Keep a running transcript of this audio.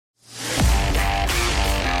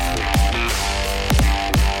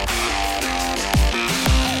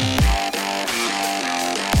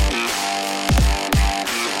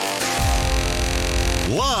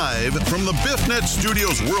Met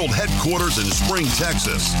Studios World Headquarters in Spring,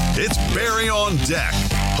 Texas, it's Barry on Deck,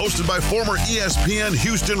 hosted by former ESPN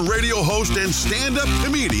Houston radio host and stand-up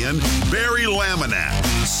comedian Barry Laminack,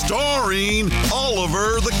 starring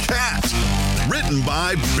Oliver the Cat. Written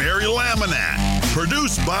by Barry Laminack,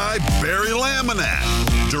 produced by Barry Laminack,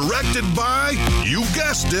 directed by, you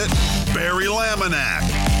guessed it, Barry Laminack,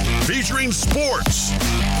 featuring sports,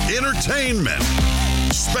 entertainment,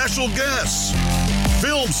 special guests,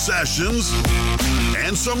 film sessions,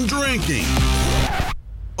 and some drinking.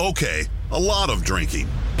 Okay, a lot of drinking.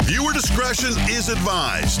 Viewer discretion is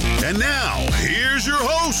advised. And now, here's your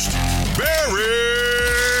host, Barry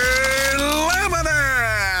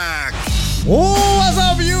Laminack. What's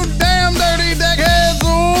up, you damn dirty deckheads?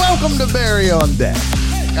 Welcome to Barry on Deck.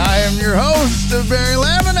 I am your host, Barry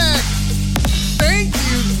Laminack. Thank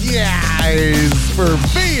you guys for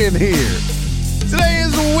being here. Today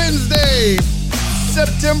is Wednesday,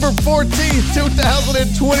 September 14th,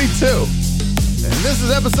 2022. And this is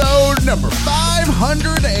episode number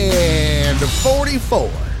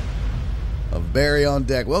 544 of Barry on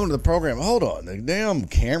Deck. Welcome to the program. Hold on, the damn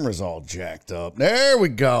camera's all jacked up. There we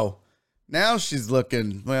go. Now she's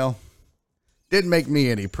looking, well, didn't make me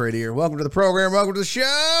any prettier. Welcome to the program. Welcome to the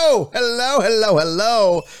show.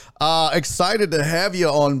 Hello. Excited to have you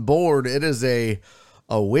on board. It is a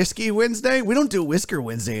Whiskey Wednesday. We don't do Whisker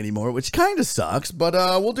Wednesday anymore, which kind of sucks, but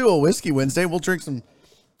we'll do a Whiskey Wednesday. We'll drink some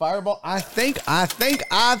Fireball. I think I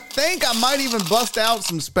might even bust out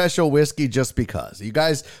some special whiskey just because. You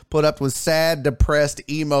guys put up with sad, depressed,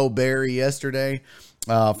 emo Barry yesterday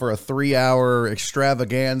for a 3-hour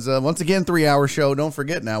extravaganza. Once again, 3-hour show. Don't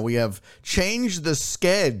forget now, we have changed the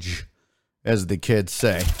schedule, as the kids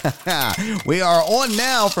say. We are on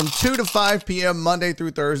now from 2 to 5 p.m. Monday through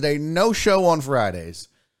Thursday. No show on Fridays.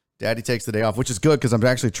 Daddy takes the day off, which is good because I'm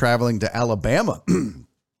actually traveling to Alabama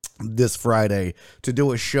this Friday to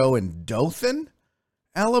do a show in Dothan,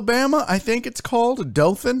 Alabama. I think it's called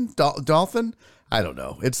Dothan. I don't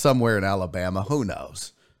know. It's somewhere in Alabama. Who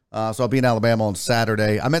knows? So I'll be in Alabama on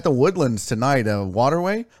Saturday. I'm at the Woodlands tonight,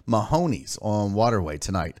 Waterway, Mahoney's on Waterway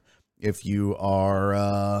tonight. If you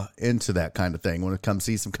are into that kind of thing, want to come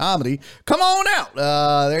see some comedy, come on out.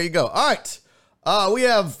 There you go. All right. We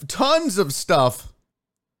have tons of stuff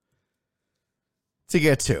to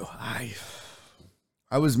get to.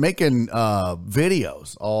 I was making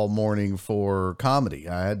videos all morning for comedy.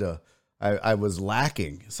 I was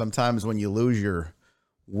lacking. Sometimes when you lose your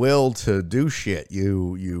will to do shit,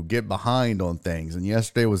 you get behind on things, and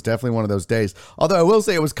yesterday was definitely one of those days. Although I will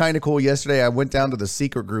say it was kind of cool yesterday. I went down to the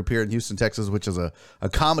Secret Group here in Houston, Texas, which is a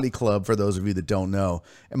comedy club for those of you that don't know,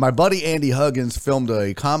 and my buddy Andy Huggins filmed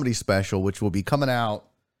a comedy special which will be coming out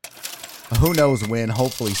who knows when,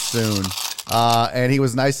 hopefully soon, and he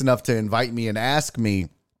was nice enough to invite me and ask me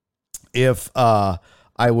if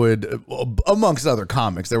I would, amongst other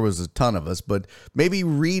comics, there was a ton of us, but maybe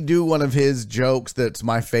redo one of his jokes that's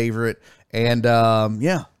my favorite. And and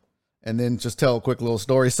then just tell a quick little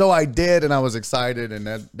story. So I did, and I was excited, and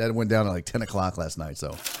that went down at like 10 o'clock last night.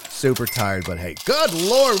 So super tired, but hey, good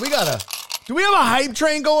Lord, do we have a hype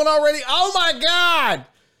train going already? Oh my God.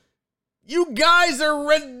 You guys are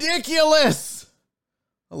ridiculous.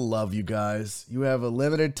 I love you guys. You have a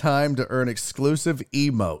limited time to earn exclusive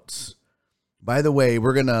emotes. By the way,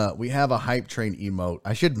 we have a hype train emote.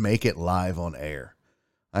 I should make it live on air.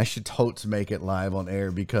 I should totes make it live on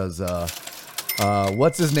air because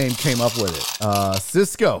what's his name came up with it?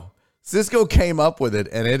 Cisco came up with it,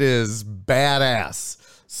 and it is badass.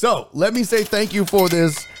 So let me say thank you for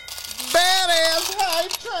this badass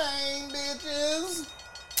hype train, bitches.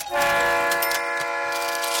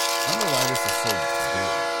 I don't know why this is so big.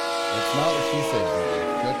 It's not what she said,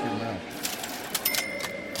 baby. Shut your mouth.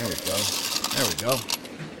 There we go.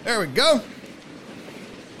 There we go.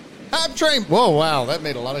 Hype train. Whoa, wow. That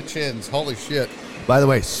made a lot of chins. Holy shit. By the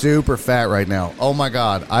way, super fat right now. Oh my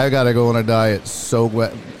God. I got to go on a diet so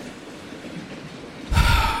wet.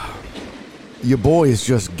 Your boy is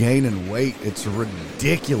just gaining weight. It's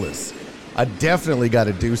ridiculous. I definitely got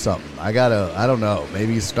to do something. I don't know.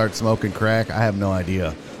 Maybe start smoking crack. I have no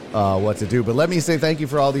idea what to do. But let me say thank you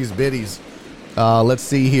for all these biddies. Let's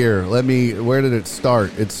see here. Where did it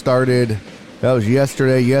start? It started... That was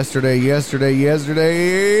yesterday,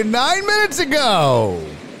 9 minutes ago.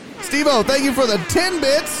 Steve-O, thank you for the 10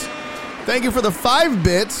 bits. Thank you for the 5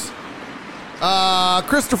 bits.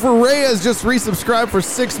 Christopher Reyes just resubscribed for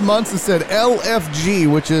 6 months and said LFG,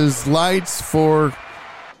 which is Lights for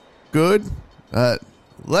Good.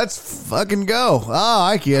 Let's fucking go. Oh,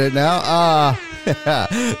 I get it now.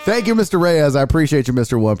 Thank you, Mr. Reyes. I appreciate you,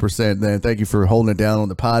 Mr. 1%. Then thank you for holding it down on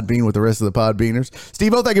the Podbean with the rest of the Podbeaners.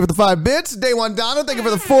 Steve-O, thank you for the 5 bits. Day One Donna, thank you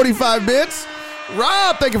for the 45 bits.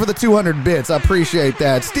 Rob, thank you for the 200 bits. I appreciate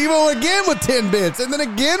that. Steve-O again with 10 bits, and then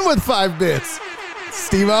again with 5 bits.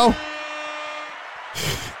 Steve-O.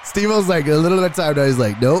 Steve-O's like a little at a time now. He's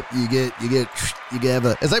like, nope, you get have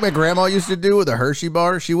a. It's like my grandma used to do with a Hershey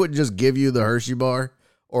bar. She wouldn't just give you the Hershey bar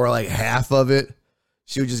or like half of it.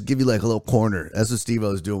 She would just give you like a little corner. That's what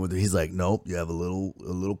Steve-O's doing with it. He's like, nope, you have a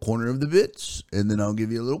little corner of the bits, and then I'll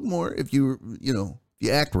give you a little more if you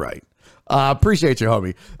act right. Appreciate you,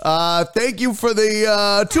 homie. Thank you for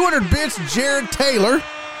the 200 bits, Jared Taylor.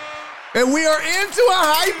 And we are into a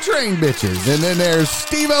hype train, bitches. And then there's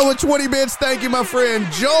Steve-O with 20 bits. Thank you, my friend.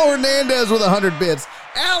 Joe Hernandez with 100 bits.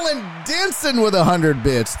 Alan Denson with 100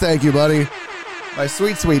 bits. Thank you, buddy. My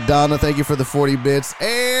sweet, sweet Donna, thank you for the 40 bits.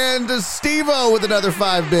 And Steve-O with another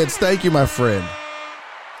 5 bits. Thank you, my friend.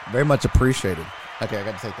 Very much appreciated. Okay, I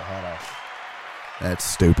got to take the hat off. That's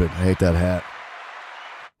stupid. I hate that hat.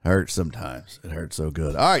 Hurts sometimes. It hurts so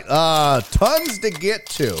good. All right, tons to get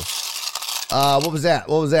to. What was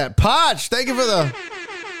that? Potch, thank you for the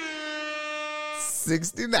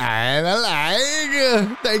 69. I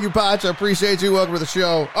like. Thank you, Potch. I appreciate you. Welcome to the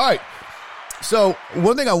show. All right. So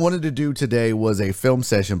one thing I wanted to do today was a film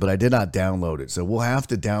session, but I did not download it. So we'll have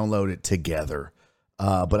to download it together.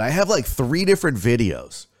 But I have like 3 different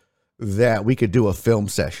videos that we could do a film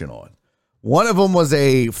session on. One of them was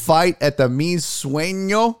a fight at the Mi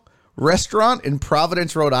Sueño restaurant in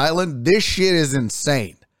Providence, Rhode Island. This shit is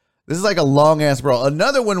insane. This is like a long ass brawl.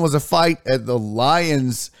 Another one was a fight at the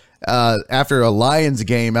Lions after a Lions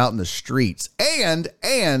game out in the streets. And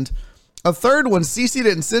a third one, Cece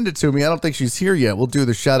didn't send it to me. I don't think she's here yet. We'll do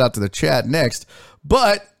the shout out to the chat next.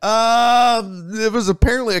 But it was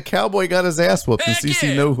apparently a cowboy got his ass whooped, and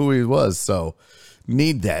Cece knew who he was. So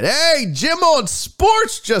need that. Hey, Jim on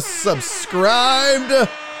Sports just subscribed.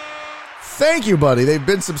 Thank you, buddy. They've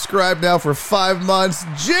been subscribed now for 5 months.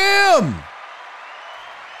 Jim!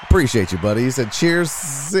 Appreciate you, buddy. He said, cheers,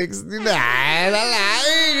 69.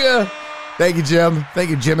 Thank you, Jim. Thank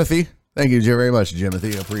you, Jimothy. Thank you very much,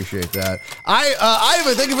 Jimothy. I appreciate that.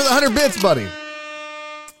 Ivan, thank you for the 100 bits, buddy.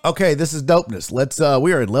 Okay, this is dopeness.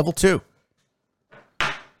 We are at level 2.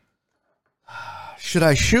 Should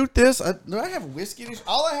I shoot this? Do I have whiskey?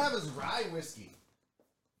 All I have is rye whiskey.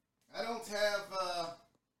 I don't have,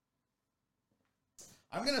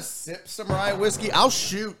 I'm going to sip some rye whiskey. I'll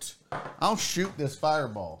shoot this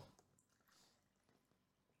fireball.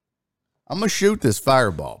 I'm going to shoot this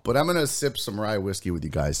fireball, but I'm going to sip some rye whiskey with you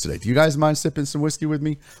guys today. Do you guys mind sipping some whiskey with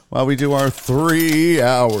me while we do our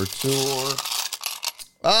 3-hour tour?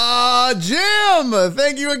 Jim,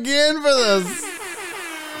 thank you again for the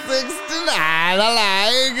 69. I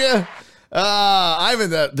like.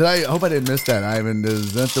 Ivan, I hope I didn't miss that, Ivan.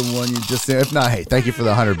 Is that the one you just said? If not, hey, thank you for the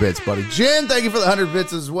 100 bits, buddy. Jen, thank you for the 100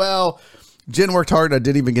 bits as well. Jen worked hard. I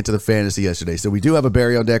didn't even get to the fantasy yesterday. So we do have a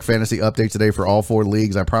Barry on Deck fantasy update today for all 4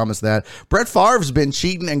 leagues. I promise that. Brett Favre's been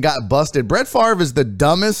cheating and got busted. Brett Favre is the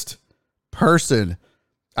dumbest person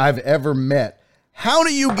I've ever met. How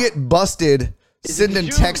do you get busted sending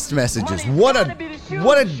text messages? What a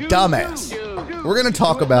dumbass. We're going to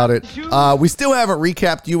talk about it. We still haven't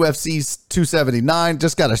recapped UFC 279.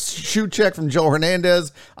 Just got a shoot check from Joe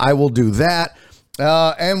Hernandez. I will do that.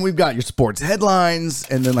 And we've got your sports headlines.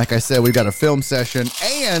 And then, like I said, we've got a film session.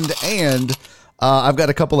 And I've got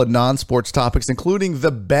a couple of non-sports topics, including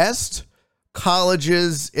the best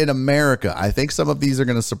colleges in America. I think some of these are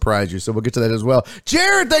going to surprise you. So we'll get to that as well.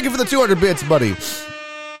 Jared, thank you for the 200 bits, buddy.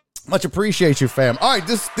 Much appreciate you, fam. All right,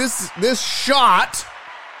 this shot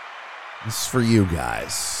is for you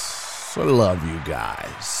guys. I love you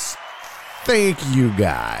guys. Thank you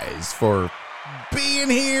guys for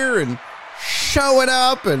being here and showing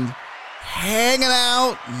up and hanging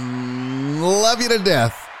out. Love you to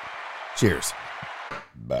death. Cheers.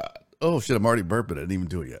 Bye. Oh, shit, I'm already burping. I didn't even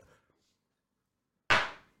do it yet.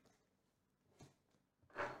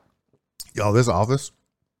 Y'all, this office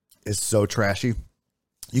is so trashy.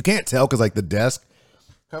 You can't tell because, like, the desk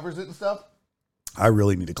covers it and stuff. I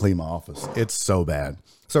really need to clean my office. It's so bad.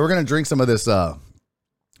 So we're going to drink some of this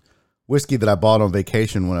whiskey that I bought on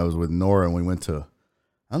vacation when I was with Nora, and we went to,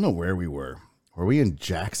 I don't know where we were. Were we in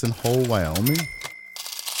Jackson Hole, Wyoming?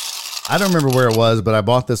 I don't remember where it was, but I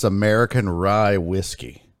bought this American Rye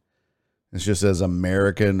whiskey. It just says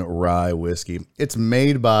American Rye whiskey. It's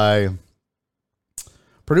made by...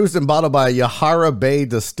 produced and bottled by Yahara Bay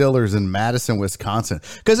Distillers in Madison, Wisconsin.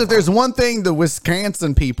 Because if there's one thing the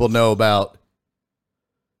Wisconsin people know about,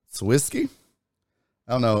 it's whiskey.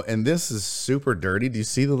 I don't know. And this is super dirty. Do you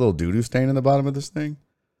see the little doo-doo stain in the bottom of this thing?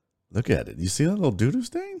 Look at it. You see that little doo-doo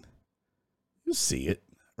stain? You see it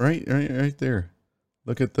right there.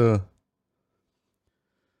 Look at the.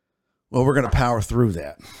 Well, we're gonna power through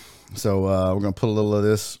that. So we're gonna put a little of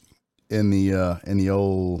this in the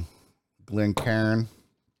old Glencairn.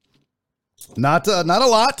 Not a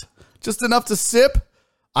lot, just enough to sip.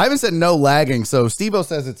 I haven't said no lagging, so Steve-O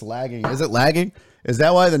says it's lagging. Is it lagging? Is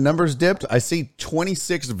that why the numbers dipped? I see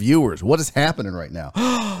 26 viewers. What is happening right now?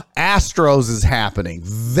 Astros is happening.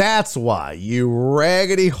 That's why, you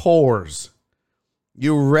raggedy whores.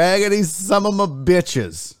 You raggedy some of my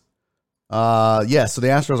bitches. Yeah, so the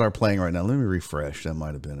Astros are playing right now. Let me refresh. That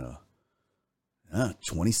might have been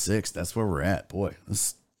 26. That's where we're at. Boy,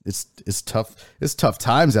 it's tough. It's tough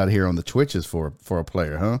times out here on the Twitches for a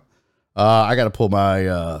player, huh? I got to pull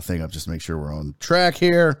my thing up just to make sure we're on track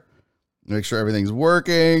here. Make sure everything's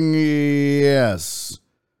working. Yes.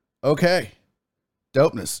 Okay.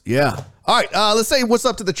 Dopeness. Yeah. All right. Let's say what's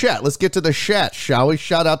up to the chat. Let's get to the chat, shall we?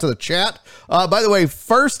 Shout out to the chat. By the way,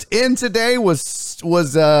 first in today was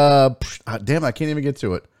damn, I can't even get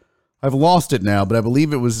to it. I've lost it now, but I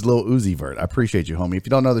believe it was Lil Uzi Vert. I appreciate you, homie. If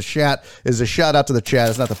you don't know, the chat is a shout out to the chat.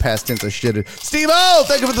 It's not the past tense of shit. Steve-O,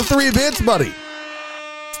 thank you for the 3 bits, buddy.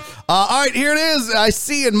 All right, here it is. I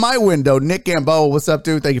see in my window, Nick Gamboa. What's up,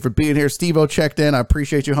 dude? Thank you for being here. Steve-O checked in. I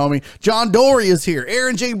appreciate you, homie. John Dory is here.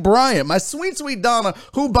 Aaron J. Bryant, my sweet, sweet Donna,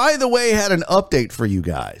 who, by the way, had an update for you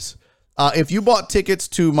guys. If you bought tickets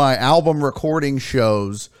to my album recording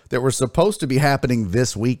shows that were supposed to be happening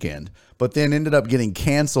this weekend, but then ended up getting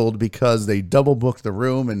canceled because they double booked the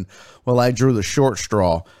room and, well, I drew the short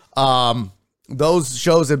straw. Those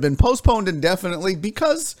shows have been postponed indefinitely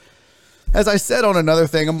because, as I said on another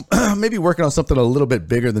thing, I'm maybe working on something a little bit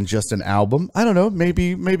bigger than just an album. I don't know.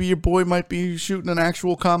 Maybe your boy might be shooting an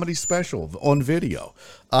actual comedy special on video.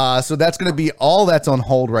 So that's going to be all that's on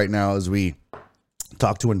hold right now as we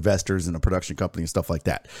talk to investors in a production company and stuff like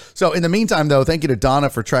that. So in the meantime, though, thank you to Donna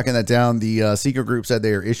for tracking that down. The Seeker Group said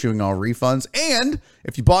they are issuing all refunds. And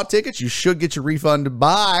if you bought tickets, you should get your refund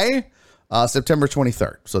by September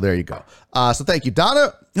 23rd. So there you go. So thank you,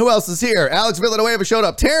 Donna. Who else is here? Alex Villanueva showed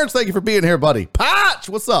up. Terrence, thank you for being here, buddy. Potch,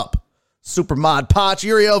 what's up? Supermod Potch.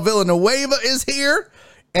 Uriel Villanueva is here.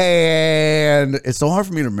 And it's so hard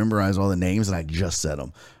for me to memorize all the names, and I just said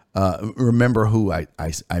them. Remember who I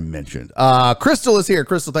mentioned. Crystal is here.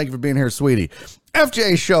 Crystal, thank you for being here, sweetie.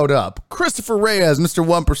 FJ showed up. Christopher Reyes, Mr.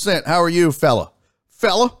 1%. How are you, fella?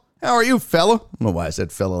 How are you, fella? I don't know why I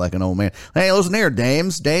said fella like an old man. Hey, listen here,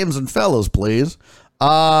 dames and fellows, please.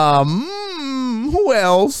 Who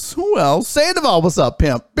else? Sandoval, what's up,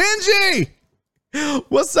 pimp? Benji!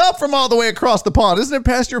 What's up from all the way across the pond? Isn't it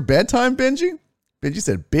past your bedtime, Benji? Benji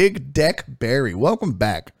said, Big Deck Barry. Welcome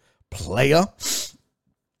back, playa.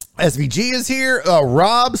 SVG is here.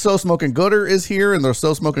 Rob, So Smoking Gooder, is here in the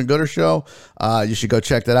So Smoking Gooder show. You should go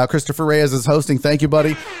check that out. Christopher Reyes is hosting. Thank you,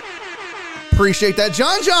 buddy. Appreciate that.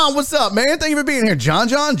 John, what's up, man? Thank you for being here. John,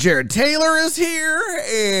 Jared Taylor is here.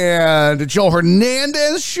 And Joel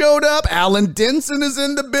Hernandez showed up. Alan Denson is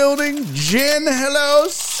in the building. Jen, hello.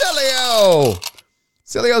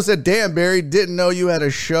 Celio said, damn, Barry, didn't know you had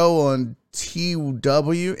a show on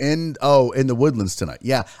TW in the Woodlands tonight.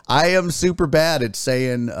 Yeah, I am super bad at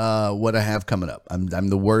saying what I have coming up. I'm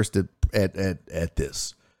the worst at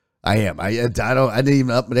this. I am. I didn't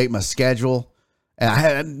even update my schedule. And I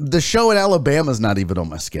had the show in Alabama is not even on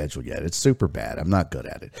my schedule yet. It's super bad. I'm not good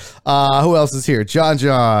at it. Who else is here? John.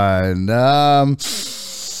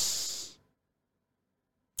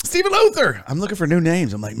 Stephen Luther. I'm looking for new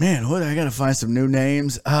names. I'm like, man, I got to find some new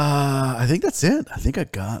names. I think that's it. I think I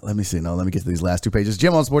got, let me see. No, let me get to these last 2 pages.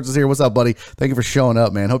 Jim on Sports is here. What's up, buddy? Thank you for showing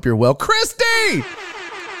up, man. Hope you're well. Christy!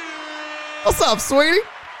 What's up, sweetie?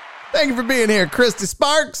 Thank you for being here. Christy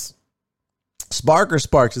Sparks. Spark or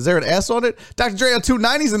Sparks? Is there an S on it? Dr. Dre on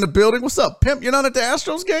 290's in the building. What's up, pimp? You're not at the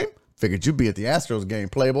Astros game? Figured you'd be at the Astros game,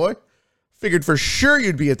 Playboy. Figured for sure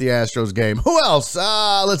you'd be at the Astros game. Who else?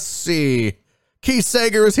 Let's see. Keith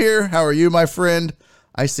Sager is here. How are you, my friend?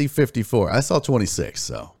 I see 54. I saw 26,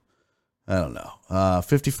 so I don't know.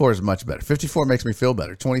 54 is much better. 54 makes me feel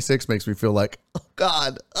better. 26 makes me feel like, oh,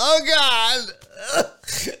 God.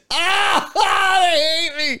 They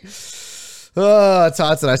hate me. Todd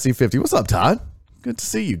said, I see 50. What's up, Todd? Good to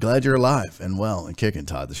see you. Glad you're alive and well and kicking,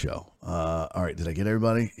 Todd, the show. All right, did I get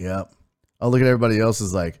everybody? Yep. Oh, look at everybody else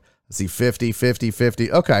is like, I see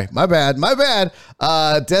 50. Okay, my bad.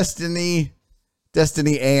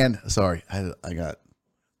 Destiny and, sorry, I got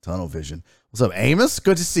tunnel vision. What's up, Amos?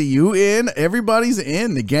 Good to see you in. Everybody's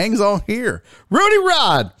in. The gang's all here. Rudy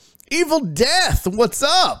Rod, Evil Death, what's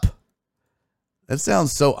up? That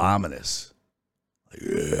sounds so ominous.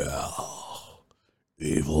 Yeah.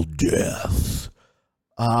 Evil death.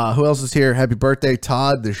 Who else is here? Happy birthday,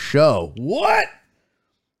 Todd, the show. What?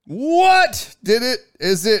 What? Did it?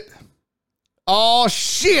 Is it? Oh,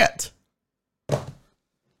 shit.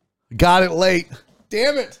 Got it late.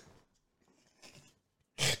 Damn it.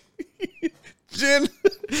 Jen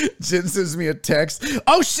sends me a text.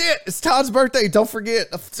 Oh, shit. It's Todd's birthday. Don't forget.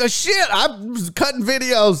 So, shit. I'm cutting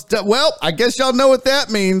videos. Well, I guess y'all know what that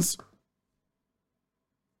means.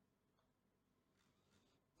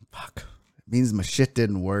 Fuck. It means my shit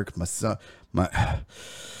didn't work. My son.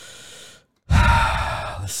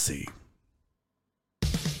 Let's see.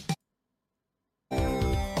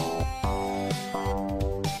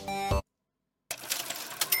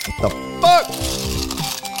 What the fuck?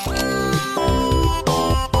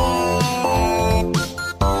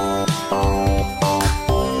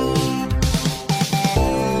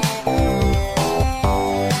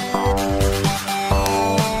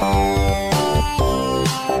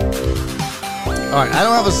 All right, I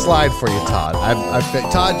don't have a slide for you, Todd.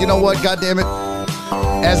 Todd, you know what? God damn it!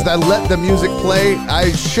 As I let the music play,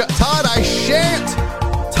 I shan't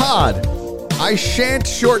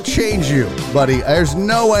shortchange you, buddy. There's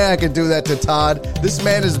no way I could do that to Todd. This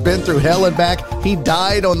man has been through hell and back. He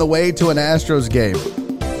died on the way to an Astros game,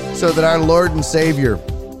 so that our Lord and Savior,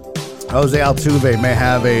 Jose Altuve, may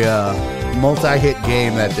have a multi-hit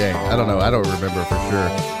game that day. I don't know. I don't remember for sure.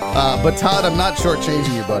 But Todd, I'm not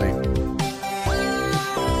shortchanging you, buddy.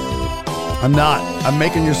 I'm not. I'm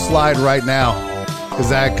making your slide right now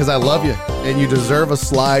because I love you, and you deserve a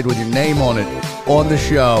slide with your name on it on the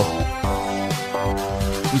show.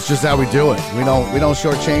 It's just how we do it. We don't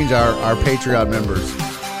shortchange our Patreon members.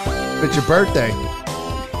 If it's your birthday,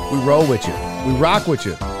 we roll with you. We rock with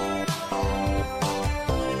you.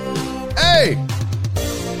 Hey!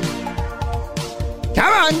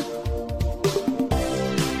 Come on!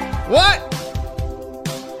 What?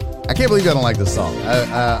 I can't believe I don't like this song.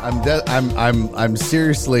 I'm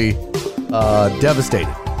seriously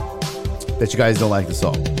devastated that you guys don't like the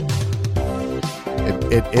song.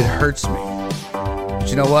 It hurts me. But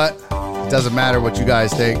you know what? It doesn't matter what you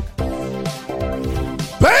guys think.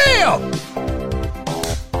 Bam!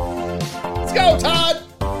 Let's go, Todd.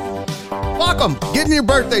 Fuck 'em. Get in your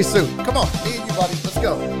birthday suit. Come on, me and you, buddy. Let's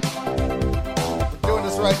go. We're doing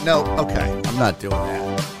this right. No, okay. I'm not doing that.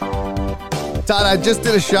 Todd, I just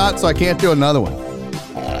did a shot, so I can't do another one.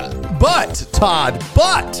 But, Todd,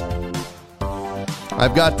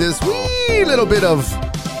 I've got this wee little bit of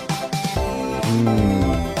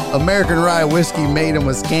American rye whiskey made in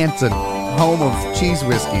Wisconsin, home of cheese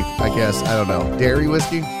whiskey, I guess. I don't know. Dairy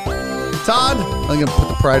whiskey. Todd, I'm going to put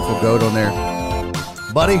the Prideful Goat on there.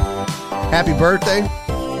 Buddy, happy birthday.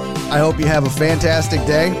 I hope you have a fantastic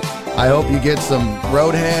day. I hope you get some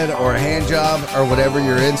roadhead or a hand job or whatever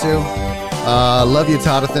you're into. Love you,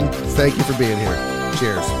 Toddathan. Thank you for being here.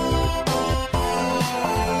 Cheers.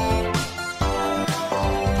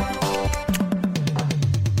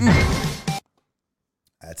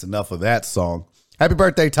 That's enough of that song. Happy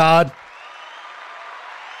birthday, Todd.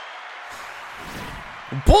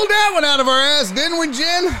 We pulled that one out of our ass, didn't we,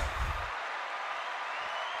 Jen?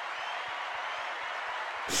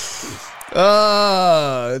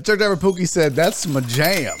 Church Driver Pookie said, that's my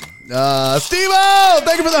jam. Steve-O,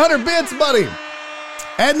 thank you for the 100 bits, buddy.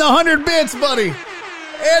 And the 100 bits, buddy.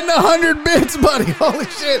 And the 100 bits, buddy. Holy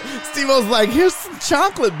shit. Steve-O's like, here's some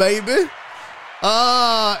chocolate, baby.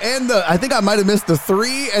 I think I might have missed the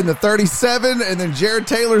 3 and the 37 and then Jared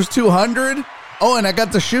Taylor's 200. Oh, and I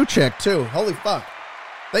got the shoe check too. Holy fuck.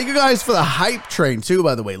 Thank you guys for the hype train too,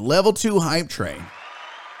 by the way. Level 2 hype train.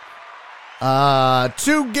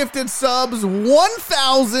 2 gifted subs,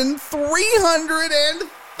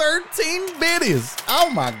 1,313 biddies. Oh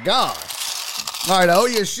my God. All right, I owe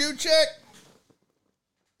you a shoe check.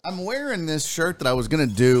 I'm wearing this shirt that I was going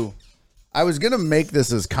to do. I was going to make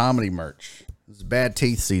this as comedy merch. It's bad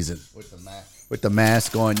teeth season with the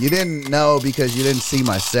mask on. You didn't know because you didn't see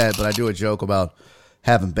my set, but I do a joke about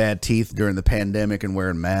having bad teeth during the pandemic and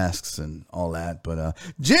wearing masks and all that. But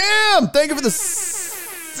Jim, thank you for the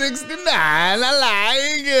 69. I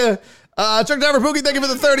like. Chuck Diver Pookie, thank you for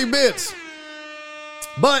the 30 bits.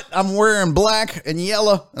 But I'm wearing black and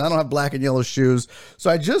yellow, and I don't have black and yellow shoes. So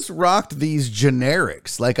I just rocked these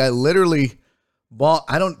generics. Like I literally bought,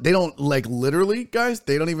 they don't like literally, guys,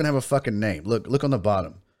 they don't even have a fucking name. Look on the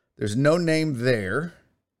bottom. There's no name there,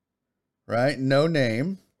 right? No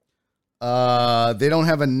name. They don't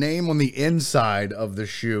have a name on the inside of the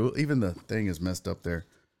shoe. Even the thing is messed up there.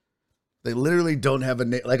 They literally don't have a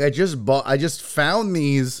name. Like I just found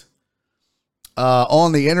these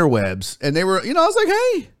on the interwebs, and they were, I was like,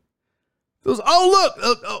 hey,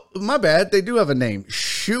 my bad. They do have a name,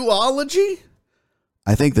 Shoeology.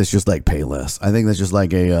 I think that's just like Payless. I think that's just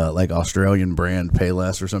like a like Australian brand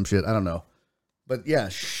Payless or some shit. I don't know. But yeah,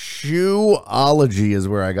 Shoeology is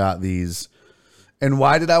where I got these. And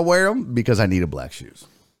why did I wear them? Because I needed black shoes.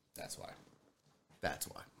 That's why.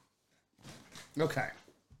 Okay.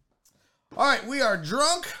 All right, we are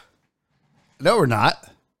drunk. No, we're not.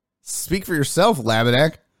 Speak for yourself,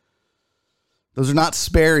 Laminack. Those are not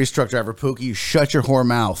Sperry's truck driver, Pookie. You shut your whore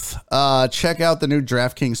mouth. Check out the new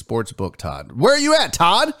DraftKings Sportsbook, Todd. Where are you at,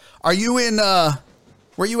 Todd? Are you in, where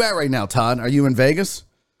are you at right now, Todd? Are you in Vegas?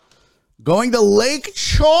 Going to Lake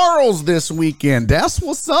Charles this weekend. That's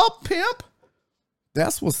what's up, pimp.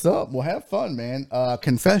 That's what's up. Well, have fun, man.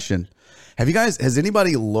 Confession. Has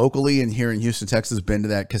anybody locally in here in Houston, Texas been to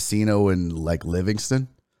that casino in like Livingston?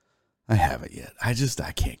 I haven't yet. I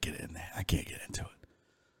can't get in there. I can't get into it.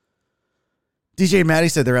 DJ Maddie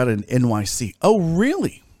said they're out in NYC. Oh,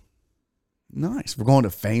 really? Nice. We're going to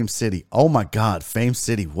Fame City. Oh my God, Fame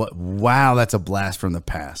City. What? Wow, that's a blast from the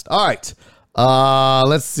past. All right.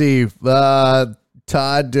 Let's see.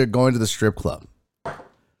 Todd going to the strip club.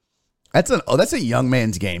 That's a young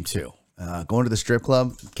man's game too. Going to the strip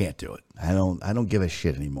club, can't do it. I don't give a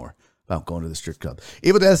shit anymore about going to the strip club.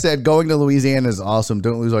 Evil Death said going to Louisiana is awesome.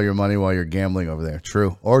 Don't lose all your money while you're gambling over there.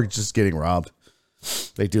 True. Or just getting robbed.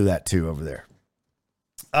 They do that too over there.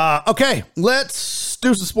 Okay, let's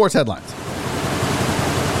do some sports headlines.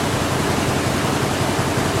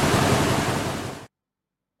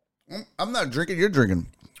 I'm not drinking. You're drinking.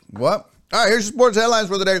 What? All right, here's your sports headlines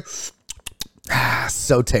for the day.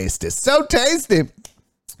 So tasty. So tasty.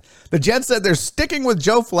 The Jets said they're sticking with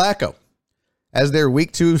Joe Flacco as their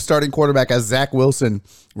week 2 starting quarterback as Zach Wilson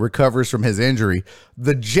recovers from his injury.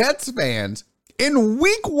 The Jets fans in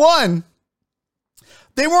week 1,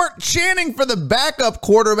 they weren't chanting for the backup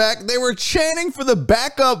quarterback. They were chanting for the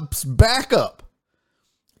backup's backup.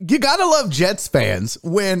 You got to love Jets fans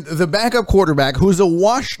when the backup quarterback, who's a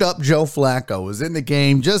washed up Joe Flacco, is in the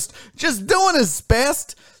game just doing his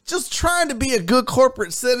best, just trying to be a good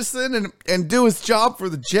corporate citizen and do his job for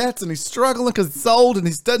the Jets, and he's struggling because he's old and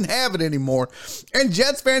he doesn't have it anymore. And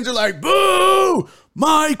Jets fans are like, boo,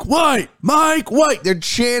 Mike White, Mike White. They're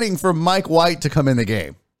chanting for Mike White to come in the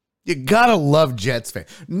game. You gotta love Jets fans.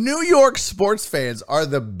 New York sports fans are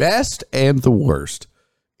the best and the worst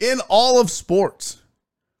in all of sports.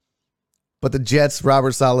 But the Jets,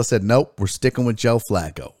 Robert Saleh said, nope, we're sticking with Joe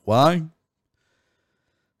Flacco. Why?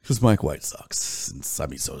 Because Mike White sucks. And, so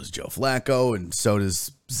does Joe Flacco, and so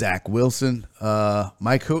does Zach Wilson.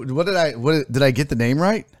 Mike, who? Did I get the name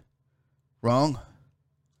right? Wrong?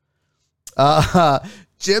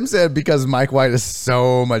 Jim said because Mike White is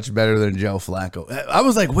so much better than Joe Flacco. I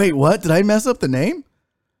was like, wait, what? Did I mess up the name?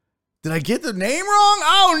 Did I get the name wrong?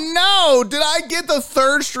 Oh, no. Did I get the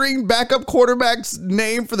third string backup quarterback's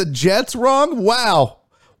name for the Jets wrong? Wow.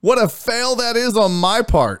 What a fail that is on my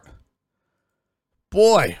part.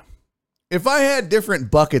 Boy, if I had different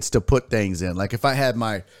buckets to put things in, like if I had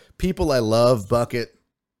my people I love bucket,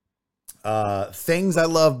 things I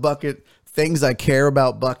love bucket, things I care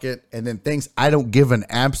about bucket, and then things I don't give an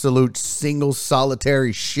absolute single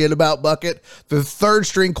solitary shit about bucket, the third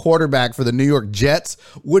string quarterback for the New York Jets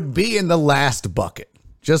would be in the last bucket.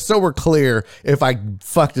 Just so we're clear if I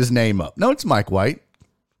fucked his name up. No, it's Mike White.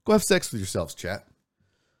 Go have sex with yourselves, chat.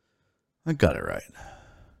 I got it right.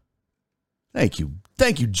 Thank you.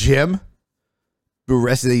 Thank you, Jim. The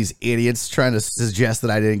rest of these idiots trying to suggest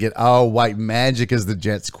that I didn't get, White Magic is the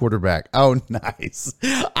Jets quarterback. Oh, nice.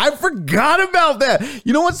 I forgot about that.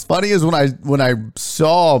 You know what's funny is when I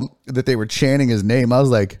saw that they were chanting his name, I was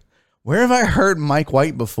like, where have I heard Mike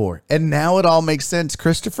White before? And now it all makes sense.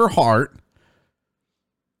 Christopher Hart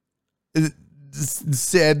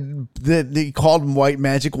said that he called him White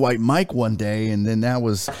Magic White Mike one day, and then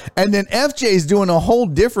FJ's doing a whole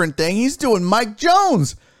different thing. He's doing Mike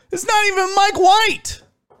Jones. It's not even Mike White.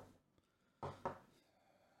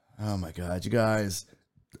 Oh my God, you guys.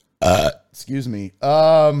 Excuse me.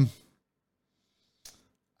 I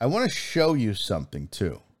want to show you something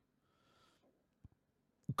too.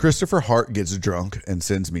 Christopher Hart gets drunk and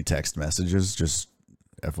sends me text messages, just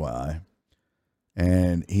FYI.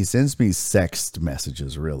 And he sends me sext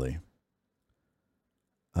messages, really.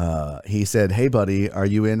 He said, hey, buddy, are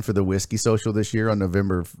you in for the whiskey social this year on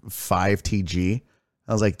November 5 TG?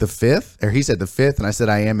 I was like, the 5th? Or he said the 5th, and I said,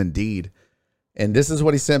 I am indeed. And this is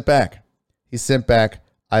what he sent back. He sent back,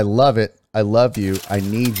 I love it. I love you. I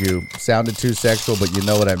need you. Sounded too sexual, but you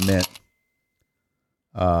know what I meant.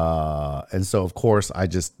 And so, of course, I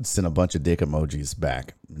just sent a bunch of dick emojis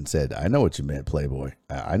back and said, I know what you meant, Playboy.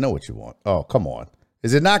 I know what you want. Oh, come on.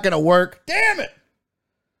 Is it not going to work? Damn it.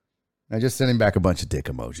 I just sent him back a bunch of dick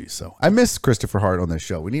emojis. So I miss Christopher Hart on this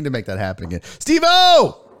show. We need to make that happen again.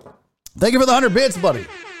 Steve-O! Thank you for the 100 bits, buddy.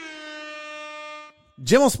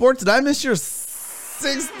 Jim Sports, did I miss your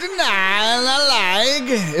 69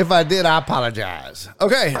 like? If I did, I apologize.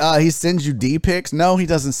 Okay, he sends you D pics. No, he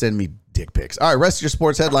doesn't send me dick pics. All right, rest of your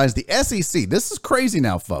sports headlines. The SEC. This is crazy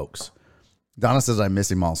now, folks. Donna says I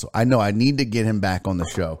miss him also. I know. I need to get him back on the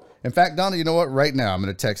show. In fact, Donna, you know what? Right now, I'm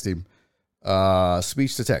going to text him.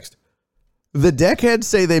 Speech to text. The Deckheads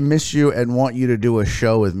say they miss you and want you to do a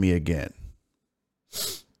show with me again.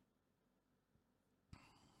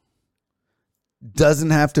 Doesn't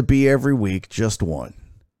have to be every week, just one.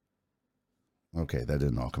 Okay, that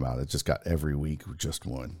didn't all come out. It just got every week, just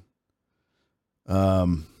one.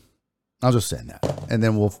 I'll just send that. And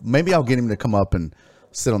then maybe I'll get him to come up and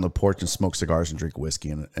sit on the porch and smoke cigars and drink whiskey,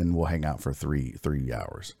 and we'll hang out for three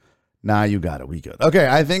hours. Nah, you got it. We good. Okay,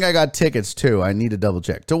 I think I got tickets too. I need to double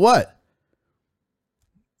check. To what?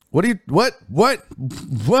 What?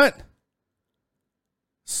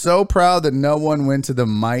 So proud that no one went to the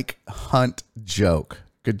Mike Hunt joke.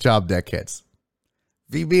 Good job, Deckheads.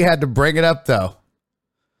 VB had to bring it up, though.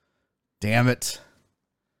 Damn it.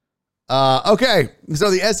 Okay,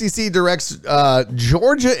 so the SEC directs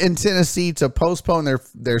Georgia and Tennessee to postpone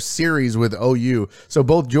their series with OU. So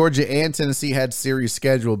both Georgia and Tennessee had series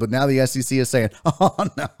scheduled, but now the SEC is saying, oh,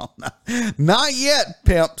 no, not yet,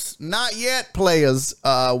 pimps. Not yet, players.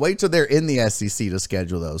 Wait till they're in the SEC to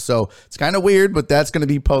schedule those. So it's kind of weird, but that's going to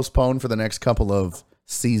be postponed for the next couple of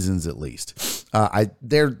seasons at least.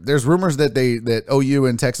 There's rumors that OU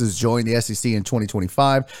and Texas join the SEC in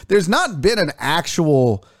 2025. There's not been an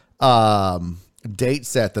actual date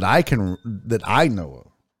set that I know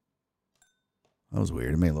of. That was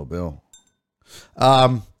weird. It made a little bill.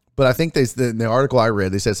 But I think the article I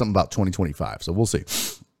read, they said something about 2025. So we'll see.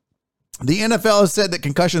 The NFL has said that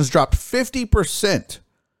concussions dropped 50%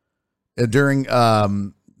 during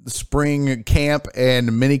spring camp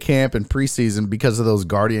and mini camp and preseason because of those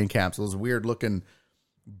Guardian caps, those weird looking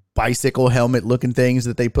bicycle helmet looking things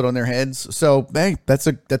that they put on their heads. So, hey, that's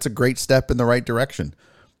a great step in the right direction.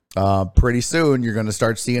 Pretty soon you're going to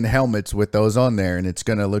start seeing helmets with those on there, and it's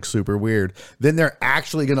going to look super weird. Then they're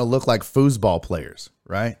actually going to look like foosball players,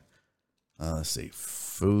 right? Let's see.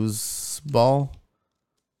 Foosball.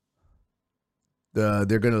 They're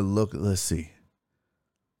going to look, let's see.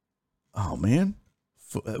 Oh, man.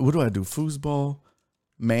 What do I do? Foosball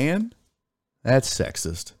man? That's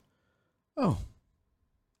sexist. Oh.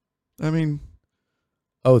 I mean,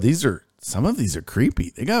 some of these are creepy.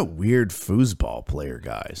 They got weird foosball player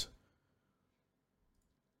guys.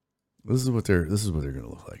 This is what they're going to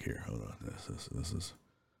look like here. Hold on. This is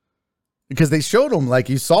because they showed them, like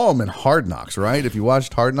you saw them in Hard Knocks, right? If you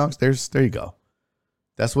watched Hard Knocks, there you go.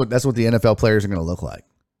 That's what the NFL players are going to look like.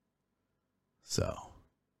 So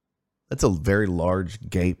that's a very large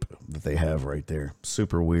gape that they have right there.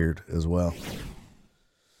 Super weird as well.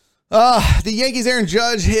 The Yankees' Aaron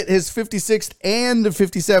Judge hit his 56th and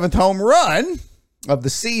 57th home run of the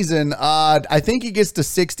season. I think he gets to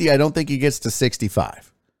 60. I don't think he gets to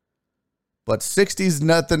 65. But 60 is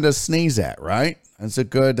nothing to sneeze at, right? That's a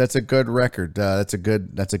good record. That's a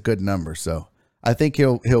good number. So I think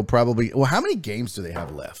he'll probably. Well, how many games do they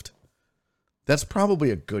have left? That's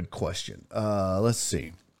probably a good question. Let's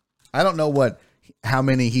see. I don't know how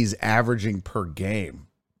many he's averaging per game.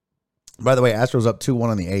 By the way, Astros up 2-1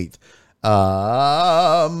 on the 8th.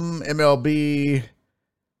 MLB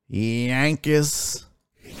Yankees.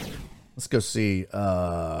 Let's go see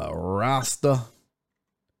Rasta.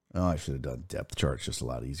 Oh, I should have done depth charts. Just a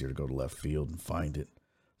lot easier to go to left field and find it.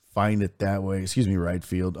 Find it that way. Excuse me, right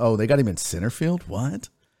field. Oh, they got him in center field? What?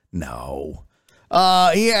 No.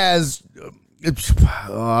 He has... I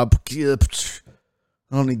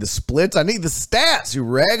don't need the splits. I need the stats, you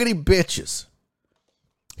raggedy bitches.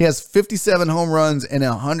 He has 57 home runs in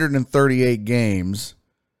 138 games.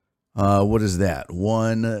 What is that?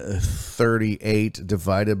 138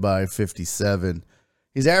 divided by 57.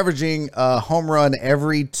 He's averaging a home run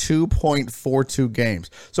every 2.42 games.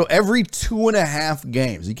 So every 2.5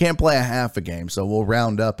 games. You can't play a half a game, so we'll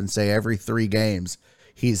round up and say every 3 games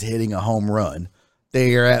he's hitting a home run.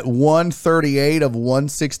 They are at 138 of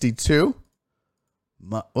 162.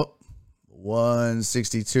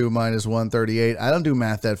 162 minus 138. I don't do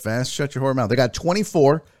math that fast. Shut your whore mouth. They got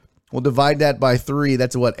 24. We'll divide that by 3.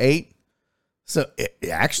 That's what, 8? So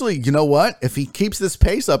actually, you know what? If he keeps this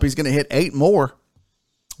pace up, he's going to hit 8 more,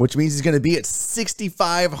 which means he's going to be at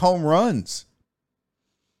 65 home runs.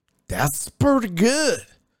 That's pretty good.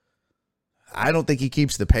 I don't think he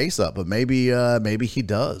keeps the pace up, but maybe he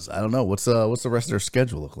does. I don't know. What's the rest of their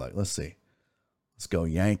schedule look like? Let's see. Let's go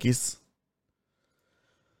Yankees.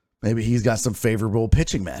 Maybe he's got some favorable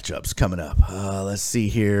pitching matchups coming up. Let's see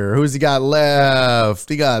here. Who's he got left?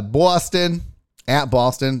 He got Boston at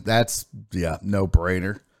Boston. That's, no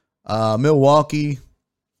brainer. Milwaukee.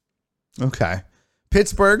 Okay.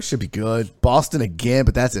 Pittsburgh should be good. Boston again,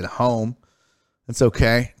 but that's at home. That's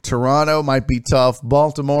okay. Toronto might be tough.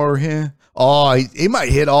 Baltimore here. Oh, he might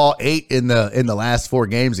hit all 8 in the last 4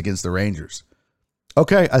 games against the Rangers.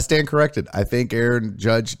 Okay, I stand corrected. I think Aaron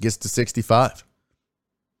Judge gets to 65.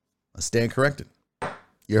 I stand corrected.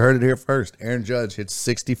 You heard it here first. Aaron Judge hits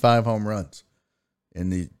 65 home runs in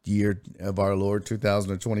the year of our Lord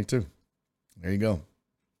 2022. There you go.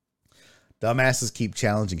 Dumbasses keep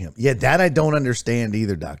challenging him. Yeah, that I don't understand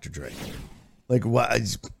either, Dr. Dre. Like, what?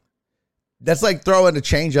 That's like throwing a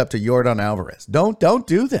changeup to Yordan Alvarez. Don't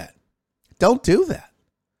do that. Don't do that.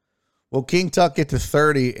 Will King Tuck get to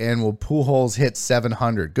 30 and will Pujols hit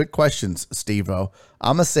 700? Good questions, Steve-O.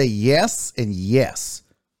 I'm going to say yes and yes.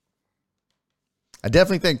 I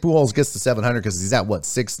definitely think Pujols gets to 700 because he's at,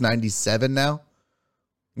 697 now?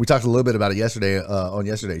 We talked a little bit about it yesterday on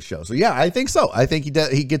yesterday's show. So, yeah, I think so. I think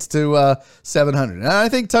he gets to 700. And I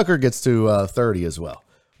think Tucker gets to 30 as well.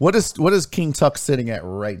 What is King Tuck sitting at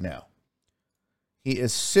right now? He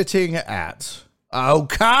is sitting at... Oh,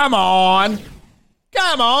 come on.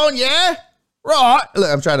 Come on, yeah. Right. Look,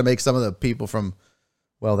 I'm trying to make some of the people from...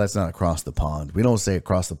 Well, that's not across the pond. We don't say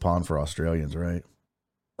across the pond for Australians, right?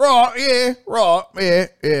 Right, yeah. Right,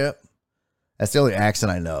 yeah. That's the only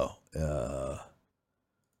accent I know.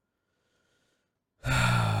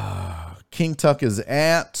 King Tuck is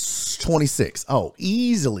at 26. Oh,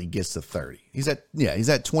 easily gets to 30. He's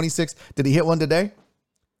at 26. Did he hit one today?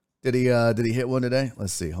 Did he hit one today?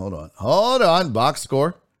 Let's see. Hold on. Box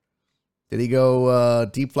score. Did he go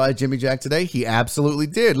deep fly Jimmy Jack today? He absolutely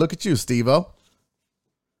did. Look at you, Steve-O.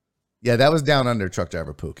 Yeah, that was down under truck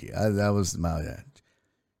driver Pookie. That was my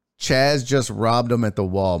Chaz just robbed him at the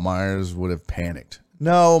wall. Myers would have panicked.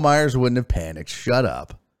 No, Myers wouldn't have panicked. Shut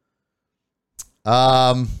up.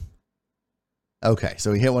 Okay,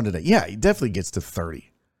 so he hit one today. Yeah, he definitely gets to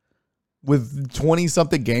 30. With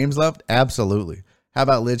 20-something games left? Absolutely. How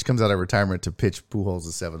about Lidge comes out of retirement to pitch Pujols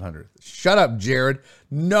to 700? Shut up, Jared.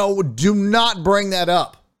 No, do not bring that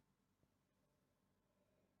up.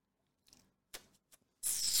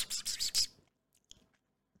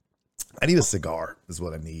 I need a cigar is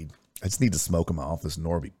what I need. I just need to smoke in my office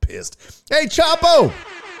nor be pissed. Hey, Chapo!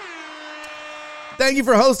 Thank you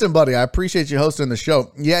for hosting, buddy. I appreciate you hosting the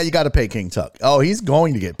show. Yeah, you got to pay King Tuck. Oh, he's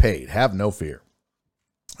going to get paid. Have no fear.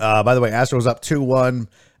 By the way, Astros up 2-1.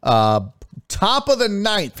 Top of the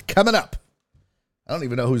 9th coming up. I don't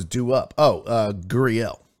even know who's due up. Oh,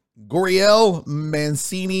 Gurriel,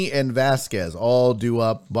 Mancini, and Vasquez all due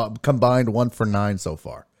up. Combined 1 for 9 so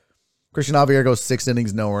far. Christian Javier goes 6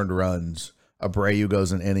 innings, no earned runs. Abreu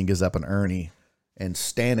goes an inning, gives up an Ernie. And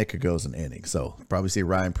Stanek goes an inning. So probably see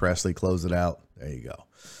Ryan Presley close it out. There you go.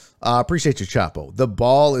 Appreciate you, Chapo. The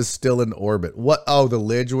ball is still in orbit. What? Oh, the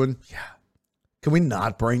Lidge one? Yeah. Can we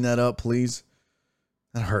not bring that up, please?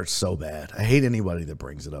 That hurts so bad. I hate anybody that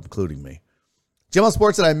brings it up, including me. GML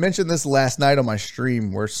Sports, and I mentioned this last night on my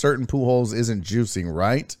stream where certain Pujols isn't juicing,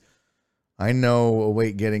 right? I know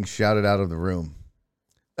await getting shouted out of the room.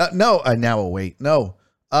 No, I now await. No.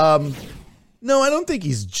 No, I don't think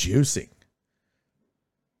he's juicing.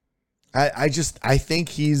 I think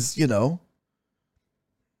he's,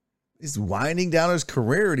 he's winding down his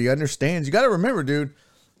career. He understands. You got to remember, dude,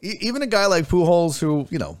 even a guy like Pujols who,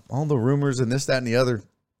 all the rumors and this, that, and the other,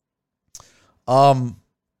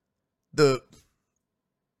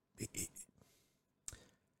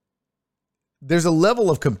 there's a level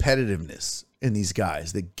of competitiveness in these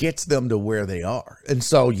guys that gets them to where they are. And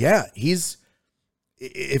so, yeah,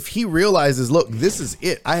 if he realizes, look, this is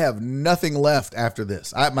it. I have nothing left after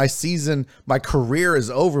this. My career is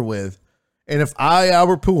over with. And if I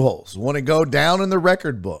were Pujols, want to go down in the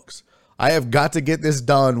record books, I have got to get this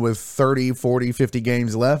done with 30, 40, 50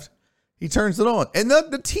 games left. He turns it on. And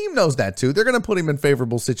the team knows that too. They're going to put him in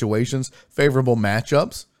favorable situations, favorable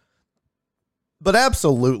matchups. But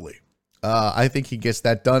absolutely, I think he gets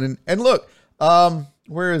that done. And look,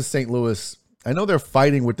 where is St. Louis? I know they're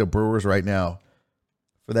fighting with the Brewers right now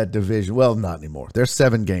for that division. Well, not anymore. They're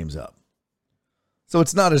 7 games up. So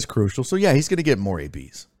it's not as crucial. So, yeah, he's going to get more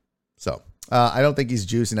ABs. So, I don't think he's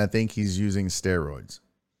juicing. I think he's using steroids.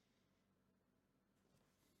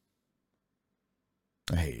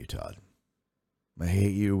 I hate you, Todd. I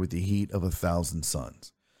hate you with the heat of 1,000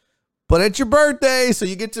 suns. but it's your birthday, so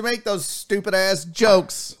you get to make those stupid ass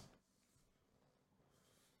jokes.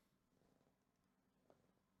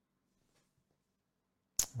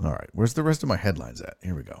 All right, where's the rest of my headlines at?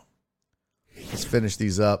 Here we go. Let's finish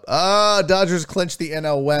these up. Dodgers clinched the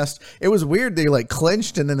NL West. It was weird. They like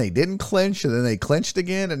clinched and then they didn't clinch and then they clinched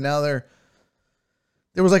again. And now there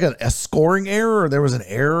was like a scoring error, or there was an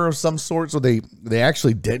error of some sort. So they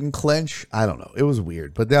actually didn't clinch. I don't know. It was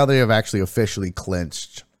weird, but now they have actually officially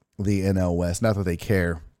clinched the NL West. Not that they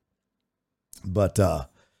care, but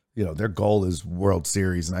their goal is World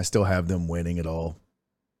Series, and I still have them winning it all.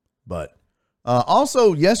 But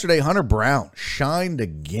also yesterday, Hunter Brown shined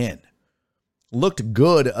again. Looked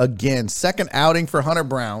good again. Second outing for Hunter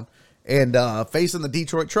Brown, and facing the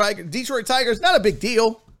Detroit Tigers. Not a big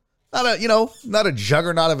deal. Not a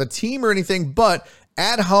juggernaut of a team or anything, but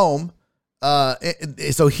at home.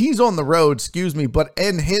 So he's on the road, but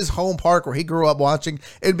in his home park where he grew up watching,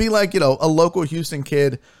 it'd be like, a local Houston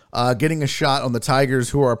kid getting a shot on the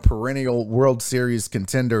Tigers, who are a perennial World Series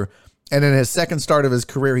contender. And in his second start of his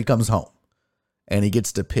career, he comes home and he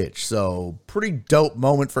gets to pitch. So pretty dope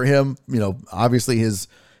moment for him. Obviously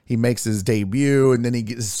he makes his debut, and then he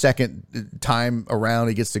gets his second time around.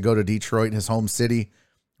 He gets to go to Detroit, his home city,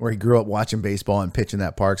 where he grew up watching baseball and pitch in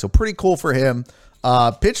that park. So pretty cool for him.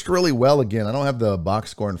 Pitched really well again. I don't have the box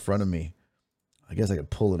score in front of me. I guess I could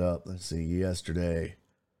pull it up. Let's see. Yesterday.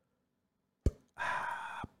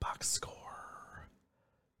 Box score.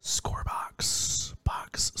 Score box.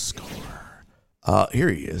 Box score. Here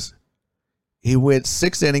he is. He went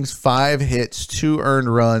 6 innings, 5 hits, 2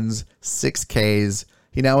 earned runs, 6 Ks.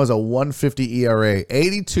 He now has a 1.50 ERA,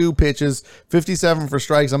 82 pitches, 57 for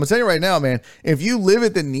strikes. I'm going to tell you right now, man, if you live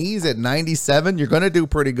at the knees at 97, you're going to do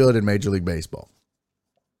pretty good in Major League Baseball.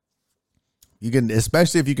 You can,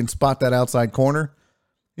 especially if you can spot that outside corner.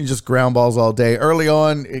 You just ground balls all day. Early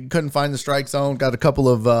on, it couldn't find the strike zone. Got a couple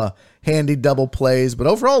of handy double plays, but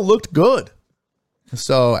overall looked good.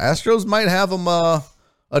 So Astros might have him a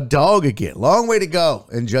dog again. Long way to go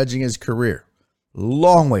in judging his career.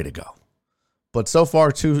 Long way to go. But so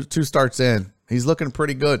far, two starts in, he's looking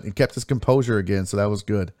pretty good. He kept his composure again, so that was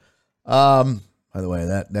good. By the way,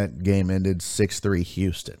 that game ended 6-3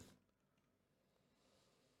 Houston.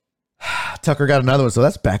 Tucker got another one, so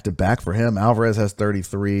that's back-to-back for him. Alvarez has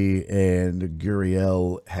 33, and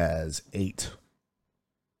Gurriel has 8.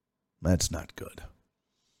 That's not good.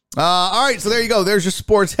 All right, so there you go. There's your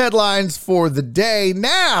sports headlines for the day.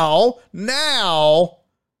 Now, where's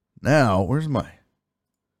my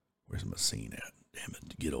scene at? Damn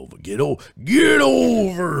it, get over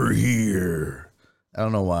here. I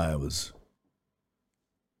don't know why I was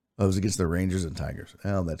against the Rangers and Tigers.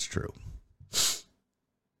 Well, that's true.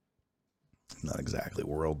 Not exactly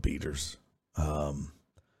world beaters.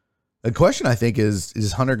 The question, I think,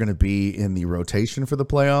 is Hunter going to be in the rotation for the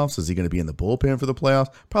playoffs? Is he going to be in the bullpen for the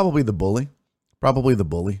playoffs? Probably the bully.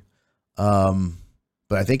 But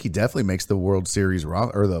I think he definitely makes the World Series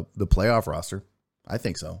or the playoff roster. I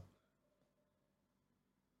think so.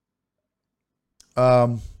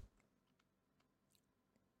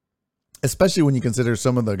 Especially when you consider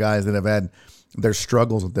some of the guys that have had their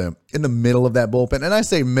struggles with them in the middle of that bullpen. And I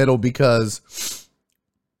say middle because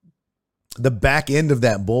the back end of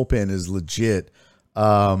that bullpen is legit.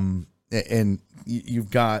 And you've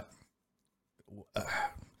got,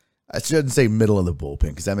 I shouldn't say middle of the bullpen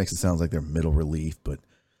because that makes it sound like they're middle relief. But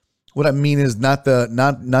what I mean is not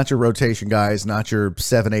your rotation guys, not your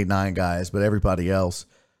 7, 8, 9 guys, but everybody else.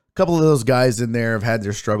 A couple of those guys in there have had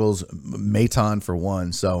their struggles. Maton for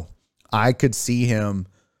one. So I could see him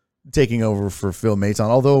taking over for Phil Maton.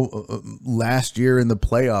 Although last year in the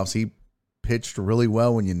playoffs, he pitched really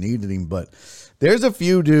well when you needed him. But there's a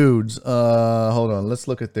few dudes. Hold on. Let's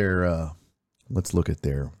look at their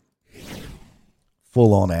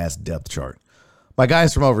full on ass depth chart. My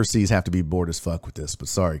guys from overseas have to be bored as fuck with this, but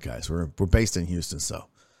sorry guys, we're based in Houston. So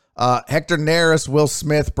Hector Neris, Will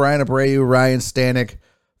Smith, Brian Abreu, Ryan Stanek,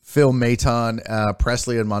 Phil Maton,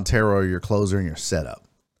 Presley and Montero are your closer and your setup.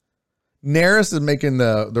 Neris is making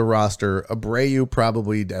the roster. Abreu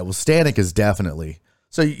probably, Stanek is definitely.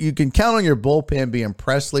 So you can count on your bullpen being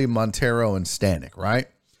Presley, Montero, and Stanek, right?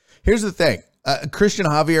 Here's the thing. Christian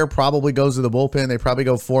Javier probably goes to the bullpen. They probably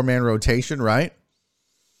go 4-man rotation, right?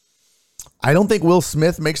 I don't think Will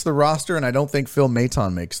Smith makes the roster, and I don't think Phil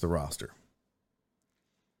Maton makes the roster.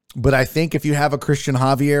 But I think if you have a Christian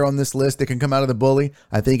Javier on this list that can come out of the bully,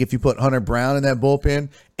 I think if you put Hunter Brown in that bullpen,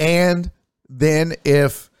 and then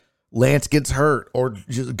if Lance gets hurt or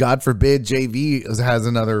just, God forbid JV has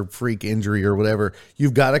another freak injury or whatever,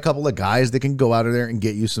 you've got a couple of guys that can go out of there and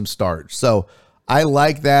get you some starts. So I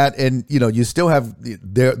like that. And, you still have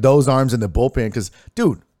those arms in the bullpen because,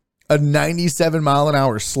 dude, a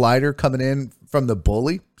 97-mile-an-hour slider coming in from the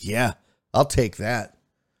bully. Yeah, I'll take that.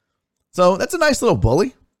 So that's a nice little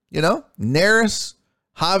bully, Neris,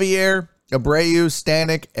 Javier, Abreu,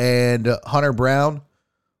 Stanek, and Hunter Brown,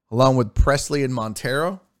 along with Presley and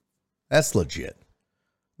Montero. That's legit.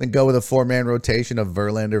 Then go with a 4-man rotation of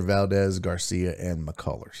Verlander, Valdez, Garcia, and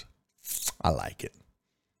McCullers. I like it.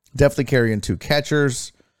 Definitely carrying 2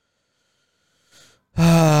 catchers.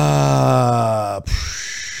 Aledmus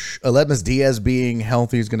Diaz being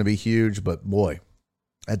healthy is going to be huge, but boy,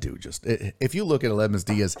 that dude if you look at Aledmus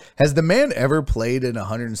Diaz, has the man ever played in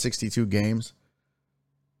 162 games?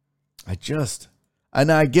 I get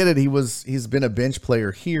it. He's been a bench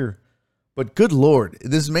player here, but good Lord,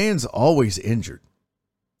 this man's always injured.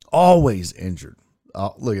 Always injured.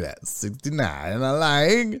 Oh, look at that. 69. Am I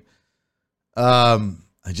lying?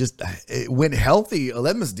 When healthy,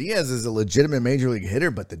 Aledmus Diaz is a legitimate major league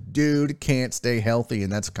hitter, but the dude can't stay healthy,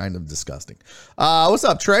 and that's kind of disgusting. What's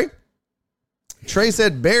up, Trey? Trey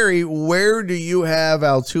said, Barry, where do you have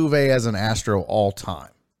Altuve as an Astro all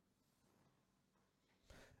time?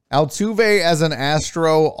 Altuve as an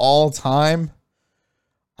Astro all time?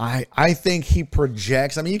 I think he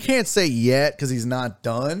projects. I mean, you can't say yet because he's not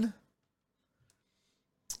done.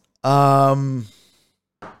 Yeah,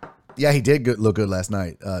 he did look good last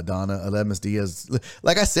night, Donna. Aledmus Diaz.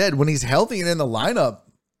 Like I said, when he's healthy and in the lineup,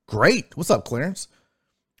 great. What's up, Clarence?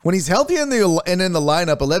 When he's healthy in the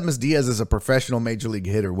lineup, Aledmus Diaz is a professional major league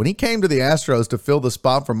hitter. When he came to the Astros to fill the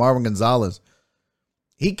spot for Marwin Gonzalez,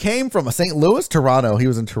 he came from St. Louis, Toronto. He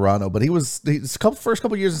was in Toronto, but first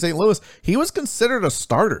couple years in St. Louis, he was considered a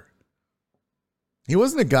starter. He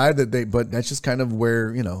wasn't a guy but that's just kind of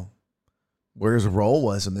where, where his role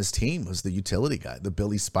was in this team, was the utility guy, the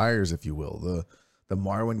Billy Spires, if you will, the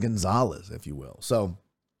Marwin Gonzalez, if you will. So,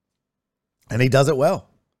 and he does it well.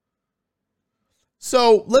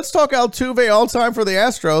 So let's talk Altuve all time for the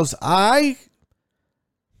Astros. I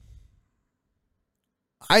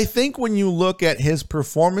think when you look at his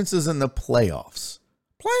performances in the playoffs,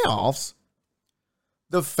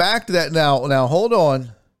 the fact that now hold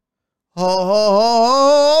on.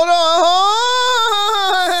 Hold on.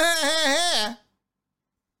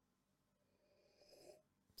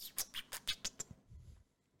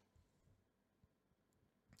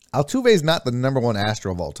 Altuve is not the number 1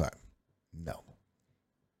 Astro of all time. No.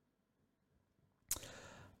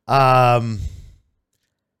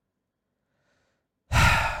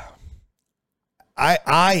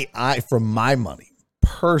 I for my money,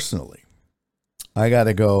 personally, I got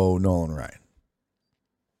to go Nolan Ryan.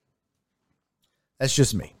 That's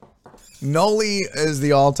just me. Noli is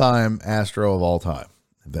the all-time Astro of all time.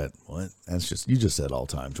 That's just, you just said all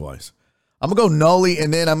time twice. I'm going to go Noli,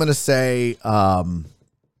 and then I'm going to say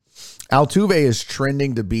Altuve is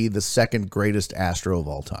trending to be the second greatest Astro of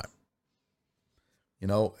all time.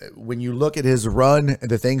 When you look at his run and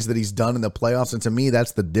the things that he's done in the playoffs, and to me,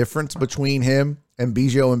 that's the difference between him and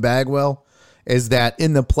Biggio and Bagwell, is that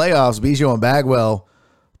in the playoffs, Biggio and Bagwell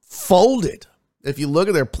folded. If you look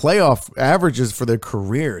at their playoff averages for their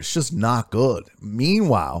career, it's just not good.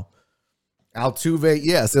 Meanwhile, Altuve,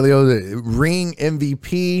 yes, ring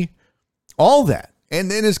MVP, all that. And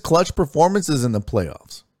then his clutch performances in the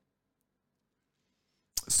playoffs.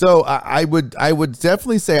 So I would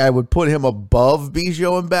definitely say I would put him above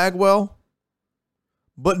Biggio and Bagwell,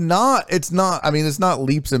 but it's not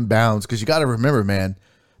leaps and bounds, because you got to remember, man,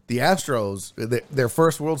 the Astros, their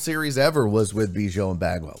first World Series ever was with Biggio and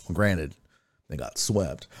Bagwell. Granted, they got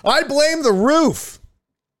swept. I blame the roof.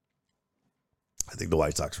 I think the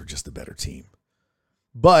White Sox were just the better team.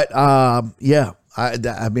 But, yeah, I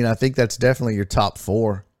think that's definitely your top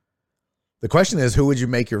 4. The question is, who would you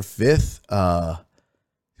make your 5th?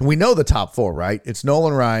 We know the top 4, right? It's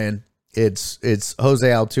Nolan Ryan. It's Jose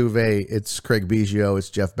Altuve. It's Craig Biggio. It's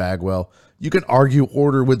Jeff Bagwell. You can argue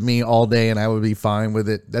order with me all day, and I would be fine with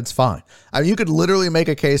it. That's fine. I mean, you could literally make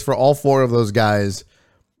a case for all 4 of those guys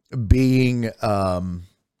being an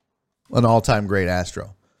all-time great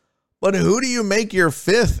Astro. But who do you make your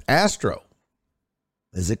 5th Astro?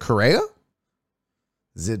 Is it Correa?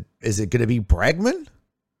 Is it going to be Bregman?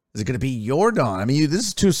 Is it going to be Jordan? I mean, this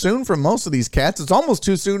is too soon for most of these cats. It's almost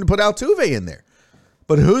too soon to put Altuve in there.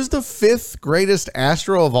 But who's the 5th greatest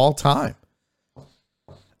Astro of all time?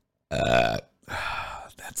 I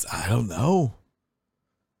don't know.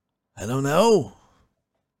 It's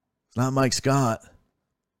not Mike Scott.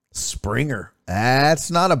 Springer.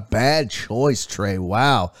 That's not a bad choice, Trey.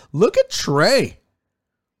 Wow. Look at Trey.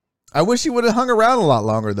 I wish he would have hung around a lot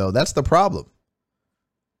longer, though. That's the problem.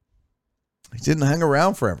 He didn't hang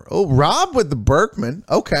around forever. Oh, Rob with the Berkman.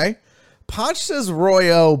 Okay. Potch says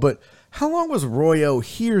Royo, but how long was Royo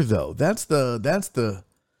here though? That's the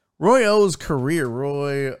Roy O's career.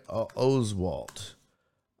 Roy Oswalt.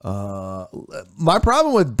 My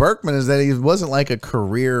problem with Berkman is that he wasn't like a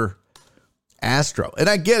career Astro. And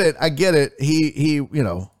I get it. He,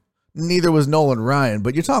 neither was Nolan Ryan,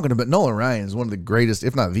 but you're talking about Nolan Ryan is one of the greatest,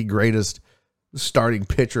 if not the greatest starting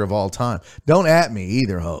pitcher of all time. Don't at me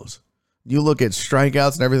either, Hose. You look at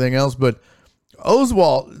strikeouts and everything else, but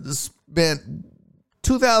Oswalt spent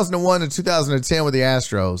 2001 to 2010 with the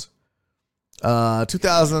Astros,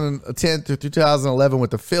 2010 to 2011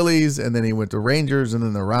 with the Phillies, and then he went to Rangers and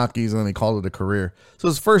then the Rockies, and then he called it a career. So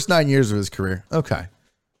his first 9 years of his career. Okay.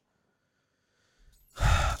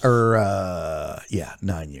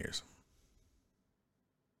 9 years.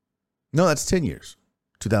 No, that's 10 years.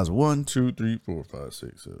 2001, 2, 3, 4, 5,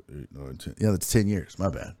 6, 7, 8, 9, 10. Yeah, that's 10 years. My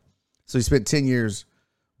bad. So he spent 10 years.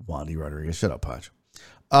 Wandy Rodriguez. Shut up, Potch.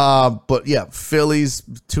 But yeah, Phillies,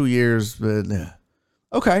 2 years. But yeah.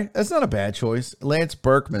 Okay, that's not a bad choice. Lance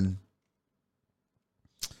Berkman.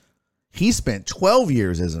 He spent 12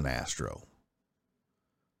 years as an Astro.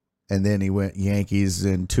 And then he went Yankees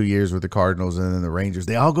and 2 years with the Cardinals and then the Rangers.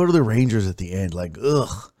 They all go to the Rangers at the end. Like,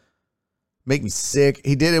 ugh. Make me sick.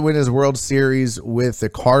 He did it win his World Series with the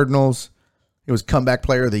Cardinals. He was comeback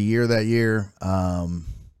player of the year that year.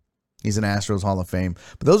 He's an Astros Hall of Fame.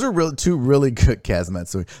 But those are two really good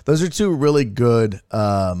Kazmatsui. Those are two really good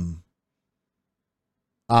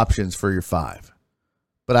options for your five.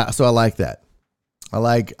 But I like that. I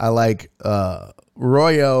like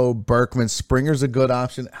Royo, Berkman. Springer's a good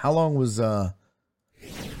option. How long was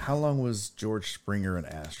George Springer an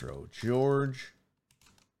Astro? George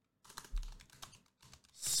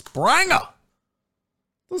Springer.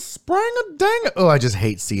 The Springer dang it. Oh, I just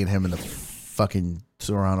hate seeing him in the fucking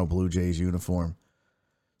Toronto Blue Jays uniform.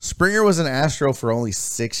 Springer was an Astro for only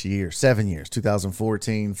 7 years.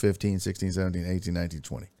 2014, 15, 16, 17, 18, 19,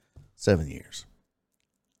 20. 7 years.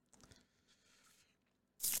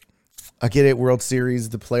 I get it. World Series,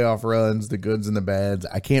 the playoff runs, the goods and the bads.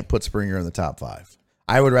 I can't put Springer in the top five.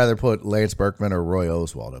 I would rather put Lance Berkman or Roy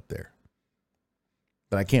Oswalt up there.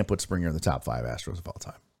 But I can't put Springer in the top five Astros of all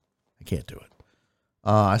time. I can't do it.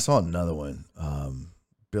 I saw another one.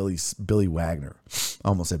 Billy Wagner. I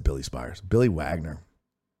almost said Billy Spires. Billy Wagner.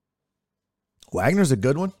 Wagner's a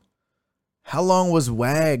good one. How long was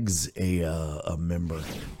Wags a member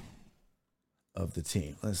of the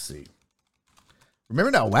team? Let's see.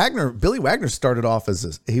 Remember now, Billy Wagner started off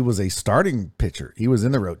he was a starting pitcher. He was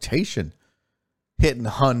in the rotation, hitting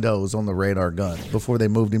hundos on the radar gun before they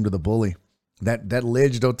moved him to the bully. That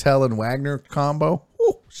Lidge, Dotel, and Wagner combo.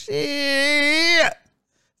 Oh, shit.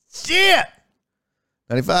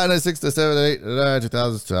 95, 96, 97, 8,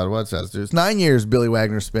 2000, 2001, 2002. It's 9 years Billy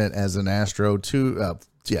Wagner spent as an Astro. 2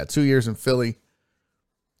 years in Philly.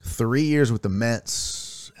 3 years with the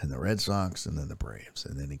Mets and the Red Sox and then the Braves.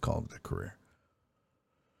 And then he called it a career.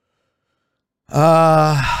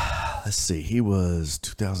 Let's see. He was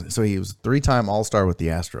 2000. So he was 3-time All-Star with the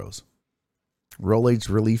Astros. Rollage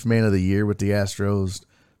Relief Man of the Year with the Astros.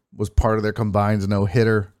 Was part of their combined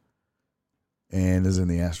no-hitter. And is in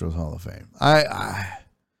the Astros Hall of Fame.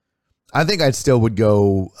 I think I still would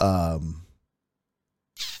go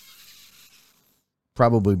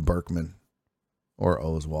probably Berkman or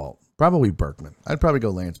Oswalt. Probably Berkman. I'd probably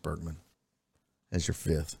go Lance Berkman as your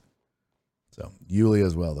fifth. So Yuli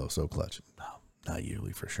as well, though. So clutch. No, not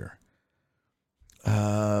Yuli for sure.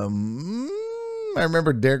 I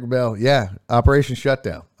remember Derek Bell. Yeah, Operation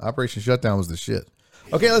Shutdown. Operation Shutdown was the shit.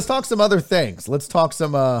 Okay, let's talk some other things. Let's talk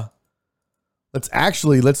some.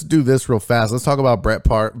 Let's do this real fast. Let's talk about Brett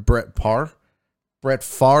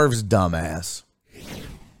Favre's dumbass.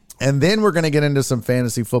 And then we're going to get into some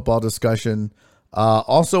fantasy football discussion.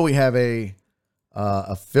 Also, we have a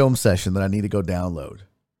film session that I need to go download.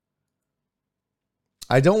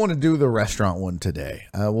 I don't want to do the restaurant one today.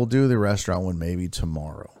 We'll do the restaurant one maybe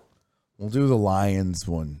tomorrow. We'll do the Lions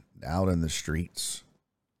one out in the streets.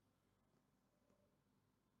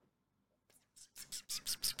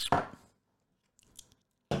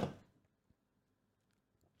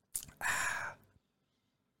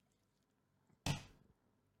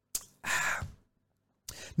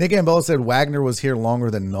 Nick Ambola said Wagner was here longer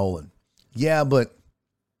than Nolan. Yeah, but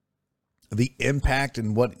the impact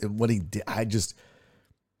and what he did, I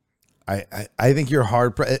think you're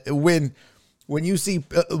hard when you see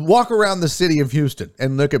walk around the city of Houston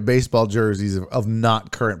and look at baseball jerseys of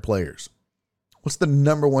not current players. What's the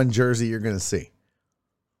number one jersey you're going to see?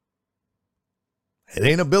 It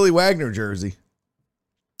ain't a Billy Wagner jersey.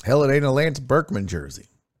 Hell, it ain't a Lance Berkman jersey.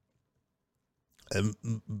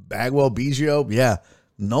 Bagwell, Biggio, yeah,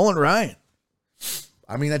 Nolan Ryan.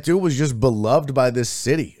 I mean, that dude was just beloved by this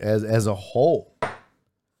city as a whole.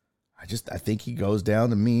 I think he goes down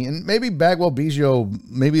to me, and maybe Bagwell, Biggio,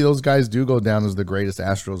 maybe those guys do go down as the greatest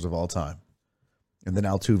Astros of all time, and then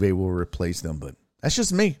Altuve will replace them. But that's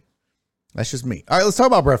just me. That's just me. All right, let's talk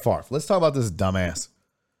about Brett Favre. Let's talk about this dumbass.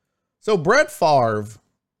 So Brett Favre.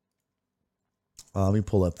 Let me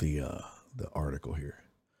pull up the article here.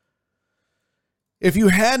 If you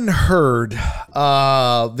hadn't heard,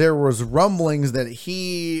 there was rumblings that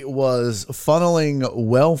he was funneling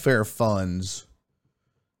welfare funds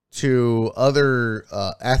to other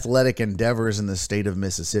athletic endeavors in the state of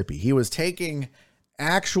Mississippi. He was taking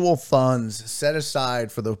actual funds set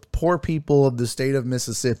aside for the poor people of the state of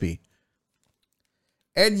Mississippi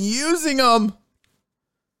and using them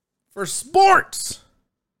for sports.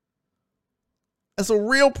 That's a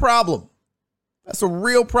real problem. That's a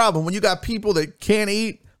real problem when you got people that can't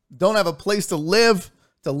eat, don't have a place to live,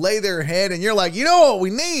 to lay their head, and you're like, you know what we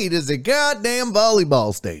need is a goddamn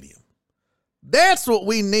volleyball stadium. That's what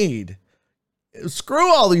we need.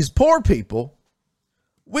 Screw all these poor people.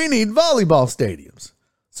 We need volleyball stadiums.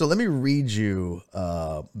 So let me read you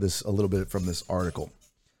this a little bit from this article.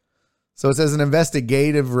 So it says an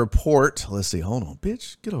investigative report. Let's see. Hold on,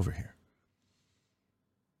 bitch. Get over here.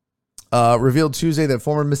 Revealed Tuesday that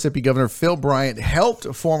former Mississippi Governor Phil Bryant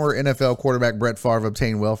helped former NFL quarterback Brett Favre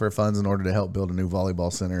obtain welfare funds in order to help build a new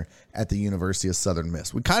volleyball center at the University of Southern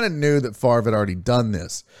Miss. We kind of knew that Favre had already done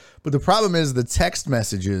this, but the problem is the text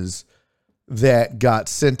messages that got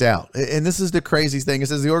sent out. And this is the craziest thing. It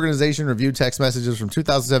says the organization reviewed text messages from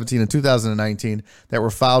 2017 and 2019 that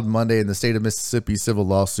were filed Monday in the state of Mississippi civil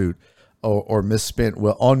lawsuit over misspent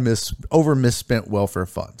welfare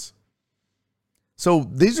funds. So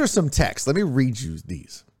these are some texts. Let me read you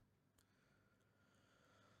these.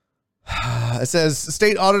 It says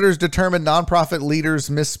state auditors determined nonprofit leaders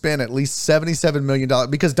misspent at least $77 million.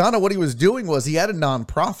 Because Donna, what he was doing was he had a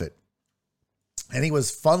nonprofit and he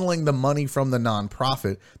was funneling the money from the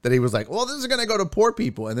nonprofit that he was like, well, this is going to go to poor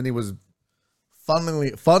people. And then he was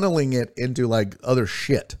funneling it into like other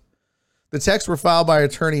shit. The texts were filed by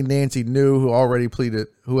attorney Nancy New, who has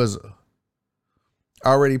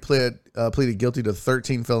already pleaded guilty to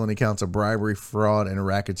 13 felony counts of bribery, fraud, and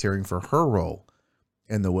racketeering for her role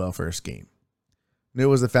in the welfare scheme. New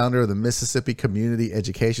was the founder of the Mississippi Community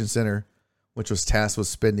Education Center, which was tasked with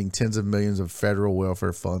spending tens of millions of federal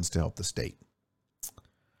welfare funds to help the state.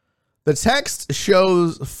 The text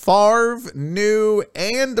shows Favre, New,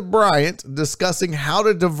 and Bryant discussing how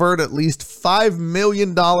to divert at least $5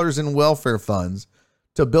 million in welfare funds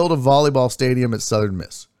to build a volleyball stadium at Southern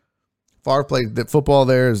Miss. Favre played football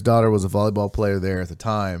there. His daughter was a volleyball player there at the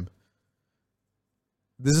time.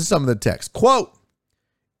 This is some of the text. Quote,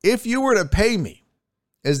 if you were to pay me,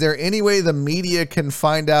 is there any way the media can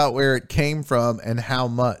find out where it came from and how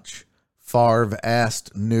much? Favre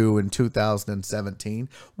asked New in 2017.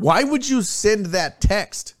 Why would you send that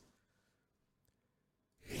text?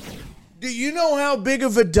 Do you know how big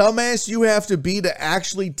of a dumbass you have to be to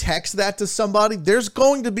actually text that to somebody? There's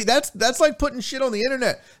going to be, that's like putting shit on the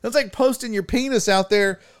internet. That's like posting your penis out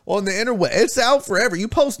there on the internet. It's out forever. You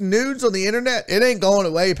post nudes on the internet, it ain't going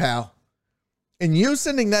away, pal. And you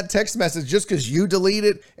sending that text message just because you delete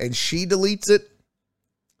it and she deletes it,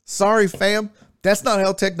 sorry, fam. That's not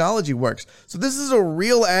how technology works. So this is a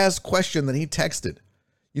real ass question that he texted.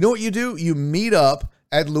 You know what you do? You meet up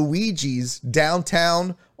at Luigi's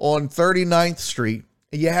downtown on 39th Street,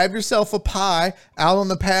 and you have yourself a pie out on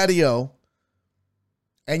the patio,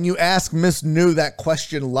 and you ask Miss New that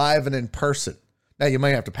question live and in person. Now, you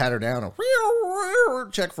might have to pat her down and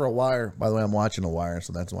check for a wire. By the way, I'm watching a wire,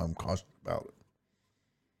 so that's why I'm cautious about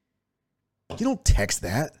it. You don't text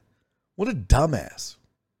that. What a dumbass.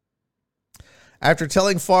 After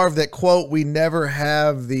telling Favre that, quote, we never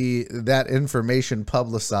have that information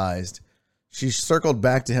publicized, she circled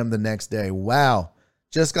back to him the next day. Wow.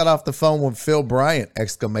 Just got off the phone with Phil Bryant,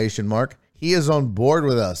 exclamation mark. He is on board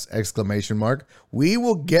with us, exclamation mark. We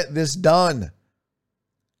will get this done,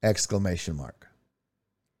 exclamation mark.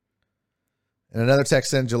 In another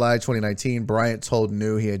text in July 2019, Bryant told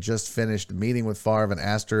New he had just finished meeting with Favre and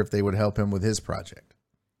asked her if they would help him with his project.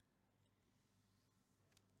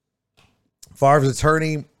 Favre's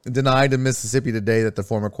attorney denied in Mississippi today that the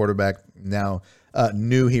former quarterback now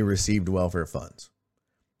knew he received welfare funds.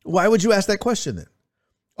 Why would you ask that question then?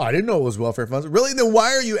 Oh, I didn't know it was welfare funds. Really? Then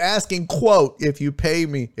why are you asking, quote, if you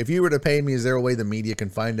were to pay me, is there a way the media can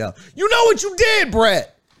find out? You know what you did,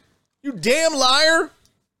 Brett. You damn liar.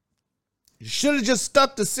 You should have just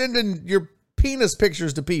stuck to sending your penis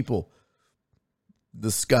pictures to people.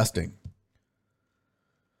 Disgusting.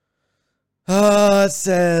 It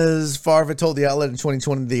says Favre told the outlet in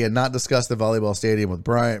 2020 they had not discussed the volleyball stadium with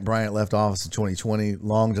Bryant. Bryant left office in 2020.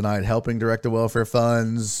 Long denied helping direct the welfare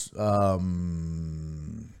funds.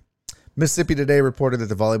 Mississippi Today reported that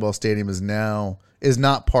the volleyball stadium is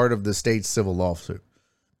not part of the state's civil lawsuit.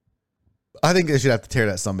 I think they should have to tear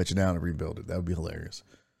that sumbitch down and rebuild it. That would be hilarious.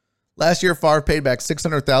 Last year, Favre paid back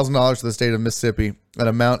 $600,000 to the state of Mississippi, an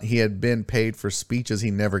amount he had been paid for speeches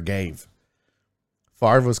he never gave.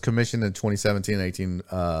 Favre was commissioned in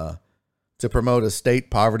 2017-18 to promote a state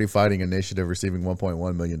poverty-fighting initiative receiving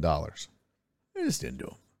 $1.1 million. They just didn't do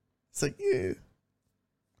it. It's like, yeah.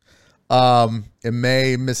 In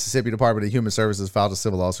May, Mississippi Department of Human Services filed a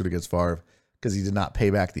civil lawsuit against Favre because he did not pay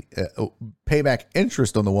back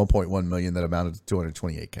interest on the $1.1 million that amounted to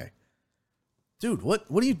 $228K. Dude, what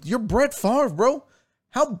are you? You're Brett Favre, bro.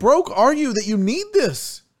 How broke are you that you need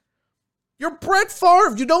this? You're Brett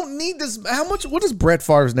Favre. You don't need this. How much? What is Brett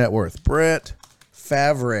Favre's net worth? Brett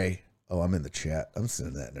Favre. Oh, I'm in the chat. I'm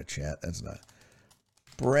sending that in the chat. That's not.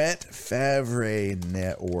 Brett Favre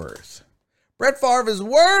net worth. Brett Favre is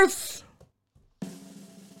worth.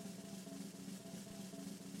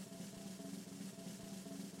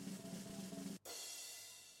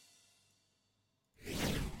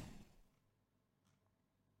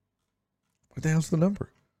 What the hell's the number?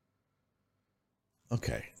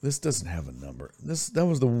 Okay, this doesn't have a number. That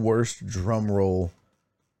was the worst drum roll.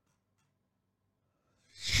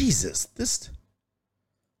 Jesus, it's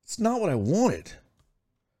not what I wanted.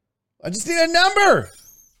 I just need a number.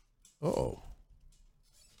 Uh-oh.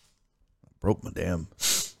 I broke my damn.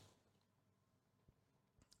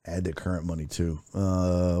 Add the current money too.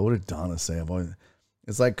 What did Donna say?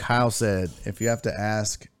 It's like Kyle said, if you have to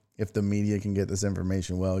ask if the media can get this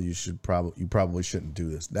information, well, you probably shouldn't do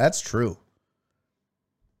this. That's true.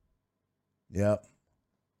 Yep.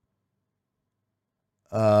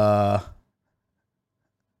 That's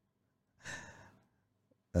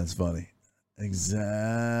funny. It's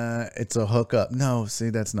a hookup. No, see,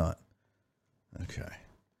 that's not. Okay.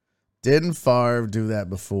 Didn't Favre do that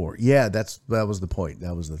before? Yeah, that was the point.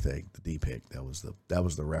 That was the thing. The D-pick. That was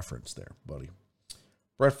the reference there, buddy.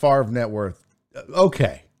 Brett Favre net worth.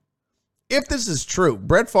 Okay. If this is true,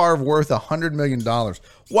 Brett Favre worth $100 million.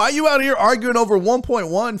 Why are you out here arguing over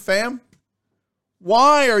 1.1, fam?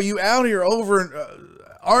 Why are you out here over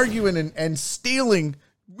arguing and stealing?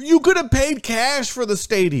 You could have paid cash for the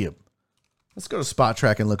stadium. Let's go to Spot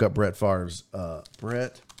Track and look up Brett Favre's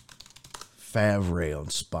Brett Favre on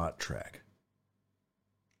Spot Track.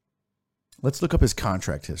 Let's look up his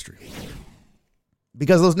contract history.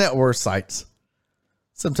 Because those net worth sites,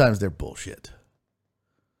 sometimes they're bullshit.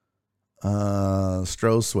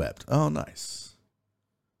 Stroh swept. Oh, nice.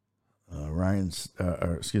 Ryan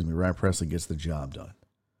Presley gets the job done.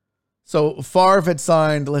 So Favre had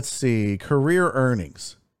signed, let's see, career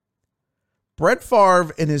earnings. Brett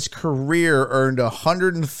Favre in his career earned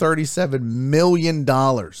 $137 million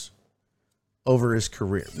over his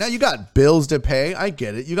career. Now you got bills to pay. I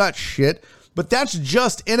get it. You got shit, but that's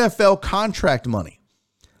just NFL contract money.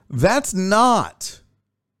 That's not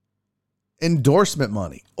endorsement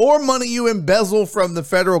money or money you embezzle from the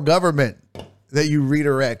federal government that you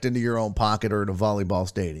redirect into your own pocket or into volleyball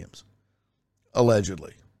stadiums.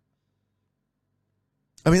 Allegedly.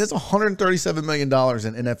 I mean, that's $137 million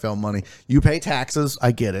in NFL money. You pay taxes.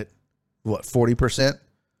 I get it. What, 40%?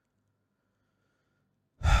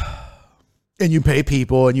 And you pay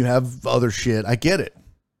people and you have other shit. I get it.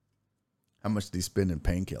 How much do you spend in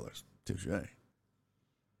painkillers? Touche.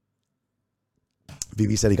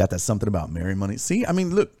 Vivi said he got that something about Mary money. See, I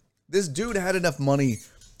mean, look, this dude had enough money.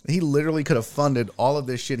 He literally could have funded all of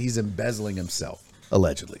this shit he's embezzling himself,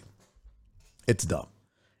 allegedly. It's dumb.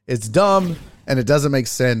 It's dumb, and it doesn't make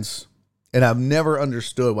sense, and I've never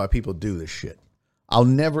understood why people do this shit. I'll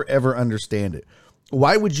never, ever understand it.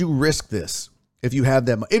 Why would you risk this if you have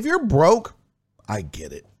that money? If you're broke, I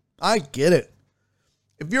get it. I get it.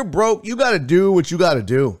 If you're broke, you got to do what you got to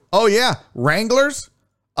do. Oh, yeah, Wranglers,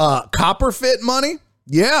 Copper Fit money.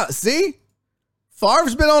 Yeah, see?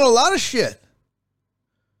 Favre's been on a lot of shit.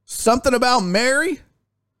 Something about Mary?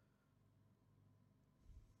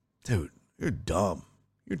 Dude, you're dumb.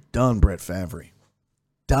 You're done, Brett Favre.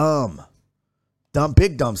 Dumb. Dumb,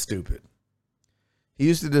 big dumb stupid. He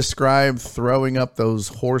used to describe throwing up those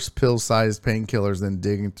horse pill-sized painkillers, then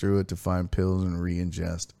digging through it to find pills and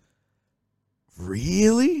re-ingest.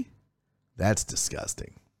 Really? That's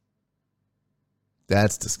disgusting.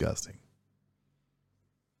 That's disgusting.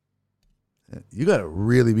 You got to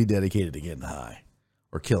really be dedicated to getting high.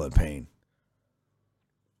 Or killing pain.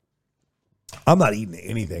 I'm not eating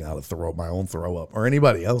anything out of my own throw up, or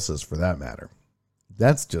anybody else's for that matter.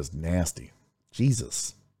 That's just nasty.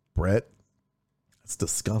 Jesus, Brett. That's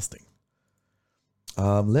disgusting.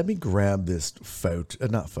 Let me grab this photo.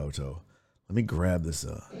 Not photo. Let me grab this.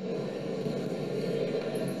 That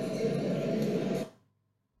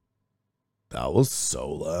was so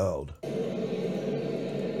loud.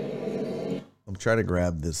 I'm trying to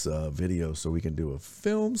grab this video so we can do a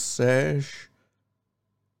film sesh.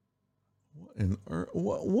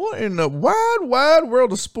 What in the wide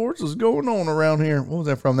world of sports is going on around here? What was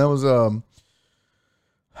that from? That was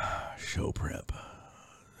show prep.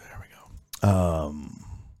 There we go.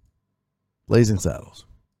 Blazing Saddles.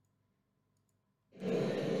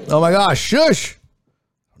 Oh my gosh, shush!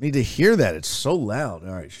 I need to hear that. It's so loud.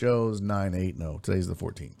 All right, shows 9/8. No, today's the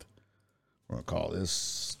 14th. We're gonna call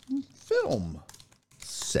this film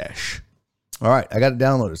sesh. All right, I got it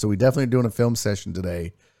downloaded. So we definitely doing a film session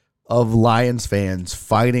today of Lions fans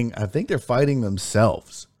fighting. I think they're fighting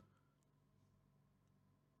themselves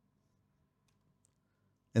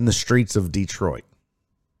in the streets of Detroit.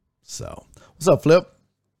 So, what's up, Flip?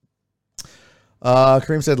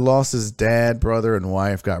 Kareem said lost his dad, brother, and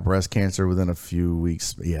wife, got breast cancer within a few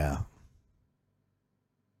weeks. Yeah.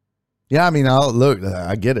 Yeah, I mean,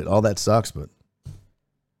 I get it. All that sucks, but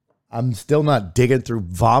I'm still not digging through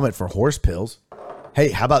vomit for horse pills.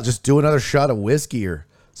 Hey, how about just do another shot of whiskey or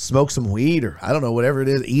smoke some weed or I don't know, whatever it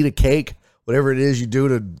is, eat a cake, whatever it is you do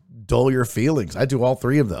to dull your feelings. I do all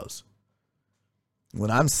three of those. When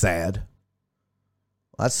I'm sad,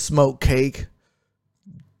 I smoke cake,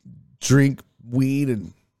 drink weed,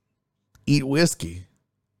 and eat whiskey.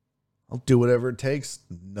 I'll do whatever it takes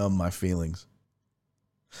to numb my feelings.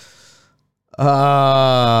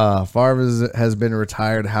 Favre has been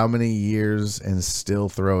retired how many years and still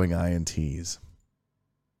throwing INTs?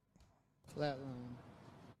 Flatline.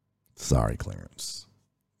 Sorry, Clarence.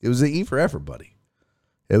 It was an E for effort, buddy.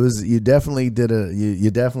 It was, you definitely did you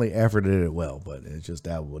definitely efforted it well, but it's just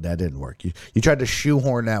that didn't work. You tried to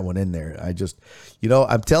shoehorn that one in there.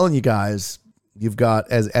 I'm telling you guys, you've got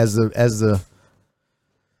as a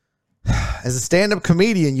stand-up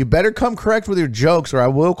comedian, you better come correct with your jokes or I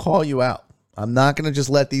will call you out. I'm not going to just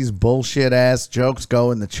let these bullshit ass jokes go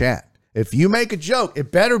in the chat. If you make a joke,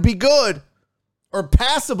 it better be good or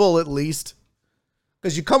passable at least.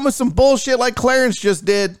 Because you come with some bullshit like Clarence just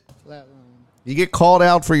did, you get called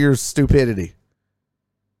out for your stupidity.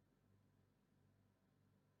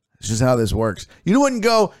 It's just how this works. You wouldn't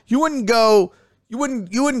go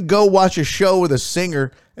watch a show with a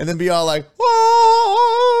singer and then be all like,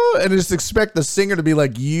 whoa, and just expect the singer to be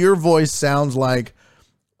like, your voice sounds like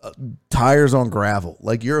tires on gravel.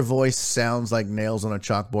 Like your voice sounds like nails on a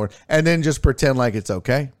chalkboard, and then just pretend like it's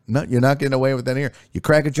okay. No, you're not getting away with that here. You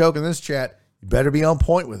crack a joke in this chat, you better be on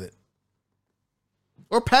point with it.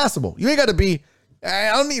 Or passable. You ain't got to be,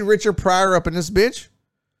 I don't need Richard Pryor up in this bitch.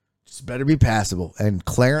 Just better be passable. And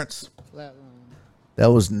Clarence,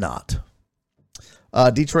 that was not.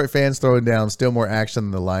 Detroit fans throwing down still more action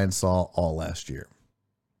than the Lions saw all last year.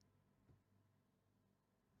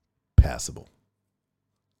 Passable.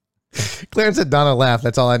 Clarence said, Donna laugh.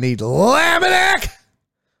 That's all I need. Laminack!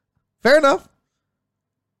 Fair enough.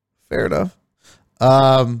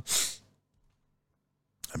 I'm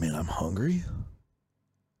hungry.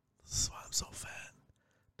 That's why I'm so fat.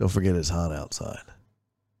 Don't forget it's hot outside.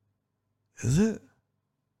 Is it?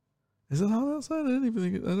 Is it hot outside? I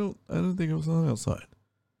don't think it was hot outside.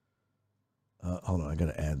 Hold on, I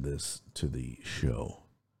gotta add this to the show.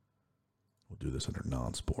 We'll do this under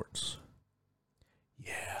non-sports.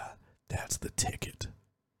 Yeah, that's the ticket.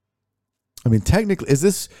 I mean, technically,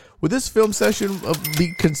 would this film session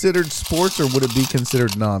be considered sports or would it be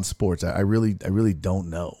considered non-sports? I really don't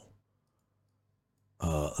know.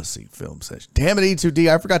 Let's see, film session. Damn it,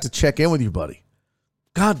 E2D, I forgot to check in with you, buddy.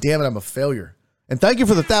 God damn it, I'm a failure. And thank you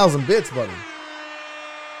for the 1,000 bits, buddy.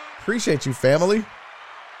 Appreciate you, family.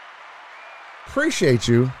 Appreciate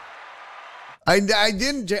you. I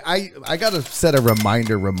gotta set a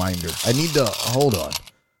reminder. I need to, hold on.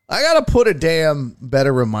 I gotta put a damn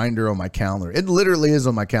better reminder on my calendar. It literally is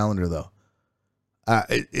on my calendar though. I'm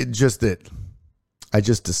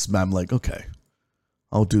like, okay,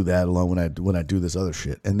 I'll do that along when I do this other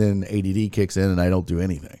shit. And then ADD kicks in and I don't do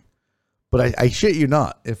anything. But I shit you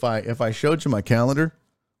not. If I showed you my calendar,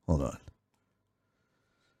 hold on.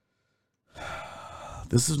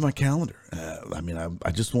 This is my calendar.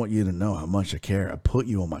 I just want you to know how much I care. I put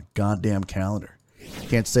you on my goddamn calendar.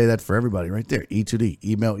 Can't say that for everybody right there. E2D,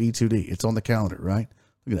 email E2D. It's on the calendar, right?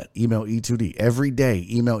 Look at that. Email E2D. Every day,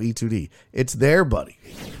 email E2D. It's there, buddy.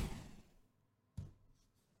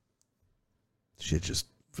 Shit just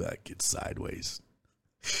gets sideways.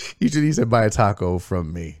 E2D said buy a taco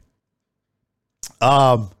from me.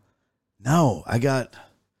 No,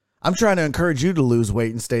 I'm trying to encourage you to lose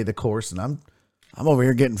weight and stay the course, and I'm over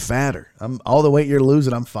here getting fatter. I'm all the weight you're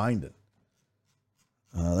losing, I'm finding.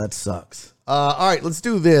 That sucks. All right, let's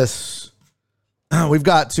do this. We've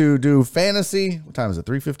got to do fantasy. What time is it?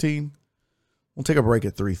 3:15. We'll take a break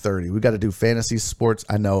at 3:30. We got to do fantasy sports.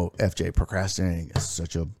 I know FJ procrastinating is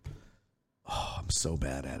I'm so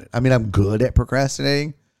bad at it. I mean, I'm good at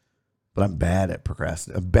procrastinating, but I'm bad at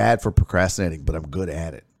procrastinating. I'm bad for procrastinating, but I'm good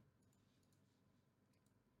at it.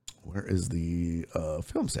 Where is the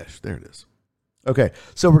film sesh? There it is. Okay,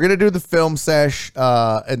 so we're going to do the film sesh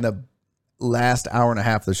in the last hour and a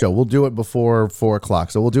half of the show. We'll do it before 4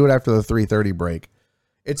 o'clock, so we'll do it after the 3:30 break.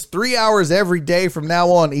 It's 3 hours every day from now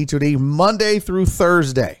on, E2D, Monday through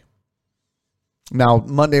Thursday. Now,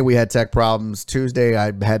 Monday we had tech problems. Tuesday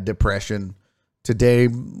I had depression. Today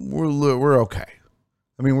we're okay.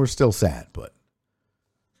 I mean, we're still sad, but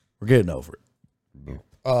we're getting over it.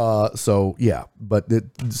 So yeah,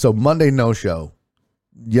 so Monday no show.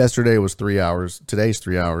 Yesterday was 3 hours. Today's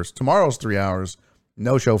 3 hours. Tomorrow's 3 hours.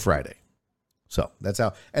 No show Friday. So that's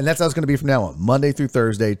how it's going to be from now on. Monday through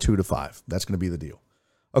Thursday, 2 to 5. That's going to be the deal.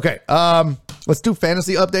 Okay. Let's do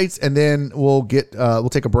fantasy updates, and then we'll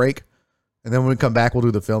take a break, and then when we come back, we'll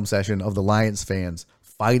do the film session of the Lions fans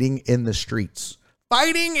fighting in the streets.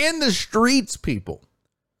 Fighting in the streets, people.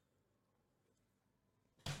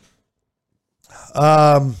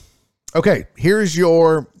 Okay, here's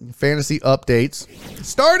your fantasy updates.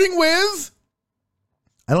 Starting with,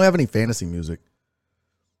 I don't have any fantasy music.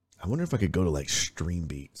 I wonder if I could go to like Stream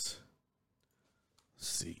Beats. Let's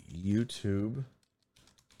see, YouTube.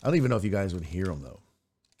 I don't even know if you guys would hear them though.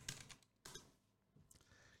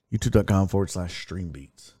 YouTube.com/Stream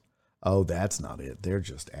Beats. Oh, that's not it. They're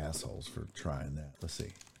just assholes for trying that. Let's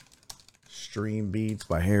see. Stream Beats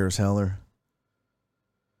by Harris Heller.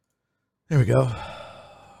 There we go.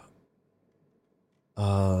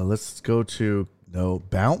 Let's go to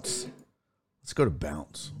Bounce. Let's go to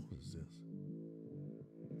Bounce. What is this?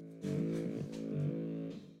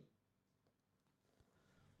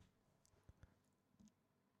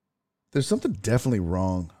 There's something definitely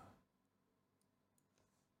wrong.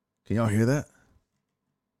 Can y'all hear that?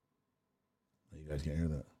 You guys can't hear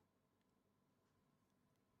that.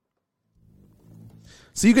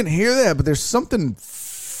 So you can hear that, but there's something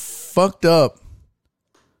fucked up.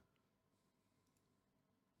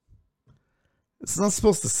 It's not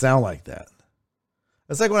supposed to sound like that.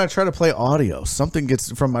 It's like when I try to play audio, something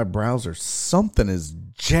gets from my browser. Something is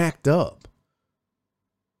jacked up.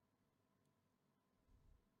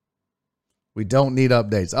 We don't need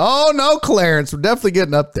updates. Oh, no, Clarence. We're definitely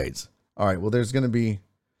getting updates. All right, well, there's going to be...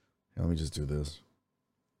 Let me just do this.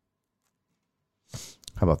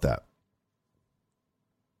 How about that?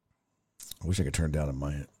 I wish I could turn down a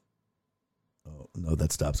mic. Oh, no,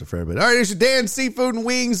 that stops it for everybody. All right, here's your Dan Seafood and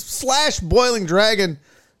Wings / Boiling Dragon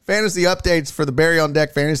fantasy updates for the Barry on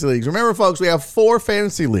Deck Fantasy Leagues. Remember, folks, we have 4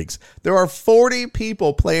 fantasy leagues. There are 40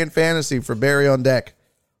 people playing fantasy for Barry on Deck.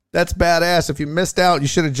 That's badass. If you missed out, you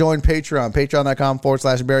should have joined Patreon.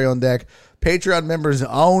 Patreon.com/Barry on Deck. Patreon members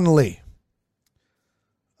only.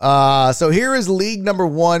 So here is league number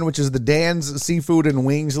 1, which is the Dan's Seafood and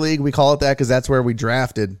Wings League. We call it that because that's where we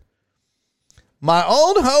drafted. My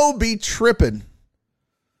old hoe be tripping.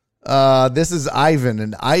 This is Ivan,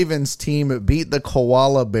 and Ivan's team beat the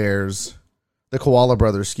Koala Brothers,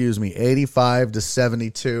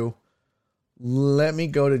 85-72. Let me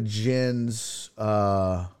go to Jen's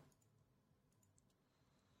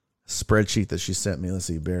spreadsheet that she sent me. Let's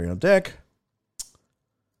see, Barry on Deck.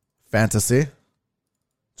 Fantasy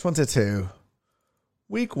 22.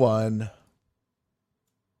 Week 1.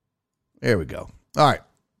 There we go. All right.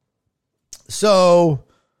 So,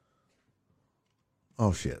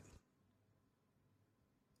 oh shit.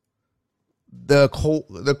 The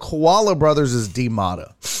Koala Brothers is D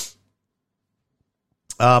Mata.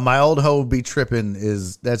 My old hoe be tripping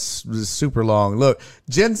that's super long. Look,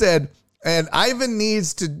 Jen said, and Ivan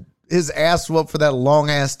needs his ass whooped for that long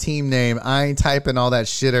ass team name. I ain't typing all that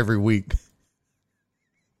shit every week.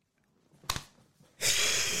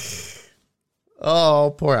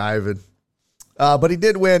 Oh, poor Ivan. But he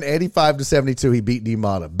did win 85-72. He beat D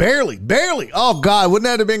Mata. Barely. Oh, God. Wouldn't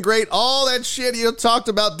that have been great? All that shit you talked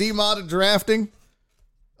about D Mata drafting.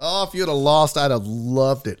 Oh, if you'd have lost, I'd have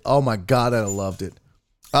loved it. Oh, my God, I'd have loved it.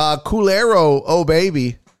 Culero, oh,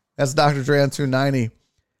 baby. That's Dr. Dre on 290.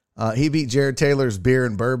 He beat Jared Taylor's Beer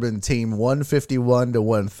and Bourbon team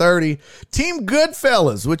 151-130. Team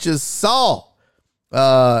Goodfellas, which is Saul.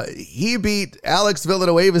 He beat Alex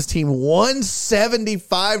Villanueva's team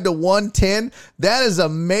 175-110. That is a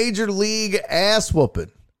major league ass whooping.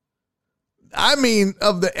 I mean,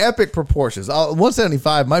 of the epic proportions.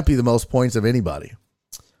 175 might be the most points of anybody.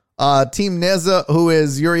 Team Neza, who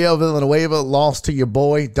is Uriel Villanueva, lost to your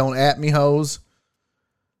boy. Don't at me, hoes.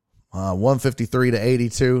 153 to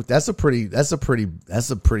 82. That's a pretty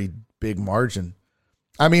big margin.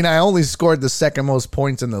 I mean, I only scored the second most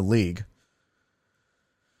points in the league.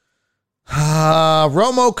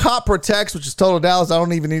 Romo Cop Protects, which is Total Dallas. I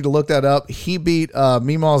don't even need to look that up. He beat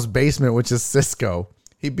Meemaw's Basement, which is Cisco.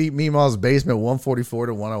 He beat Meemaw's Basement 144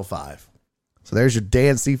 to 105. So there's your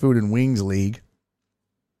Dan Seafood and Wings League.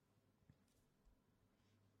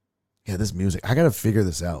 Yeah, this music. I got to figure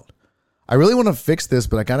this out. I really want to fix this,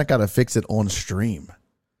 but I kind of got to fix it on stream,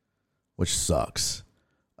 which sucks.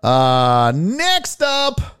 Next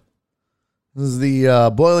up, this is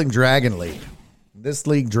the Boiling Dragon League. This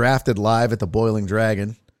league drafted live at the Boiling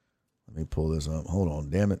Dragon. Let me pull this up. Hold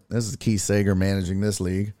on, damn it. This is Keith Sager managing this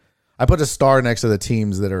league. I put a star next to the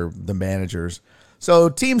teams that are the managers. So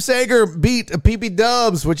Team Sager beat PP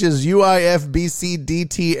Dubs, which is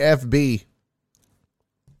UIFBCDTFB.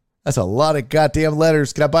 That's a lot of goddamn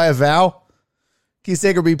letters. Can I buy a vowel? Keith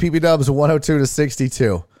Sager beat PP Dubs 102 to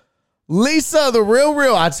 62. Lisa, the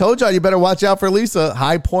real. I told y'all you better watch out for Lisa.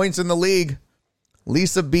 High points in the league.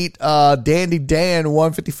 Lisa beat Dandy Dan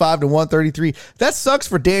 155 to 133. That sucks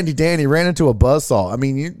for Dandy Dan. He ran into a buzzsaw. I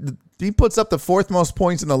mean, he puts up the fourth most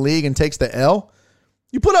points in the league and takes the L.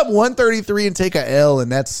 You put up 133 and take a L,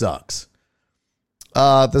 and that sucks.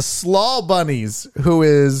 The Slaw Bunnies, who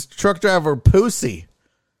is truck driver Pussy,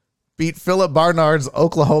 beat Philip Barnard's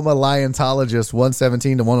Oklahoma Liontologist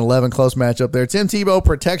 117 to 111. Close matchup there. Tim Tebow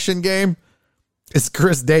Protection Game. It's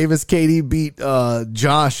Chris Davis. KD beat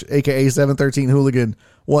Josh, a.k.a. 713 Hooligan,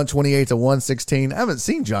 128 to 116. I haven't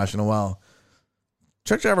seen Josh in a while.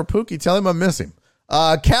 Truck driver Pookie, tell him I miss him.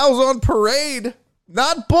 Cows on Parade.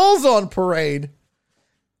 Not Bulls on Parade.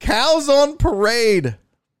 Cows on Parade.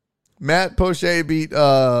 Matt Poche beat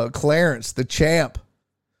Clarence, the champ,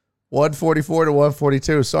 144 to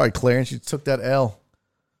 142. Sorry, Clarence, you took that L.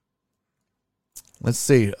 Let's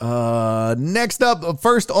see. Next up,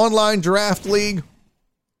 first online draft league.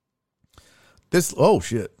 This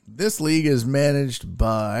league is managed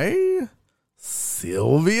by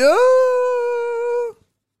Sylvia.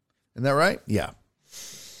 Isn't that right? Yeah.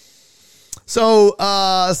 So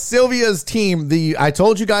Sylvia's team, I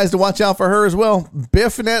told you guys to watch out for her as well.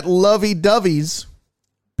 Biffnet Lovey Doveys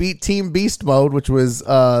beat Team Beast Mode, which was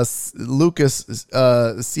Lucas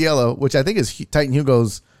Cielo, which I think is Titan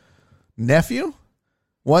Hugo's nephew.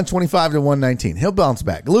 125 to 119. He'll bounce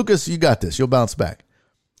back. Lucas, you got this. You'll bounce back.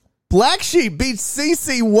 Black Sheep beats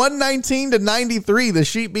CC 119 to 93. The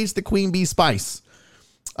Sheep beats the Queen Bee Spice.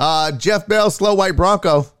 Jeff Bell, Slow White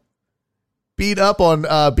Bronco, beat up on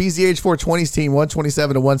BZH 420's team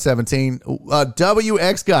 127 to 117.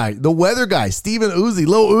 WX guy, the weather guy, Steven Uzi,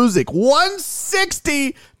 Lil Uzik,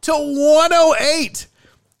 160 to 108.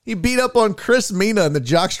 He beat up on Chris Mina and the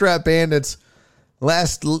Jockstrap Bandits.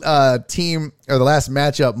 Last team, or the last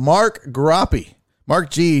matchup, Mark Groppi.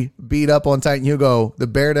 Mark G beat up on Titan Hugo. The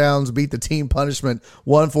Bear Downs beat the Team Punishment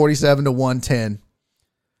 147 to 110.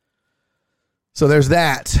 So there's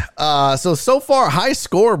that. So far, high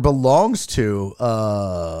score belongs to who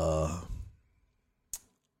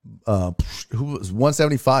was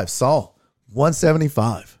 175? Saul.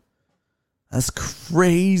 175. That's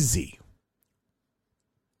crazy.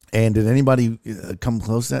 And did anybody come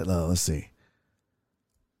close to that? Let's see.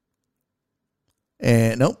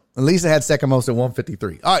 And nope, Lisa had second most at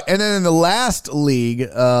 153. All right, and then in the last league,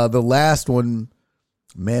 the last one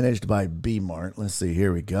managed by B-Mart. Let's see,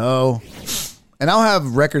 here we go. And I'll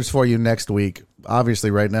have records for you next week.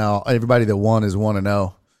 Obviously, right now, everybody that won is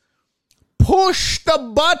 1-0. Push the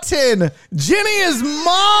button. Jenny is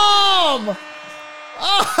mom.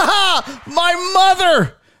 Ah, my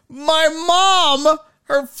mom.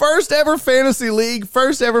 Her first ever fantasy league,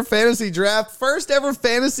 first ever fantasy draft, first ever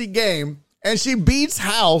fantasy game. And she beats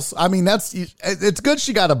House. I mean, it's good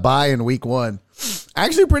she got a bye in week one.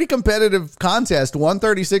 Actually, pretty competitive contest,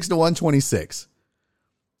 136 to 126.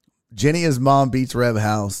 Jenny's mom beats Rev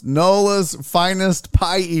House. Nola's finest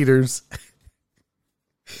pie eaters.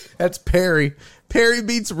 That's Perry. Perry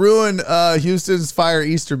beats Ruin Houston's Fire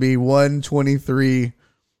Easterby 123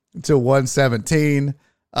 to 117.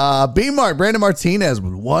 B-Mart, Brandon Martinez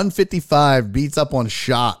with 155 beats up on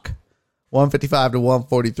Shock. 155 to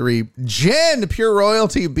 143. Jen, Pure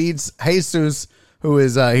Royalty, beats Jesus, who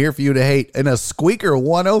is here for you to hate, in a squeaker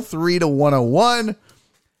 103 to 101.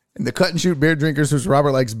 And the Cut and Shoot Beer Drinkers, who's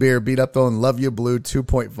Robert Likes Beer, beat up on Love You Blue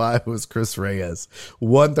 2.5, who is Chris Reyes,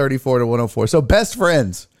 134 to 104. So best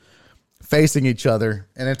friends facing each other,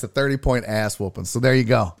 and it's a 30-point ass whooping. So there you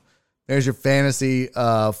go. There's your fantasy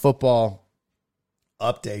football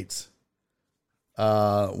updates.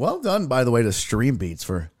 Well done, by the way, to Stream Beats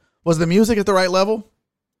for. Was the music at the right level?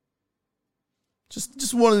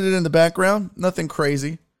 Just wanted it in the background. Nothing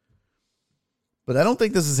crazy. But I don't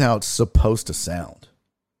think this is how it's supposed to sound.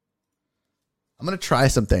 I'm going to try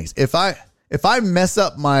some things. If I mess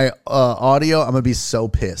up my audio, I'm going to be so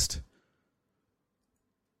pissed.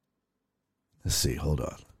 Let's see. Hold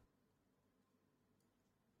on.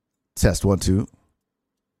 Test 1, 2.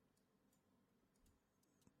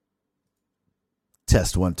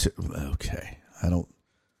 Test 1, 2. Okay. I don't.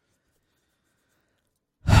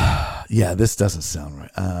 Yeah, this doesn't sound right.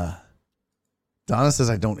 Donna says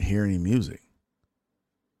I don't hear any music.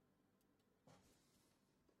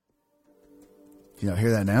 Can y'all hear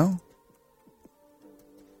that now?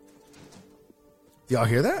 Do y'all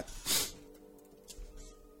hear that?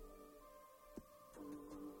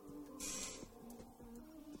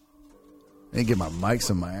 I didn't get my mic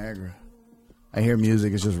some Viagra. I hear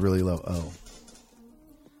music. It's just really low. Oh.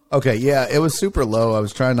 Okay, yeah, it was super low. I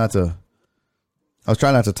was trying not to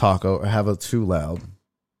talk or have it too loud.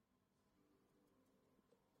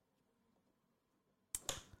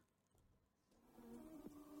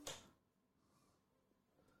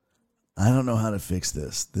 I don't know how to fix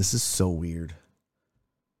this. This is so weird.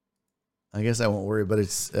 I guess I won't worry, but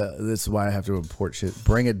this is why I have to report shit.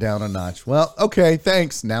 Bring it down a notch. Well, okay,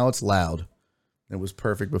 thanks. Now it's loud. It was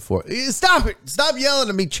perfect before. Stop it. Stop yelling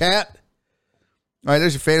at me, chat. All right,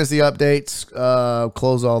 there's your fantasy updates.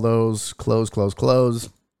 Close all those. Close.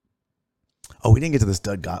 Oh, we didn't get to this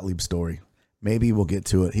Doug Gottlieb story. Maybe we'll get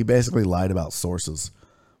to it. He basically lied about sources,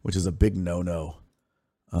 which is a big no-no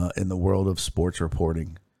in the world of sports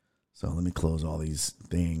reporting. So let me close all these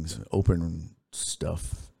things. Open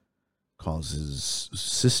stuff causes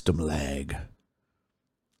system lag.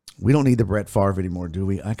 We don't need the Brett Favre anymore, do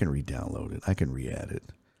we? I can re-download it. I can re-add it.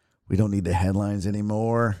 We don't need the headlines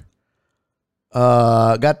anymore.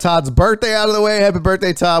 Got Todd's birthday out of the way. Happy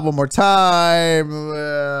birthday, Todd, one more time.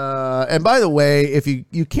 And by the way, if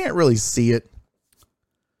you can't really see it,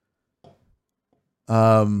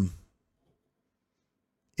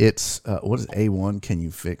 it's what is A1? Can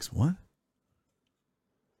you fix what?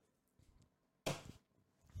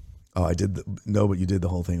 Oh, I did no, but you did the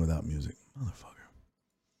whole thing without music, motherfucker.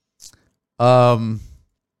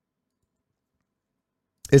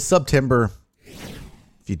 It's September,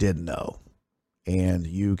 if you didn't know. And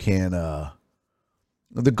you can, the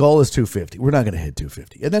goal is 250. We're not going to hit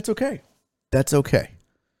 250. And that's okay. That's okay.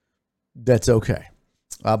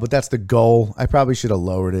 But that's the goal. I probably should have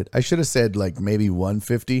lowered it. I should have said like maybe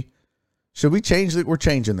 150. Should we change it? We're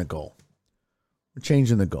changing the goal. We're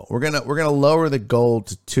changing the goal. We're going to lower the goal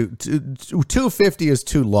to 250 is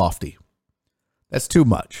too lofty. That's too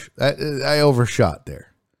much. I overshot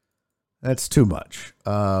there. That's too much.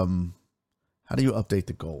 How do you update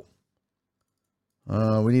the goal?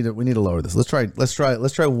 We need to lower this. Let's try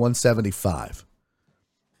 175.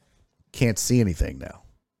 Can't see anything now.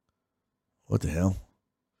 What the hell?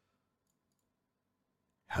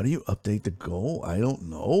 How do you update the goal? I don't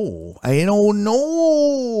know.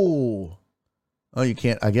 Oh, you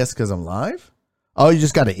can't. I guess because I'm live. Oh, you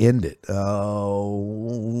just got to end it.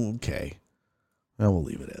 Oh, okay. Well, we'll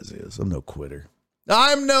leave it as is. I'm no quitter.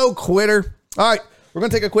 All right. We're going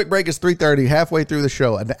to take a quick break. It's 3:30, halfway through the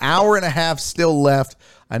show. An hour and a half still left.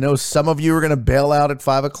 I know some of you are going to bail out at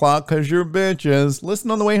 5 o'clock because you're bitches. Listen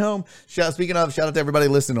on the way home. Speaking of, shout out to everybody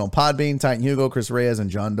listening on Podbean, Titan Hugo, Chris Reyes, and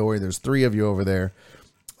John Dory. There's 3 of you over there.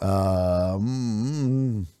 Yeah,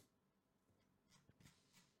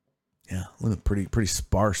 pretty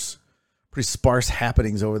sparse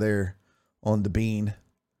happenings over there on the bean.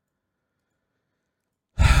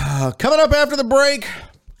 Coming up after the break,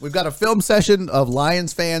 we've got a film session of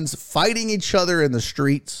Lions fans fighting each other in the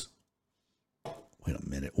streets. Wait a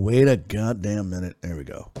minute. Wait a goddamn minute. There we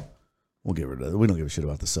go. We'll get rid of it. We don't give a shit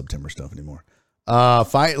about the September stuff anymore.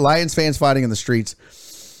 Lions fans fighting in the streets.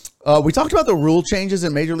 We talked about the rule changes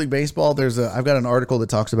in Major League Baseball. I've got an article that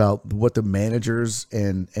talks about what the managers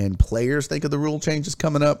and players think of the rule changes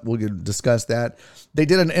coming up. We'll discuss that. They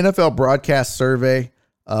did an NFL broadcast survey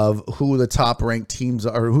of who the top ranked teams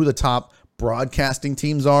are, or who the top broadcasting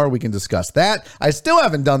teams are. We can discuss that. I still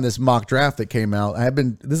haven't done this mock draft that came out.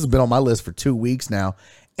 This has been on my list for 2 weeks now.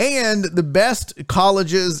 And the best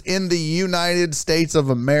colleges in the United States of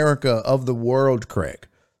America, of the world, Craig.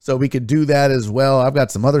 So we could do that as well. I've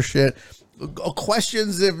got some other shit.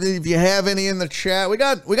 Questions, if you have any in the chat. We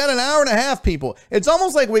got an hour and a half, people. It's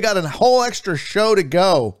almost like we got a whole extra show to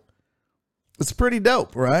go. It's pretty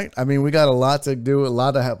dope, right? I mean, we got a lot to do, a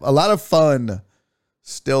lot of fun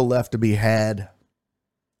still left to be had.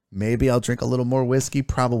 Maybe I'll drink a little more whiskey.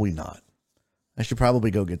 Probably not. I should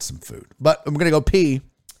probably go get some food. But I'm going to go pee.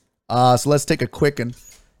 So let's take a quick one.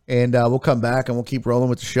 And we'll come back and we'll keep rolling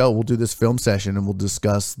with the show. We'll do this film session and we'll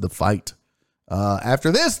discuss the fight.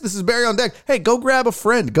 After this is Barry on Deck. Hey, go grab a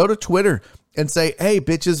friend. Go to Twitter and say, hey,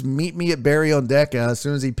 bitches, meet me at Barry on Deck. As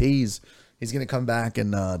soon as he pees, he's going to come back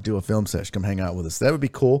and do a film session. Come hang out with us. That would be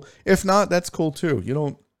cool. If not, that's cool too. You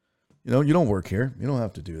don't work here. You don't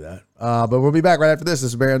have to do that. But we'll be back right after this.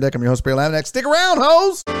 This is Barry on Deck. I'm your host, Barry Laminack. Stick around,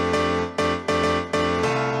 hoes.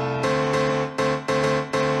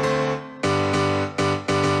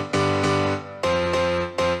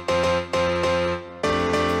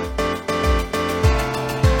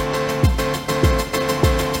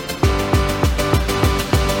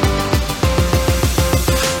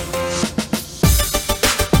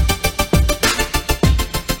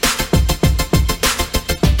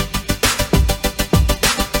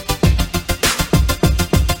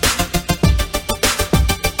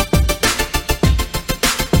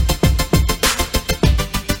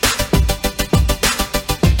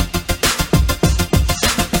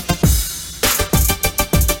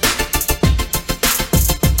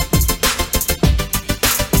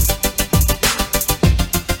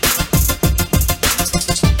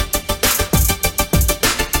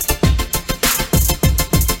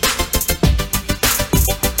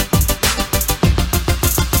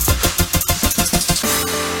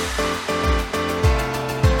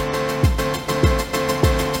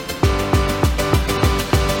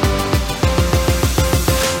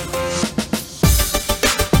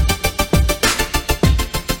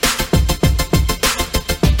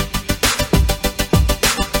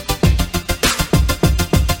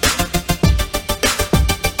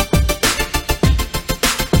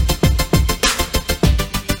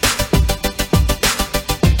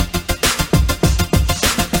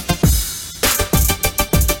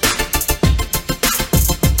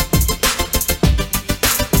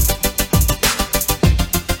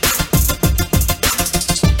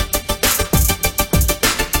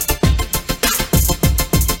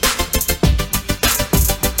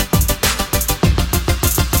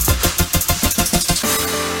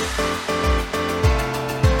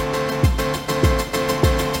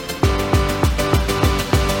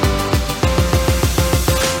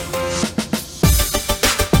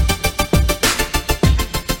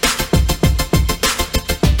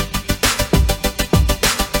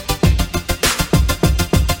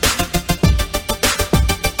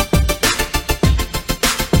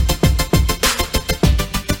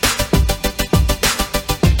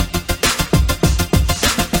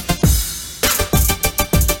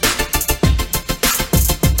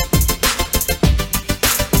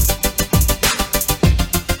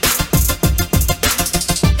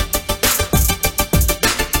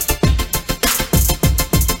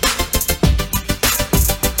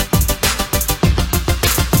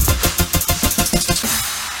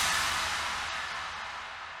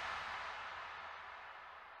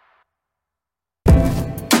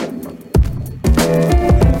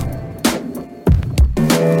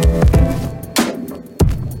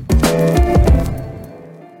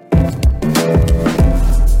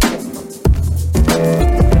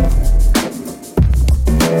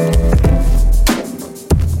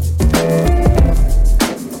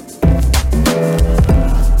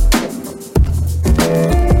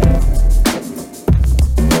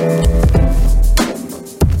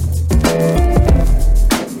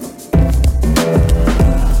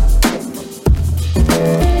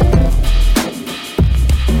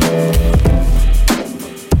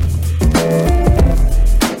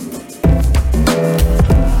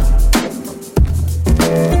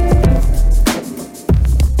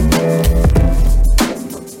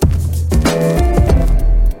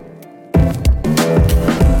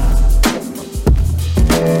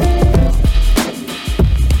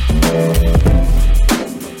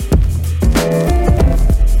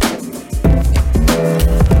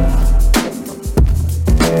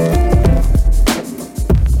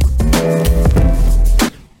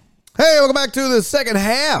 Back to the second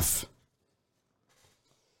half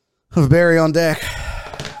of Barry on Deck.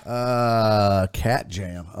 Cat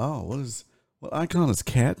Jam. Oh, what icon is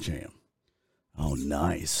Cat Jam? Oh,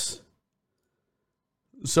 nice.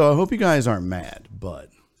 So I hope you guys aren't mad, but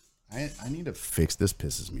I need to fix this.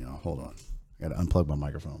 Pisses me off. Hold on. I got to unplug my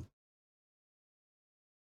microphone.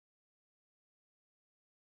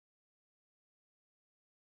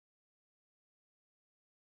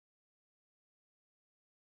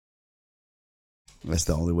 That's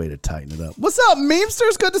the only way to tighten it up. What's up,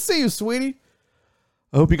 memesters? Good to see you, sweetie.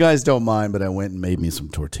 I hope you guys don't mind, but I went and made me some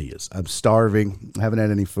tortillas. I'm starving. I haven't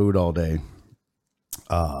had any food all day.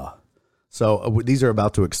 So these are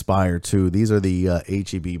about to expire too. These are the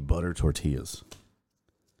HEB butter tortillas.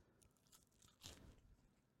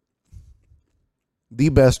 The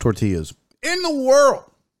best tortillas in the world.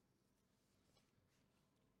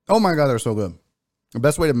 Oh my God, they're so good. The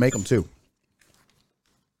best way to make them too.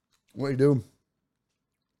 What do you do?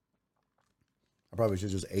 I probably should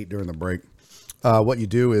just ate during the break. What you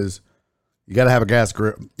do is you got to have a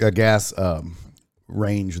gas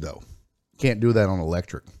range though. Can't do that on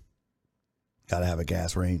electric. Got to have a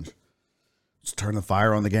gas range. Just turn the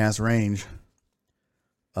fire on the gas range.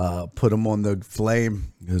 Put them on the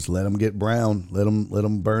flame. Just let them get brown. Let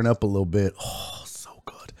them burn up a little bit. Oh, so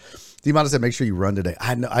good. D-Mod said, make sure you run today.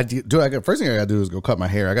 I know. First thing I got to do is go cut my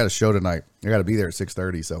hair. I got a show tonight. I got to be there at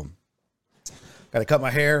 6:30. So got to cut my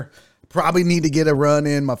hair. Probably need to get a run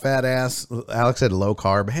in. My fat ass. Alex said low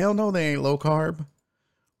carb. Hell no, they ain't low carb.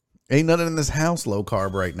 Ain't nothing in this house low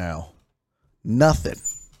carb right now. Nothing.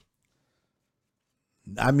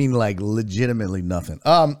 I mean, like legitimately nothing.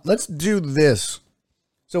 Let's do this.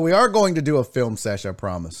 So we are going to do a film session, I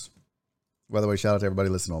promise. By the way, shout out to everybody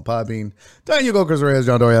listening on Podbean. Diane Hugo, Chris Reyes,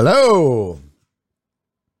 John Dory, hello.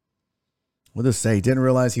 What does it say? Didn't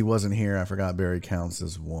realize he wasn't here. I forgot Barry counts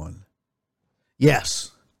as one.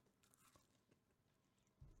 Yes.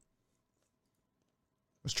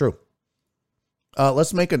 It's true.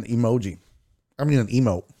 Let's make an emoji. I mean, an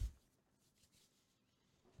emote.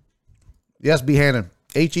 Yes, B. Hannon.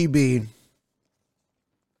 HEB.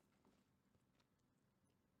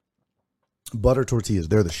 Butter tortillas.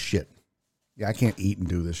 They're the shit. Yeah, I can't eat and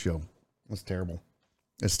do this show. It's terrible.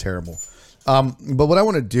 It's terrible. But what I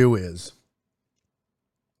want to do is,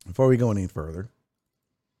 before we go any further,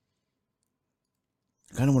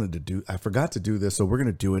 I kind of wanted to do, I forgot to do this, so we're going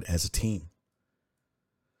to do it as a team.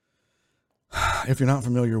 If you're not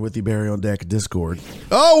familiar with the Barry on Deck Discord.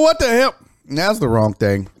 Oh, what the hell? That's the wrong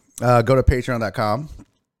thing. Go to patreon.com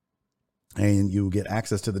and you get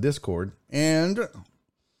access to the Discord. And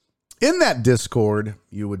in that Discord,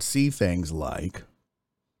 you would see things like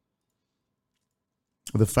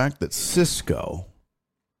the fact that Cisco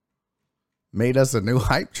made us a new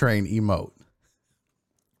hype train emote.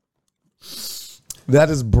 That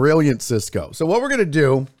is brilliant, Cisco. So what we're going to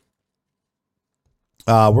do,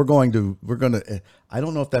 we're going to, I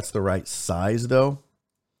don't know if that's the right size though.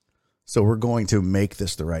 So we're going to make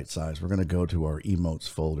this the right size. We're going to go to our emotes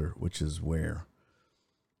folder, which is where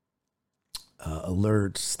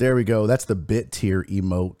alerts. There we go. That's the bit tier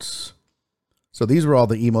emotes. So these were all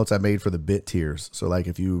the emotes I made for the bit tiers. So like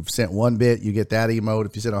if you've sent 1 bit, you get that emote.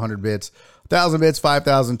 If you sent 100 bits, 1,000 bits,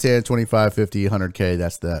 5,000, 10, 25, 50, 100K,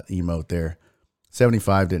 that's that emote there.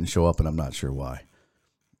 75 didn't show up and I'm not sure why.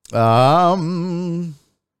 I don't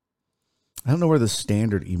know where the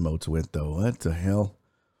standard emotes went though. What the hell?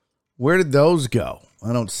 Where did those go?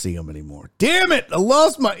 I don't see them anymore. Damn it! I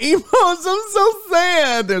lost my emotes. I'm so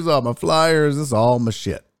sad. There's all my flyers. This is all my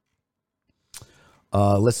shit.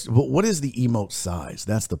 What is the emote size?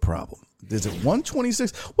 That's the problem. Is it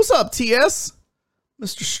 126? What's up, TS?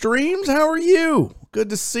 Mr. Streams, how are you? Good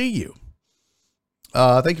to see you.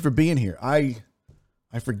 Thank you for being here. I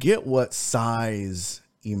forget what size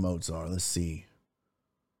emotes are. Let's see.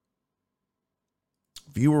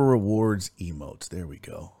 Viewer rewards emotes. There we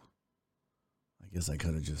go. I guess I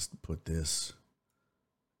could have just put this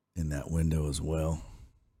in that window as well.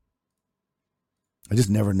 I just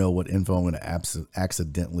never know what info I'm going to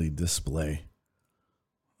accidentally display,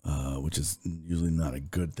 which is usually not a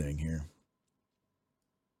good thing here.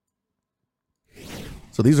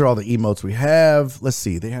 So these are all the emotes we have. Let's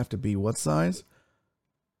see. They have to be what size?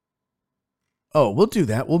 Oh, we'll do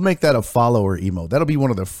that. We'll make that a follower emote. That'll be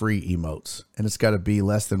one of the free emotes. And it's got to be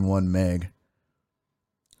less than 1 meg.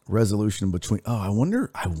 Resolution between. Oh, I wonder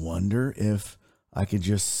if I could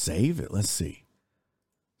just save it. Let's see.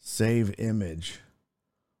 Save image.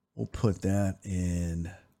 We'll put that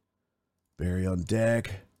in Barry on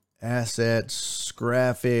Deck. Assets,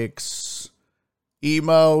 graphics,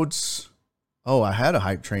 emotes. Oh, I had a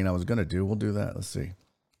hype train I was going to do. We'll do that. Let's see.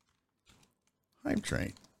 Hype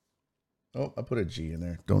train. Oh, I put a G in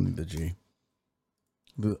there. Don't need the G.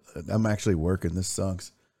 I'm actually working. This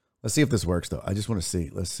sucks. Let's see if this works, though. I just want to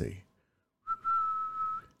see. Let's see.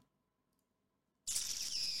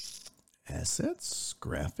 Assets,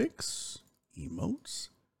 graphics, emotes.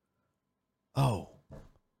 Oh.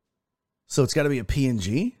 So it's got to be a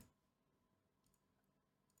PNG?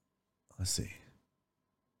 Let's see.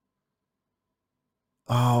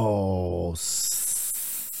 Oh,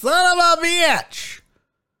 son of a bitch.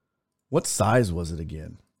 What size was it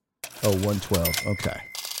again? Oh, 112. Okay.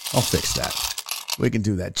 I'll fix that. We can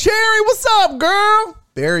do that. Cherry, what's up, girl?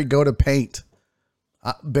 Barry, go to paint.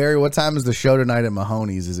 Barry, what time is the show tonight at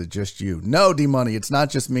Mahoney's? Is it just you? No, D-Money, it's not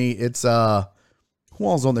just me. It's, who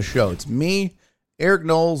all's on the show? It's me, Eric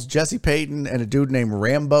Knowles, Jesse Payton, and a dude named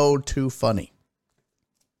Rambo Too Funny.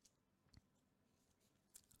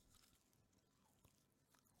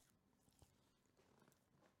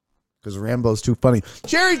 Because Rambo's too funny.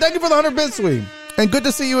 Cherry, thank you for the 100 bits, sweet. And good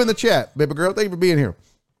to see you in the chat, baby girl. Thank you for being here.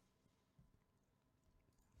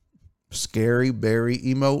 Scary Barry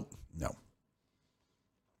emote? No.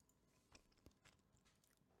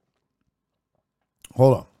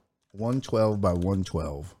 Hold on. 112 by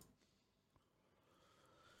 112.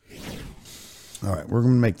 All right, we're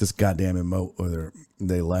going to make this goddamn emote whether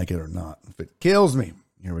they like it or not. If it kills me.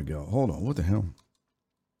 Here we go. Hold on. What the hell?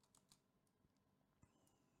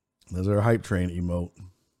 There's our hype train emote.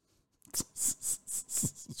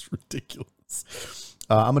 It's ridiculous.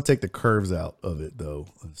 I'm going to take the curves out of it, though.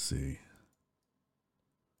 Let's see.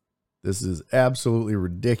 This is absolutely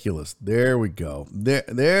ridiculous. There we go.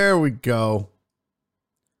 There we go.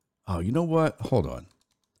 Oh, you know what? Hold on.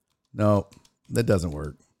 No, that doesn't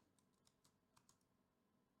work.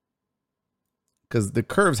 Because the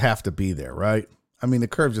curves have to be there, right? I mean, the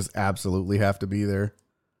curves just absolutely have to be there.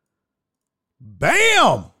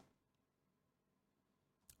 Bam!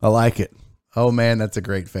 I like it. Oh, man, that's a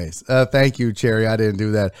great face. Thank you, Cherry. I didn't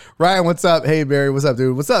do that. Ryan, what's up? Hey, Barry, what's up,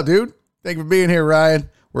 dude? What's up, dude? Thank you for being here, Ryan.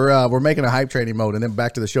 We're making a hype training mode, and then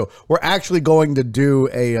back to the show. We're actually going to do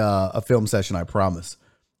a film session, I promise.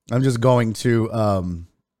 I'm just going to,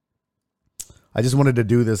 I just wanted to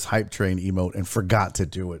do this hype train emote and forgot to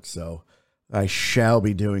do it, so I shall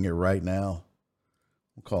be doing it right now.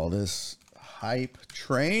 We'll call this hype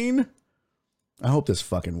train. I hope this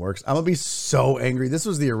fucking works. I'm going to be so angry. This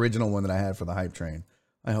was the original one that I had for the hype train.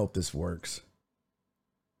 I hope this works.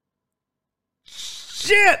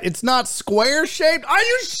 Shit! It's not square shaped. Are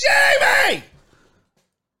you shitting me?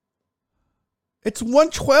 It's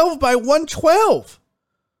 112 by 112.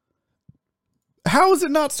 How is it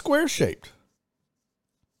not square shaped?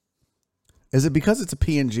 Is it because it's a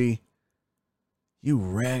PNG? You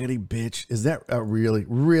raggedy bitch. Is that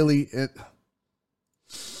really it?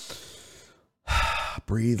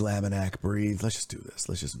 Breathe, Laminac, breathe. Let's just do this.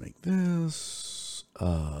 Let's just make this.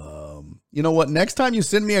 You know what? Next time you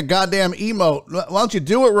send me a goddamn emote, why don't you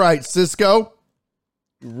do it right, Cisco?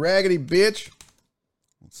 You raggedy bitch.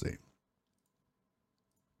 Let's see.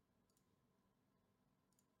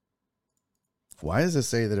 Why does it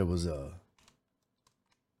say that it was a...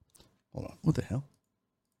 Hold on. What the hell?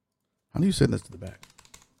 How do you send this to the back?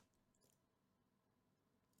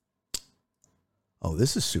 Oh,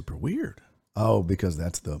 this is super weird. Oh, because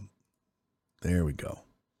that's the... There we go.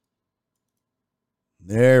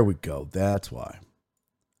 There we go. That's why.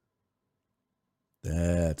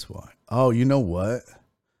 That's why. Oh, you know what?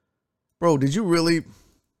 Bro, did you really...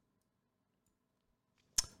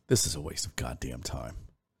 This is a waste of goddamn time.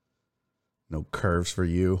 No curves for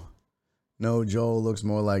you. No, Joel looks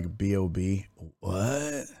more like B.O.B.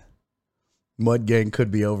 What? Mud Gang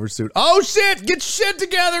could be over soon. Oh, shit! Get your shit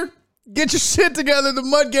together! Get your shit together. The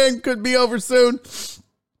Mud Gang could be over soon.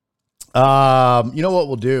 You know what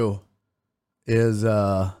we'll do is...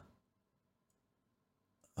 Oh,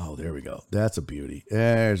 there we go. That's a beauty.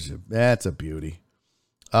 That's a beauty.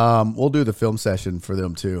 We'll do the film session for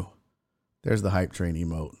them, too. There's the hype train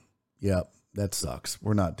emote. Yep. That sucks.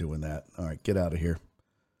 We're not doing that. All right, get out of here.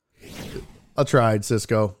 I tried,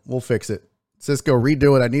 Cisco. We'll fix it. Cisco,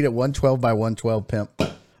 redo it. I need it 112 by 112, pimp.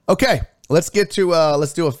 Okay, let's get to,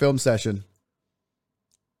 let's do a film session.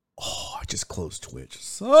 Oh, I just closed Twitch.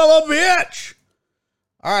 Son of a bitch!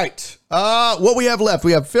 All right, what we have left.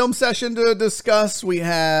 We have film session to discuss. We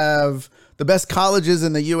have the best colleges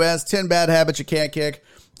in the U.S., 10 bad habits you can't kick.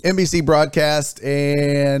 NBC broadcast,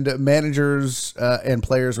 and managers and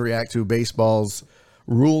players react to baseball's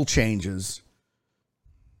rule changes.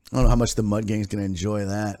 I don't know how much the Mud Gang's going to enjoy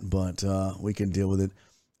that, but we can deal with it.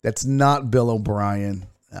 That's not Bill O'Brien.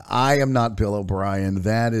 I am not Bill O'Brien.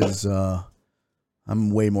 That is, I'm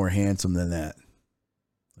way more handsome than that.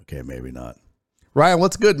 Okay, maybe not. Ryan,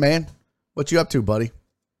 what's good, man? What you up to, buddy?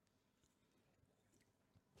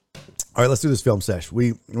 All right, let's do this film session.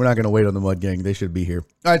 We're not going to wait on the Mud Gang. They should be here.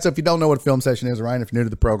 All right, so if you don't know what a film session is, Ryan, if you're new to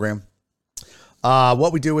the program,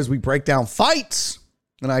 what we do is we break down fights,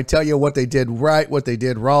 and I tell you what they did right, what they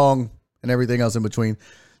did wrong, and everything else in between.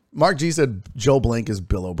 Mark G said Joe Blank is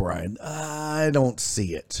Bill O'Brien. I don't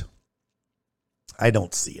see it.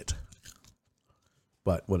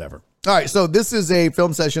 But whatever. All right, so this is a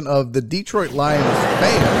film session of the Detroit Lions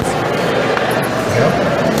fans.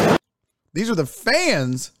 These are the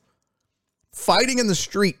fans fighting in the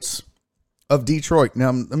streets of Detroit. Now,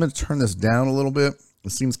 I'm going to turn this down a little bit.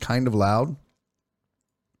 It seems kind of loud.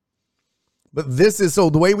 But this is, so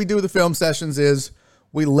the way we do the film sessions is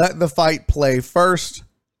we let the fight play first,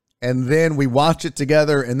 and then we watch it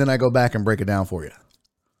together, and then I go back and break it down for you.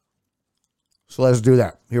 So let's do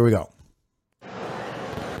that. Here we go.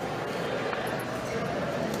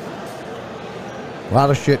 A lot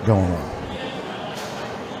of shit going on.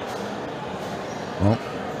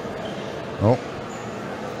 Oh.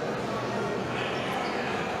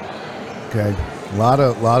 Okay. A lot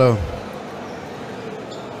of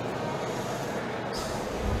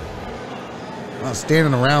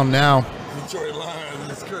standing around now. Detroit Lions,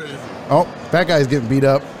 that's crazy. Oh, that guy's getting beat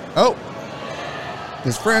up. Oh,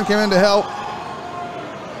 his friend came in to help.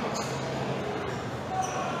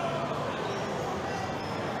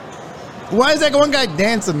 Why is that one guy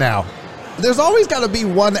dancing now? There's always got to be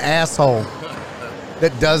one asshole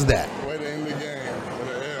that does that. Way to end the game. What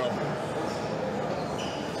the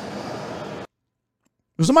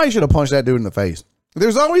hell? Somebody should have punched that dude in the face.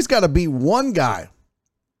 There's always got to be one guy.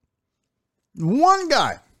 One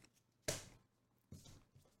guy.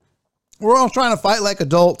 We're all trying to fight like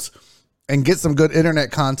adults and get some good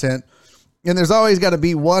internet content. And there's always got to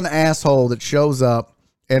be one asshole that shows up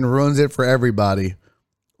and ruins it for everybody.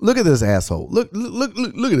 Look at this asshole. Look at this.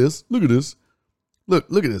 Look at this. Look at this.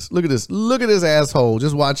 Look at this. Look at this asshole.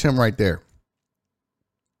 Just watch him right there.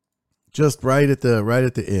 Just right at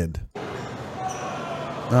the end.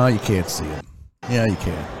 Oh, you can't see him. Yeah, you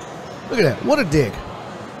can. Look at that. What a dick.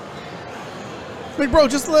 Like, bro,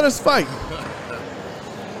 just let us fight.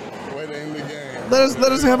 Way to end the game.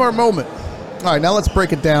 Let us have our moment. All right, now let's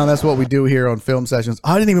break it down. That's what we do here on film sessions.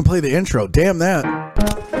 I didn't even play the intro. Damn that.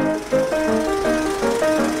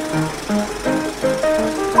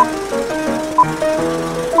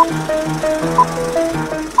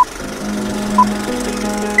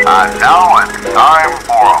 Now it's time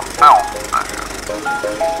for a film session.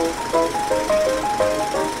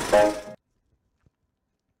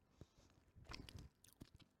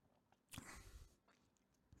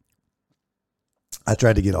 I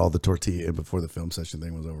tried to get all the tortilla in before the film session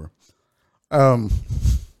thing was over. I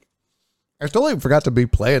totally forgot to be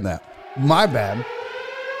playing that. My bad.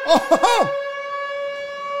 Oh,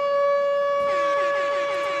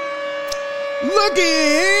 looky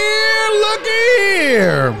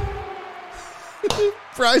here.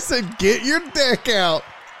 Bryce said, get your deck out.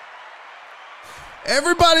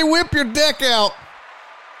 Everybody whip your deck out.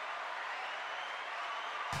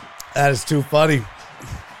 That is too funny.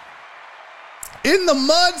 In the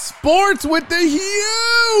Mud Sports with the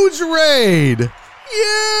huge raid.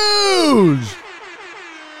 Huge.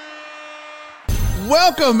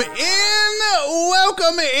 Welcome in.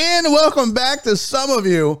 Welcome back to some of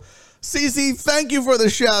you. CC, thank you for the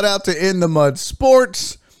shout out to In the Mud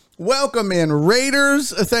Sports. Welcome in,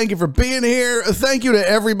 Raiders. Thank you for being here. Thank you to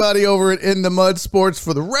everybody over at In the Mud Sports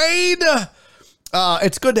for the raid.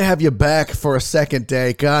 It's good to have you back for a second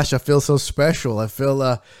day. Gosh, I feel so special. I feel,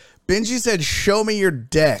 Benji said, show me your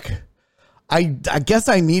deck. I guess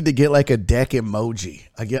I need to get like a deck emoji.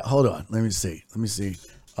 Hold on. Let me see.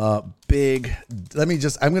 Big. I'm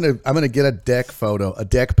gonna get a deck photo, a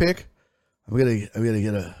deck pic. I'm gonna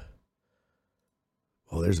get a.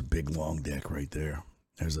 Oh, there's a big long deck right there.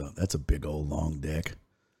 That's a big old long deck.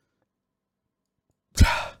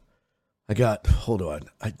 Hold on.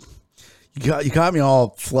 You got me all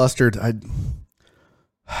flustered. I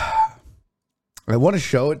want to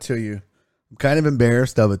show it to you. I'm kind of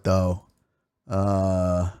embarrassed of it though.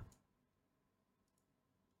 Huh?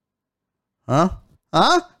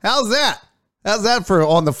 How's that? How's that for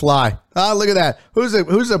on the fly? Look at that.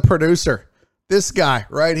 Who's a producer? This guy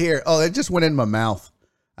right here. Oh, it just went in my mouth.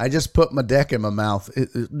 I just put my deck in my mouth.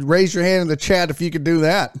 Raise your hand in the chat if you could do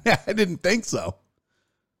that. I didn't think so.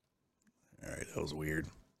 All right, that was weird.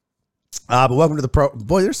 But welcome to the pro.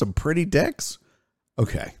 Boy, there's some pretty decks.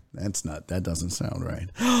 Okay, that doesn't sound right.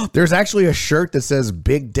 There's actually a shirt that says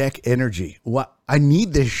Big Deck Energy. What? I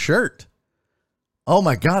need this shirt. Oh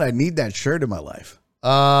my God, I need that shirt in my life.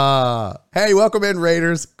 Hey, welcome in,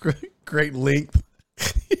 Raiders. Great length.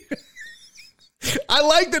 I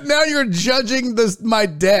like that now you're judging my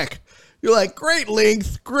deck. You're like, great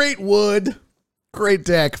length, great wood, great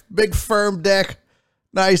deck, big firm deck.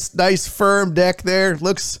 Nice firm deck there.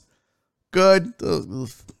 Looks good.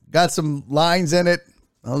 Got some lines in it.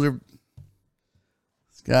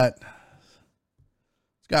 It's got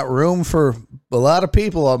room for a lot of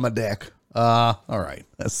people on my deck. All right.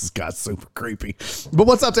 This got super creepy. But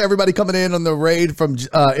what's up to everybody coming in on the raid from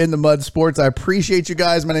In the Mud Sports? I appreciate you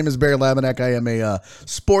guys. My name is Barry Laminack. I am a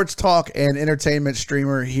sports talk and entertainment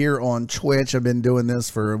streamer here on Twitch. I've been doing this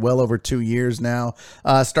for well over 2 years now.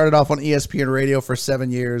 Started off on ESPN Radio for 7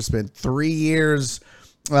 years. Spent 3 years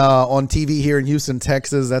on TV here in Houston,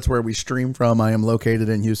 Texas. That's where we stream from. I am located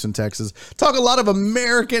in Houston, Texas. Talk a lot of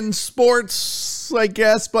American sports, I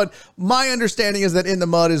guess, but my understanding is that In the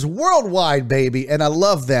Mud is worldwide, baby, and I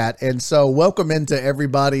love that. And so welcome into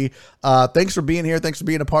everybody. Thanks for being here. Thanks for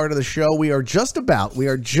being a part of the show. We are just about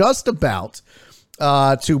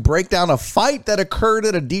to break down a fight that occurred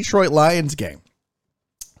at a Detroit Lions game.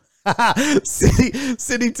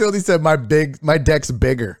 City Tildy said my deck's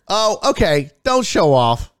bigger. Oh, okay. Don't show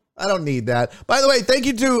off. I don't need that. By the way, thank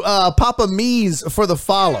you to Papa Mees for the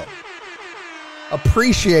follow.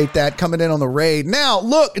 Appreciate that coming in on the raid. Now,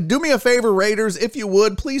 look, do me a favor, Raiders, if you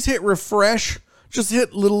would, please hit refresh. Just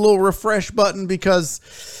hit little refresh button because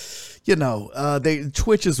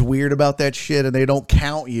Twitch is weird about that shit, and they don't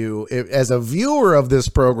count you as a viewer of this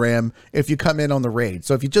program if you come in on the raid.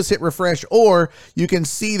 So if you just hit refresh, or you can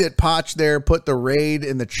see that Potch there put the raid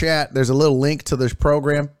in the chat. There's a little link to this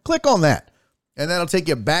program. Click on that, and that'll take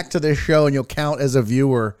you back to this show, and you'll count as a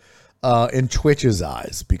viewer in Twitch's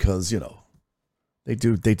eyes because, they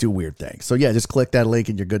do weird things. So yeah, just click that link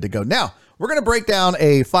and you're good to go. Now, we're going to break down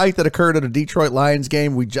a fight that occurred at a Detroit Lions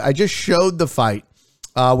game. I just showed the fight.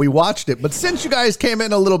 We watched it, but since you guys came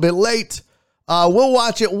in a little bit late, we'll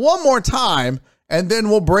watch it one more time and then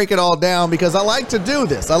we'll break it all down because I like to do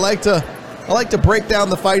this. I like to break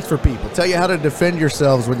down the fights for people, tell you how to defend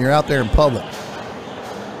yourselves when you're out there in public.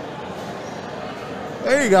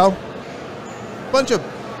 There you go. Bunch of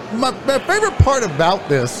my favorite part about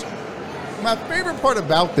this.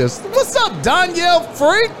 What's up, Danielle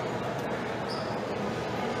Freak?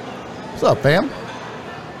 What's up, fam?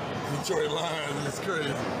 Detroit Lions is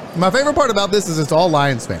crazy. My favorite part about this is it's all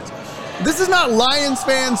Lions fans. This is not Lions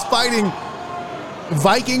fans fighting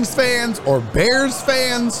Vikings fans or Bears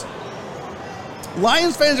fans.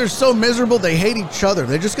 Lions fans are so miserable, they hate each other.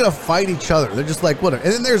 They're just going to fight each other. They're just like, whatever.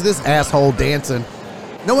 And then there's this asshole dancing.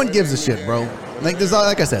 No one gives a shit, bro. Like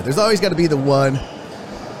I said, there's always got to be the one.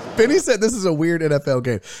 Benny said this is a weird NFL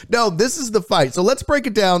game. No, this is the fight. So let's break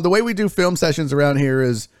it down. The way we do film sessions around here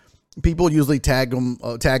is people usually tag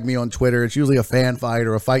me on Twitter. It's usually a fan fight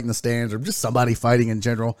or a fight in the stands or just somebody fighting in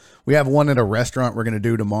general. We have one at a restaurant we're going to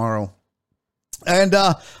do tomorrow. And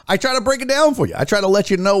I try to break it down for you. I try to let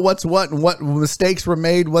you know what's what and what mistakes were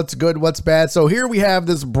made, what's good, what's bad. So here we have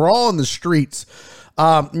this brawl in the streets.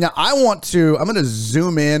 Now I'm going to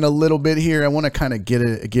zoom in a little bit here. I want to kind of get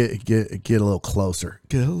a little closer.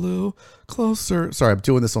 Get a little closer. Sorry, I'm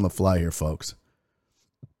doing this on the fly here, folks.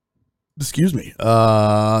 Excuse me.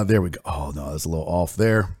 There we go. Oh no, that's a little off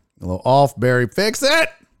there. A little off, Barry. Fix it.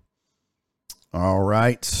 All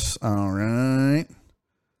right.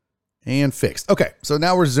 And fixed. Okay, so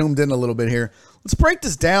now we're zoomed in a little bit here. Let's break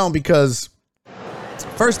this down because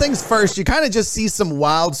first things first, you kind of just see some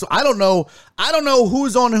wild. So I don't know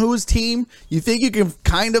who's on whose team. You think you can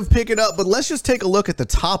kind of pick it up, but let's just take a look at the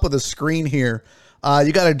top of the screen here.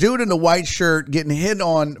 You got a dude in the white shirt getting hit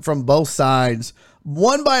on from both sides.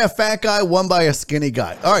 One by a fat guy, one by a skinny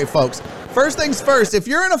guy. All right, folks. First things first, if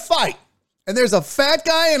you're in a fight and there's a fat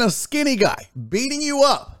guy and a skinny guy beating you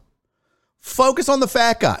up, focus on the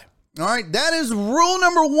fat guy. All right, that is rule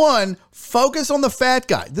number one. Focus on the fat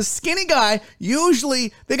guy. The skinny guy,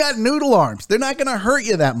 usually they got noodle arms. They're not going to hurt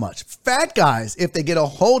you that much. Fat guys, if they get a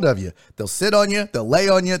hold of you, they'll sit on you, they'll lay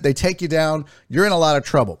on you, they take you down. You're in a lot of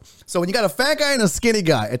trouble. So when you got a fat guy and a skinny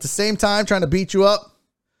guy at the same time trying to beat you up,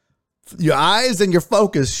 your eyes and your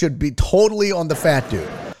focus should be totally on the fat dude.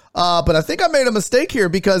 But I think I made a mistake here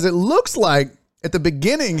because it looks like at the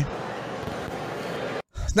beginning.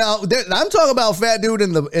 Now, I'm talking about fat dude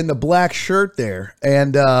in the black shirt there,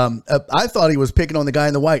 and I thought he was picking on the guy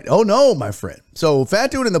in the white. Oh, no, my friend. So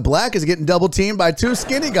fat dude in the black is getting double teamed by two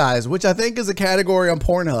skinny guys, which I think is a category on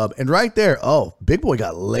Pornhub. And right there, oh, big boy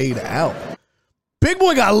got laid out. Big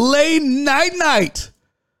boy got laid night.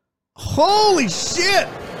 Holy shit.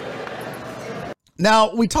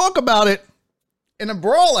 Now, we talk about it. In a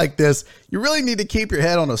brawl like this, you really need to keep your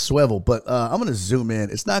head on a swivel, but I'm going to zoom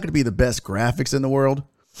in. It's not going to be the best graphics in the world.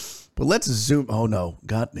 But let's zoom. Oh, no.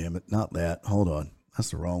 God damn it. Not that. Hold on.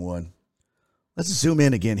 That's the wrong one. Let's zoom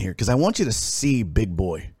in again here because I want you to see Big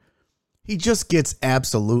Boy. He just gets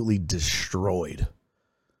absolutely destroyed.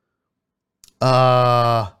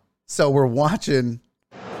 So we're watching.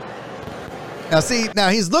 Now, see, now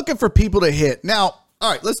he's looking for people to hit. Now, all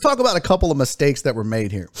right, let's talk about a couple of mistakes that were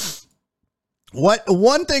made here.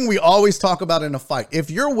 One thing we always talk about in a fight, if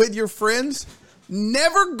you're with your friends,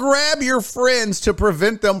 never grab your friends to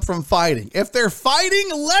prevent them from fighting. If they're fighting,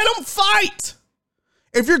 let them fight.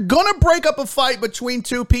 If you're going to break up a fight between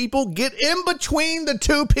two people, get in between the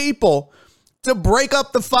two people to break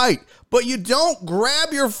up the fight. But you don't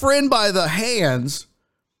grab your friend by the hands.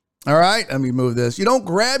 All right, let me move this. You don't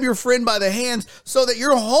grab your friend by the hands so that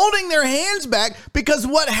you're holding their hands back, because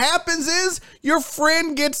what happens is your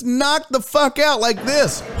friend gets knocked the fuck out like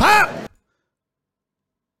this. Pop!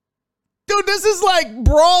 Dude, this is like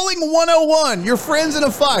brawling 101. Your friend's in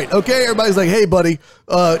a fight, okay? Everybody's like, hey, buddy,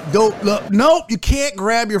 nope, you can't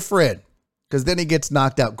grab your friend because then he gets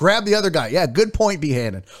knocked out. Grab the other guy. Yeah, good point,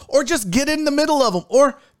 Behannon. Or just get in the middle of them.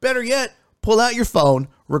 Or better yet, pull out your phone,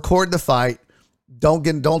 record the fight.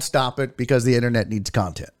 Don't stop it because the internet needs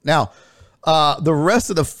content. Now, the rest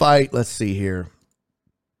of the fight, let's see here.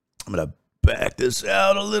 I'm going to back this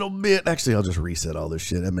out a little bit. Actually, I'll just reset all this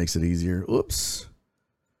shit. That makes it easier. Oops.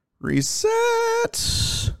 Reset.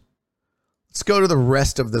 Let's go to the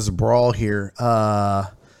rest of this brawl here.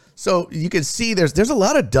 So you can see there's a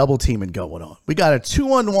lot of double teaming going on. We got a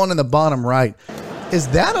 2-on-1 in the bottom right. Is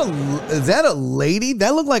that a lady?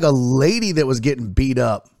 That looked like a lady that was getting beat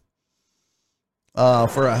up.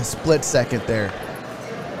 For a split second there.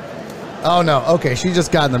 Oh, no. Okay, she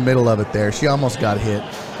just got in the middle of it there. She almost got hit.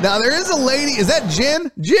 Now, there is a lady. Is that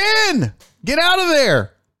Jen? Jen! Get out of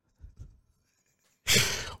there!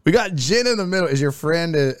 We got Jen in the middle. Is your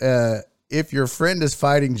friend, if your friend is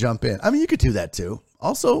fighting, jump in. I mean, you could do that, too.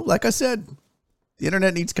 Also, like I said, the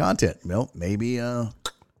internet needs content. Maybe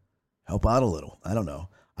help out a little. I don't know.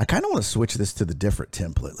 I kind of want to switch this to the different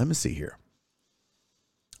template. Let me see here.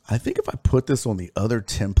 I think if I put this on the other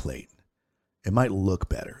template, it might look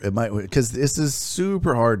better. It might, because this is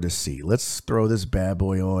super hard to see. Let's throw this bad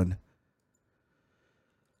boy on.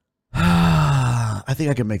 I think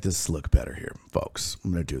I can make this look better here, folks.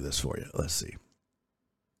 I'm going to do this for you. Let's see.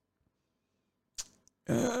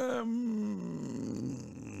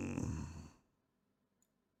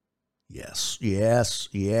 Yes.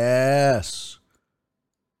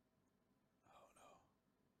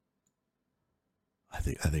 I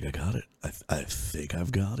think I got it. I think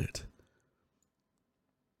I've got it.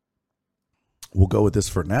 We'll go with this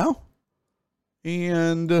for now.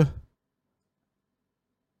 And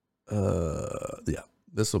yeah,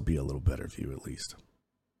 this will be a little better view at least.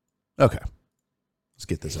 Okay. Let's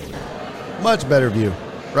get this over here. Much better view,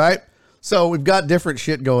 right? So we've got different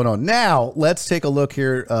shit going on. Now, let's take a look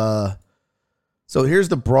here. So here's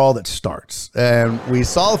the brawl that starts. And we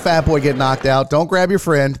saw the fat boy get knocked out. Don't grab your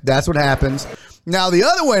friend. That's what happens. Now, the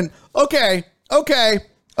other one, okay.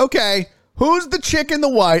 Who's the chick in the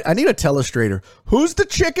white? I need a telestrator. Who's the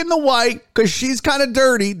chick in the white? Because she's kind of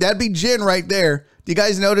dirty. That'd be Jen right there. Do you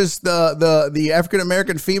guys notice the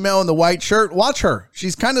African-American female in the white shirt? Watch her.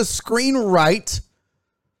 She's kind of screen right.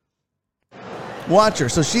 Watch her.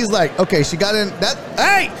 So she's like, okay, she got in that.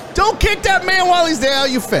 Hey, don't kick that man while he's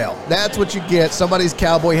down. You fail. That's what you get. Somebody's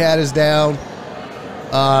cowboy hat is down.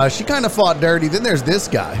 She kind of fought dirty. Then there's this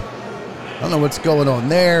guy. I don't know what's going on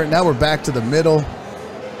there. Now we're back to the middle.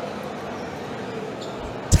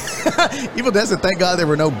 Evil Desert, thank God there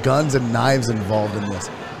were no guns and knives involved in this.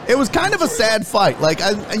 It was kind of a sad fight. Like,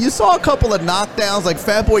 you saw a couple of knockdowns, like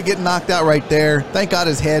Fat Boy getting knocked out right there. Thank God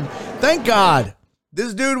his head. Thank God.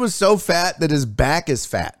 This dude was so fat that his back is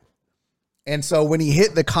fat. And so when he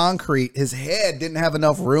hit the concrete, his head didn't have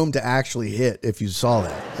enough room to actually hit, if you saw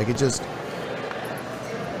that. Like, it just...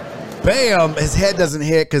 Bam! His head doesn't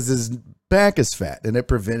hit because his back is fat, and it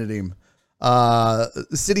prevented him.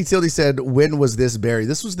 City Tildy said, when was this, Barry?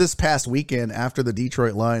 This was this past weekend after the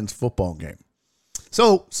Detroit Lions football game.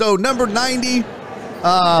 So number 90,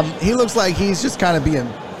 he looks like he's just kind of being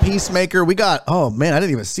peacemaker. We got, oh man, I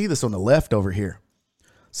didn't even see this on the left over here.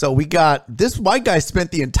 So we got, this white guy spent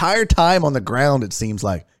the entire time on the ground, it seems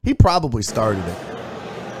like. He probably started it.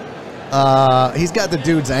 He's got the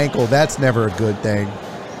dude's ankle. That's never a good thing.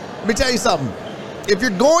 Let me tell you something. If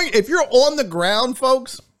you're on the ground,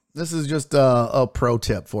 folks, this is just a pro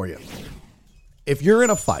tip for you. If you're in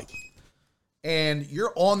a fight and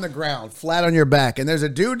you're on the ground, flat on your back, and there's a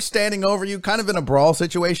dude standing over you, kind of in a brawl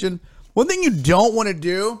situation, one thing you don't want to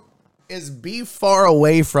do is be far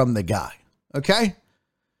away from the guy, okay?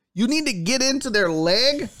 You need to get into their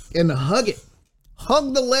leg and hug it.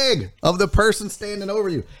 Hug the leg of the person standing over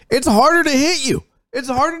you. It's harder to hit you. It's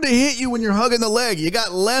harder to hit you when you're hugging the leg. You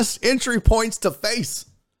got less entry points to face.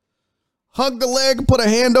 Hug the leg, put a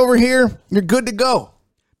hand over here. You're good to go.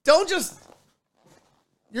 Don't just...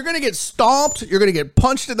 You're going to get stomped. You're going to get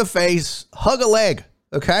punched in the face. Hug a leg,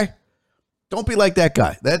 okay? Don't be like that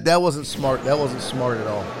guy. That wasn't smart. That wasn't smart at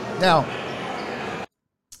all. Now,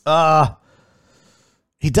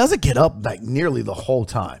 he doesn't get up like nearly the whole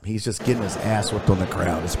time. He's just getting his ass whipped on the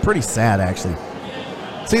crowd. It's pretty sad, actually.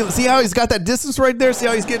 See how he's got that distance right there? See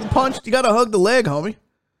how he's getting punched? You got to hug the leg, homie.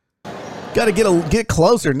 Got to get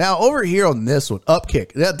closer. Now, over here on this one, up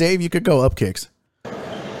kick. Yeah, Dave, you could go up kicks.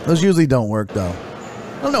 Those usually don't work, though.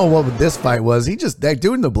 I don't know what this fight was. That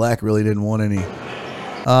dude in the black really didn't want any.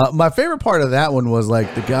 My favorite part of that one was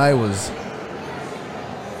like the guy was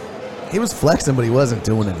flexing, but he wasn't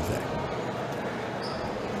doing anything.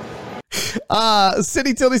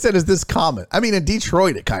 City Tildy said, is this common? I mean, in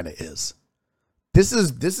Detroit, it kind of is. This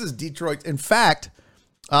is Detroit. In fact,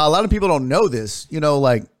 a lot of people don't know this. You know,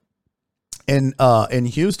 like in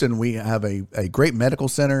Houston, we have a great medical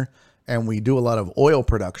center, and we do a lot of oil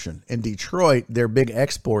production. In Detroit, their big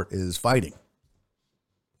export is fighting.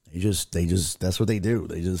 They just that's what they do.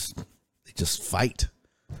 They just fight.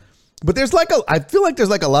 But I feel like there's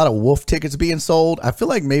like a lot of wolf tickets being sold. I feel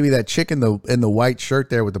like maybe that chick in the white shirt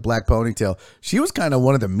there with the black ponytail, she was kind of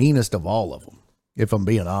one of the meanest of all of them, if I'm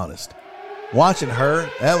being honest. Watching her,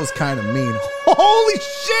 that was kind of mean. Holy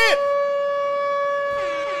shit!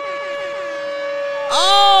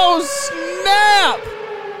 Oh, snap!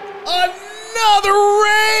 Another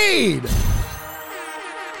raid!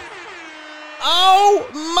 Oh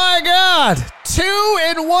my God! 2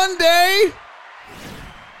 in one day?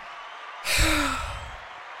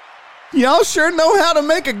 Y'all sure know how to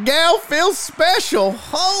make a gal feel special.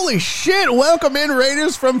 Holy shit. Welcome in,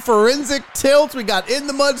 Raiders from Forensic Tilt. We got In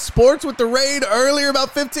the Mud Sports with the raid earlier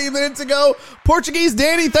about 15 minutes ago. Portuguese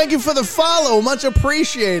Danny, thank you for the follow. Much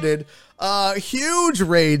appreciated. Huge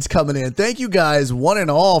raids coming in. Thank you guys, one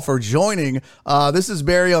and all, for joining. This is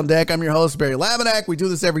Barry on Deck. I'm your host, Barry Laminack. We do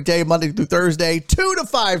this every day, Monday through Thursday, 2 to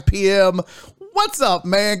 5 p.m. What's up,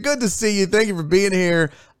 man? Good to see you. Thank you for being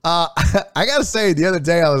here. I gotta say, the other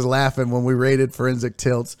day I was laughing when we raided Forensic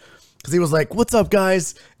Tilts because he was like, "What's up,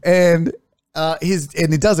 guys?" And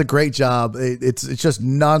he does a great job. It's just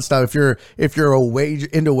nonstop. If you're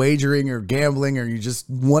into wagering or gambling, or you just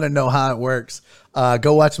want to know how it works,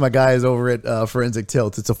 go watch my guys over at Forensic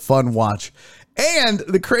Tilts. It's a fun watch. And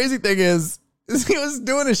the crazy thing is he was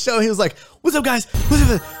doing a show. He was like, "What's up, guys?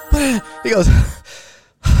 What's up?" He goes,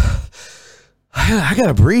 "I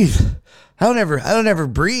gotta breathe. I don't ever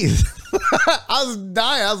breathe." I was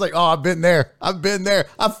dying. I was like, "Oh, I've been there.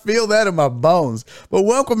 I feel that in my bones." But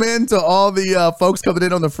welcome in to all the folks coming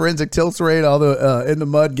in on the Forensic Tilts raid, all the In the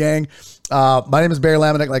Mud gang. My name is Barry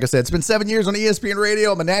Laminack. Like I said, it's been 7 years on ESPN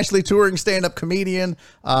Radio. I'm a nationally touring stand-up comedian.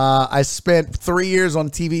 I spent 3 years on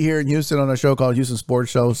TV here in Houston on a show called Houston Sports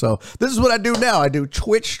Show. So this is what I do now. I do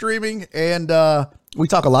Twitch streaming, and we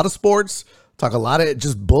talk a lot of sports. Talk a lot of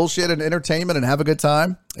just bullshit and entertainment and have a good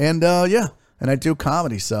time. And and I do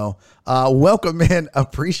comedy. So welcome in.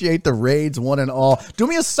 Appreciate the raids, one and all. Do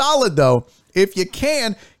me a solid, though. If you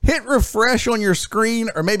can, hit refresh on your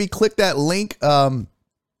screen, or maybe click that link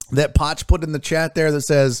that Potch put in the chat there that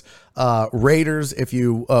says Raiders. If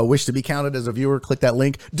you wish to be counted as a viewer, click that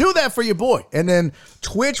link. Do that for your boy. And then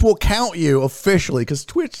Twitch will count you officially, because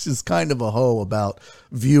Twitch is kind of a hoe about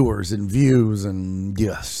viewers and views. And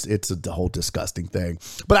yes, it's a whole disgusting thing.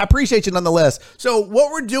 But I appreciate you nonetheless. So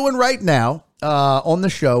what we're doing right now on the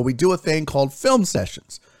show, we do a thing called film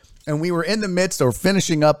sessions. And we were in the midst or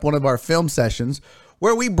finishing up one of our film sessions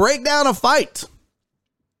where we break down a fight.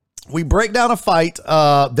 We break down a fight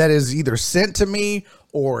that is either sent to me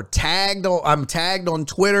or I'm tagged on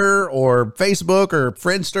Twitter or Facebook or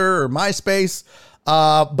Friendster or MySpace.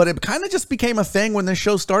 But it kind of just became a thing when this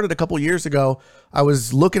show started a couple years ago. I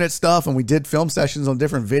was looking at stuff and we did film sessions on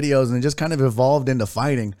different videos, and it just kind of evolved into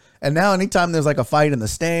fighting. And now anytime there's like a fight in the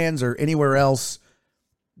stands or anywhere else,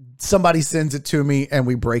 somebody sends it to me and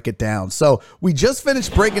we break it down. So we just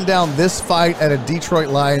finished breaking down this fight at a Detroit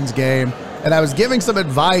Lions game, and I was giving some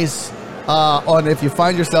advice on if you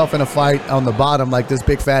find yourself in a fight on the bottom, like this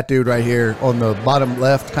big fat dude right here on the bottom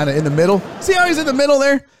left, kind of in the middle. See how he's in the middle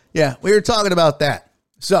there? Yeah, we were talking about that.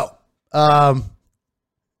 So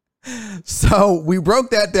we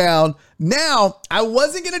broke that down. Now, I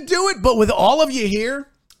wasn't going to do it, but with all of you here,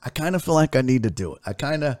 I kind of feel like I need to do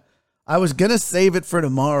it. I was going to save it for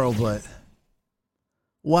tomorrow, but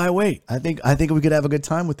why wait? I think we could have a good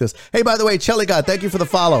time with this. Hey, by the way, Chelly God, thank you for the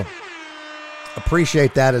follow.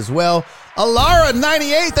 Appreciate that as well.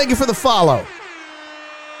 Alara98, thank you for the follow.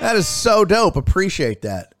 That is so dope. Appreciate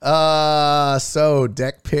that. So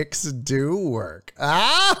deck picks do work.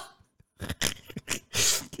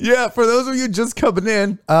 Yeah, for those of you just coming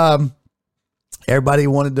in, Everybody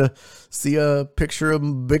wanted to see a picture of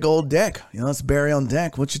a big old deck. You know, it's Barry on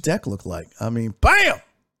deck. What's your deck look like? I mean, bam!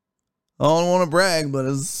 I don't want to brag, but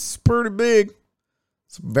it's pretty big.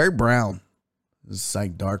 It's very brown. It's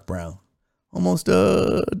like dark brown. Almost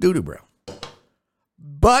doo-doo brown.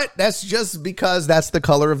 But that's just because that's the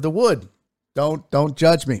color of the wood. Don't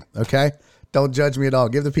judge me, okay? Don't judge me at all.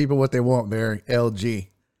 Give the people what they want, Barry. LG.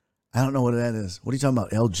 I don't know what that is. What are you talking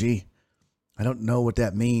about, LG? I don't know what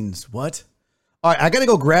that means. What? All right, I got to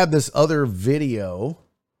go grab this other video.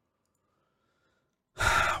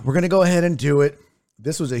 We're going to go ahead and do it.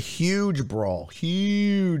 This was a huge brawl.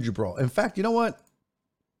 Huge brawl. In fact, you know what?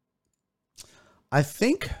 I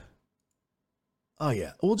think... Oh,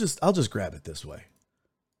 yeah. I'll just grab it this way.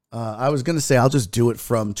 I was going to say I'll just do it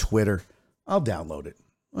from Twitter. I'll download it.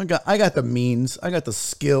 I got the means. I got the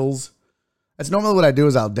skills. That's normally what I do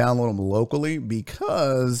is I'll download them locally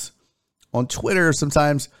because... On Twitter,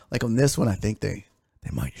 sometimes, like on this one, I think they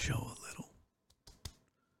might show a little.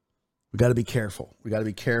 We got to be careful. We got to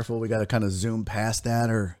be careful. We got to kind of zoom past that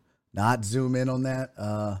or not zoom in on that.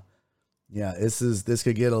 Yeah, this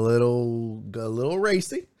could get a little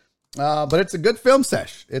racy, but it's a good film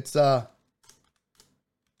sesh. It's you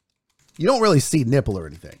don't really see nipple or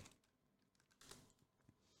anything.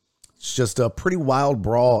 It's just a pretty wild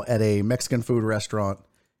brawl at a Mexican food restaurant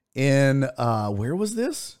in where was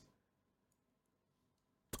this?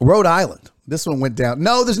 Rhode Island. This one went down.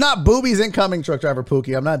 No, there's not boobies incoming, truck driver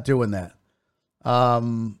Pookie. I'm not doing that.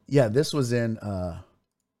 Yeah, this was in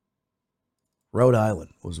Rhode Island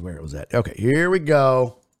was where it was at. Okay, here we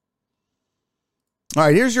go. All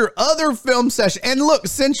right, here's your other film session. And look,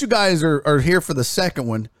 since you guys are here for the second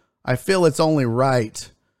one, I feel it's only right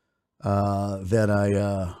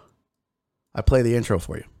that I play the intro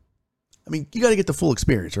for you. I mean, you got to get the full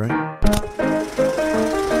experience, right?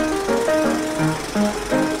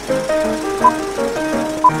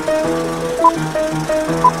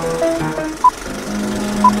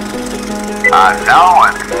 And now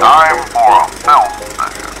it's time for a film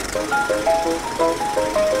session.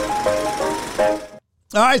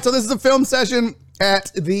 All right, so this is a film session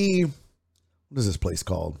at the, what is this place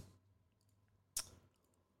called?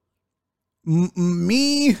 I'm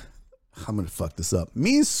going to fuck this up.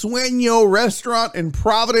 Mi Sueño Restaurant in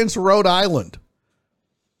Providence, Rhode Island.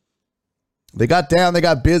 They got down, they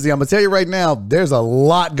got busy. I'm going to tell you right now, there's a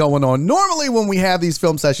lot going on. Normally when we have these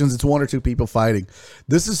film sessions, it's one or two people fighting.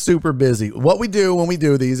 This is super busy. What we do when we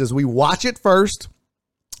do these is we watch it first,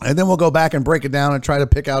 and then we'll go back and break it down and try to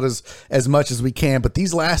pick out as much as we can. But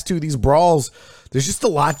these last two, these brawls, there's just a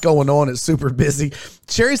lot going on. It's super busy.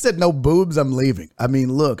 Cherry said, no boobs, I'm leaving. I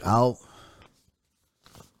mean, look, how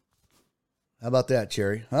about that,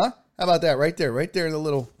 Cherry? Huh? How about that right there in the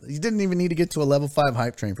little, you didn't even need to get to a level 5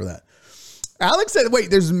 hype train for that. Alex said,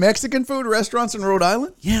 wait, there's Mexican food restaurants in Rhode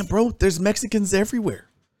Island? Yeah, bro, there's Mexicans everywhere.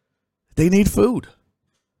 They need food.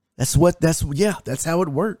 That's how it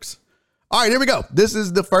works. All right, here we go. This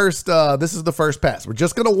is the first pass. We're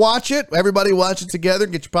just going to watch it. Everybody watch it together.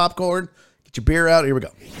 Get your popcorn, get your beer out. Here we go.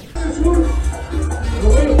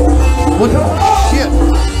 What the shit?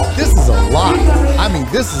 This is a lot. I mean,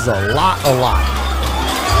 this is a lot.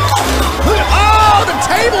 Look at, the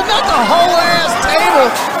table, not the whole ass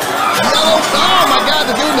table. Yellow. Oh my God,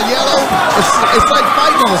 the dude in the yellow. It's like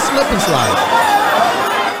fighting on a slip and slide.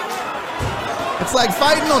 It's like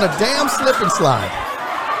fighting on a damn slip and slide.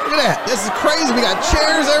 Look at that. This is crazy. We got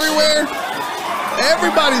chairs everywhere.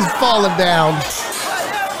 Everybody's falling down.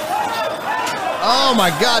 Oh my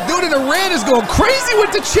God. Dude in the red is going crazy with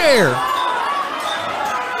the chair.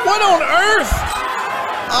 What on earth?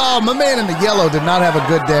 Oh, my man in the yellow did not have a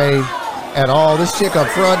good day at all. This chick up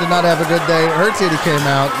front did not have a good day. Her titty came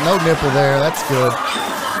out. No nipple there. That's good.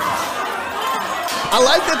 I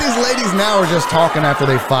like that these ladies now are just talking after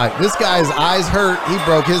they fight. This guy's eyes hurt. He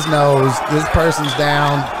broke his nose. This person's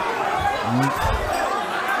down.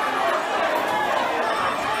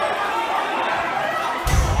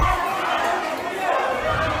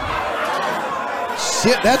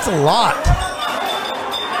 Shit, that's a lot.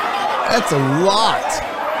 That's a lot.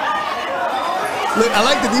 Look, I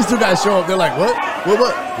like that these two guys show up. They're like, what? What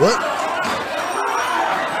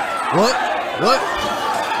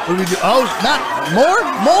do we do? Oh, not more?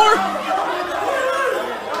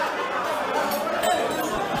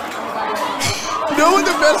 You know what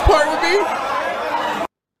the best part would be?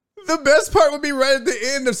 The best part would be right at the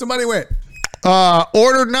end if somebody went,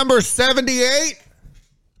 order number 78.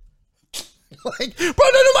 Like, bro,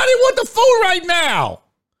 nobody want the food right now.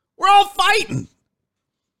 We're all fighting.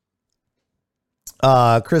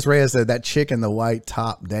 Chris Reyes said that chick in the white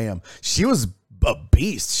top, damn. She was a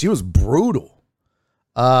beast. She was brutal.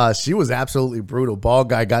 She was absolutely brutal. Ball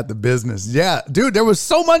guy got the business. Yeah, dude, there was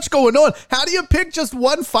so much going on. How do you pick just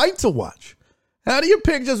one fight to watch?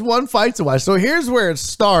 So here's where it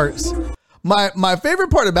starts. My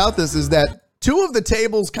favorite part about this is that 2 of the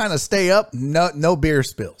tables kind of stay up. No beer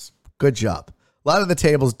spills. Good job. A lot of the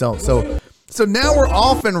tables don't. So now we're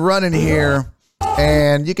off and running here,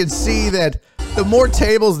 and you can see that the more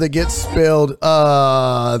tables that get spilled,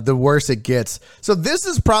 the worse it gets. So this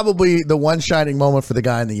is probably the one shining moment for the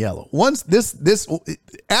guy in the yellow.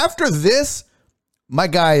 After this, my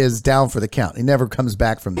guy is down for the count. He never comes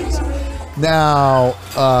back from this. Now,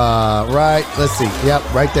 right, let's see.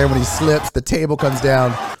 Yep, right there when he slips, the table comes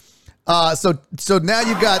down. So now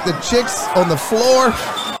you got the chicks on the floor.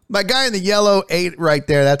 My guy in the yellow ate right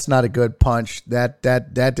there. That's not a good punch. That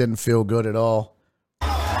didn't feel good at all.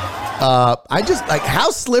 I just like, how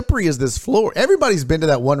slippery is this floor? Everybody's been to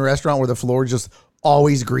that one restaurant where the floor is just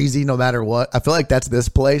always greasy no matter what. I feel like that's this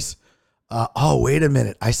place. Oh, wait a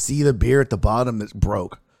minute. I see the beer at the bottom that's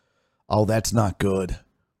broke. Oh, that's not good.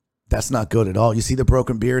 That's not good at all. You see the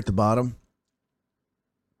broken beer at the bottom?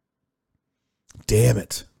 Damn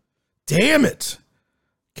it.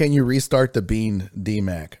 Can you restart the bean,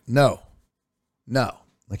 DMAC? No,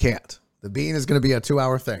 I can't. The bean is going to be a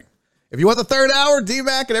 2-hour thing. If you want the 3rd hour,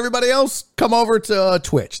 DMAC and everybody else, come over to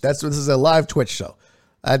Twitch. This is a live Twitch show.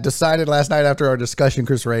 I decided last night after our discussion,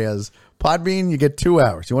 Chris Reyes, Podbean, you get 2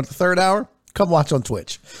 hours. You want the 3rd hour? Come watch on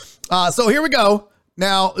Twitch. So here we go.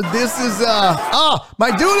 Now, this is,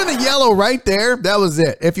 my dude in the yellow right there. That was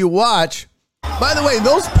it. If you watch, by the way,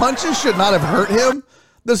 those punches should not have hurt him.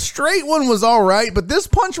 The straight one was all right, but this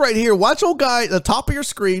punch right here, watch old guy, the top of your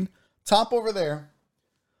screen, top over there.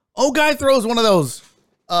 Old guy throws one of those,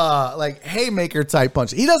 like haymaker type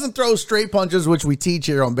punches. He doesn't throw straight punches, which we teach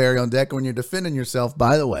here on Barry on Deck when you're defending yourself.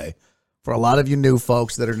 By the way, for a lot of you new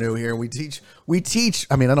folks that are new here, we teach,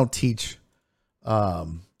 I mean, I don't teach,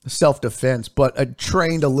 self-defense, but I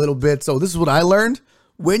trained a little bit. So this is what I learned.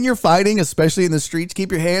 When you're fighting, especially in the streets,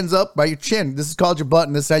 keep your hands up by your chin. This is called your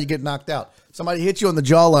button. This is how you get knocked out. Somebody hits you on the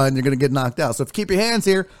jawline, you're going to get knocked out. So if you keep your hands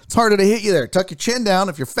here, it's harder to hit you there. Tuck your chin down.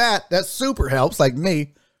 If you're fat, that super helps, like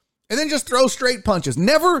me. And then just throw straight punches.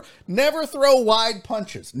 Never throw wide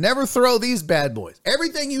punches. Never throw these bad boys.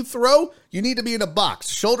 Everything you throw, you need to be in a box,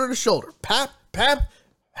 shoulder to shoulder. Pap, pap,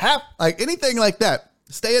 pap, like anything like that.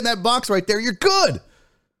 Stay in that box right there. You're good.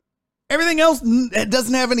 Everything else, it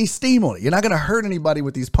doesn't have any steam on it. You're not going to hurt anybody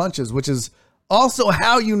with these punches, which is also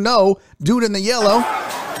how you know dude in the yellow,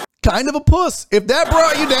 kind of a puss. If that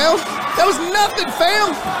brought you down, that was nothing,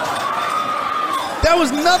 fam. That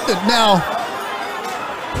was nothing. Now,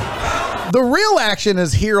 the real action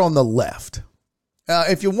is here on the left.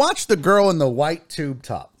 If you watch the girl in the white tube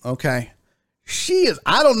top, okay, she is,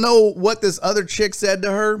 I don't know what this other chick said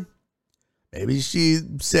to her. Maybe she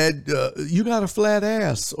said, you got a flat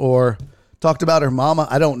ass, or talked about her mama.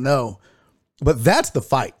 I don't know. But that's the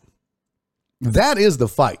fight. That is the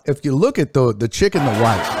fight. If you look at the chick in the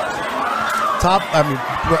white, top, I mean,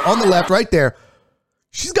 on the left right there,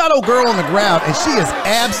 she's got old girl on the ground, and she is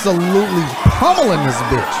absolutely pummeling this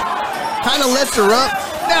bitch. Kind of lets her up.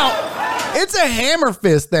 Now, it's a hammer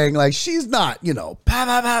fist thing. Like, she's not, pap,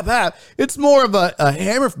 pap, pap, pap. It's more of a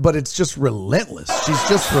hammer, but it's just relentless. She's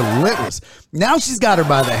just relentless. Now she's got her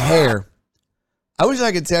by the hair. I wish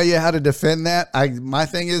I could tell you how to defend that. My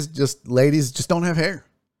thing is just, ladies, just don't have hair.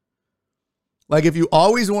 Like, if you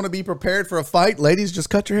always want to be prepared for a fight, ladies, just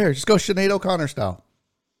cut your hair. Just go Sinead O'Connor style.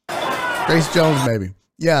 Grace Jones, maybe.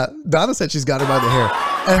 Yeah, Donna said she's got her by the hair.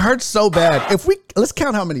 It hurts so bad. Let's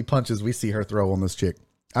count how many punches we see her throw on this chick.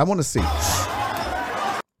 I want to see.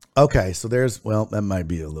 Okay, so that might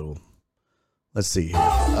be a little. Let's see here.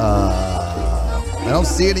 I don't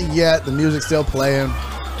see any yet. The music's still playing.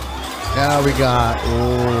 Now we got.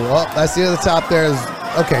 I see at the top there.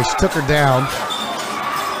 Okay, she took her down.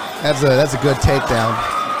 That's a good takedown.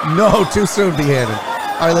 No, too soon, beheaded.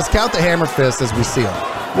 All right, let's count the hammer fists as we see them.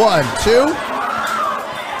 1, 2,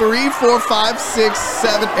 3, 4, 5, 6,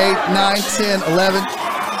 7, 8, 9, 10, 11,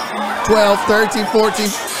 12, 13, 14.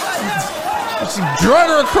 She drug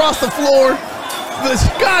her across the floor.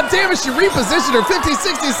 God damn it, she repositioned her. 15,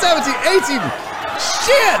 16, 17, 18.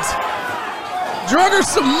 Shit! Drug her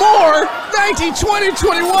some more. 19, 20,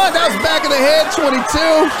 21. That was back of the head.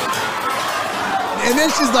 22. And then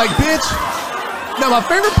she's like, bitch. Now, my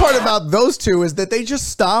favorite part about those two is that they just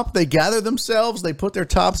stop. They gather themselves. They put their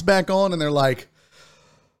tops back on, and they're like,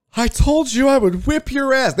 I told you I would whip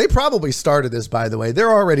your ass. They probably started this, by the way.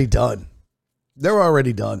 They're already done.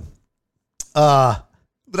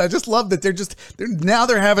 But I just love that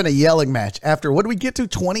they're having a yelling match after, what do we get to,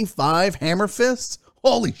 25 hammer fists?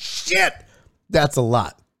 Holy shit. That's a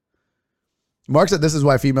lot. Mark said this is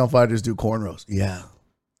why female fighters do cornrows. Yeah,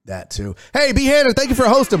 that too. Hey, B. Hanner, thank you for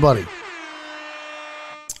hosting, buddy.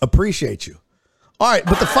 Appreciate you. All right,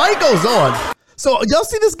 but the fight goes on. So y'all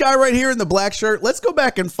see this guy right here in the black shirt? Let's go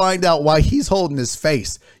back and find out why he's holding his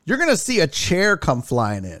face. You're going to see a chair come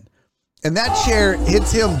flying in. And that chair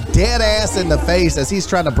hits him dead ass in the face as he's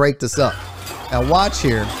trying to break this up. Now watch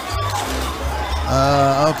here.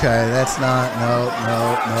 Okay, that's not, no,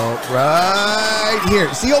 right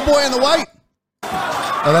here. See old boy in the white?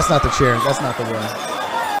 Oh, that's not the chair. That's not the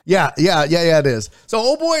one. Yeah, it is. So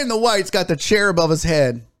old boy in the white's got the chair above his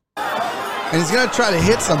head. And he's going to try to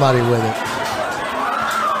hit somebody with it.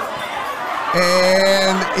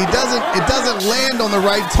 And it doesn't land on the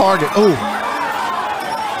right target. Oh.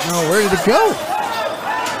 No, where did it go?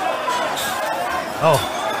 Oh.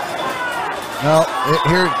 No,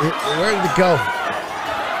 where did it go?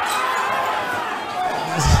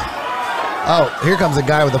 Oh, here comes a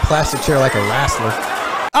guy with a plastic chair like a wrestler.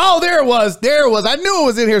 Oh, there it was. I knew it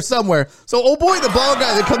was in here somewhere. So, oh boy, the bald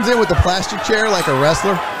guy that comes in with the plastic chair like a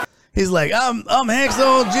wrestler. He's like, I'm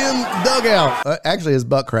Hacksaw Jim Dugout. Actually, his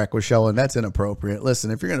butt crack was showing. That's inappropriate.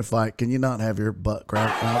 Listen, if you're going to fight, can you not have your butt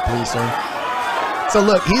crack out, please, sir? So,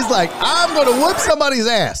 look, he's like, I'm going to whoop somebody's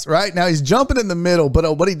ass, right? Now, he's jumping in the middle,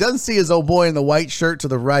 but what he doesn't see is old boy in the white shirt to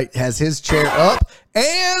the right has his chair up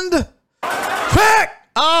and crack!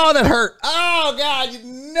 Oh, that hurt. Oh, God, you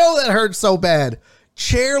know that hurt so bad.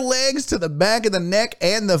 Chair legs to the back of the neck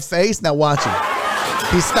and the face. Now, watch him.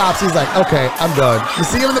 He stops. He's like, okay, I'm done. You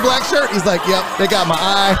see him in the black shirt? He's like, yep, they got my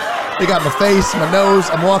eye. They got my face, my nose.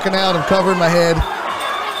 I'm walking out. I'm covering my head.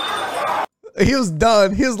 He was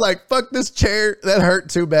done. He was like, fuck this chair. That hurt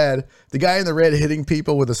too bad. The guy in the red hitting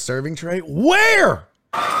people with a serving tray. Where?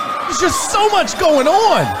 There's just so much going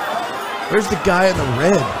on. Where's the guy in the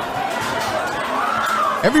red?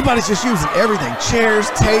 Everybody's just using everything. Chairs,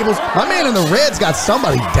 tables. My man in the red's got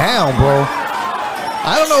somebody down, bro.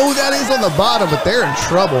 I don't know who that is on the bottom, but they're in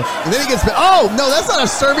trouble. And then he gets, oh, no, that's not a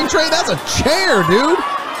serving tray. That's a chair, dude.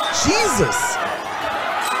 Jesus.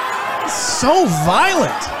 It's so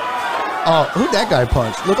violent. Oh, who'd that guy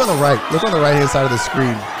punch? Look on the right. Look on the right-hand side of the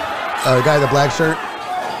screen. The guy in the black shirt.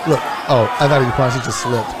 Look. Oh, I thought he punched. He just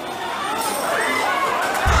slipped.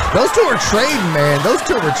 Those two are trading, man. Those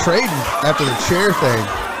two were trading after the chair thing.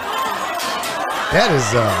 That is,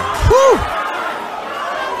 whew.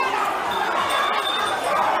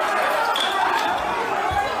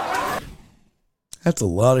 That's a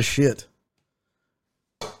lot of shit.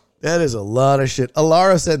 That is a lot of shit.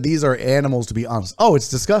 Alara said these are animals, to be honest. Oh, it's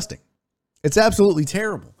disgusting. It's absolutely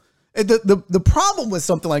terrible. The problem with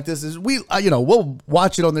something like this is we'll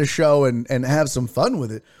watch it on this show and have some fun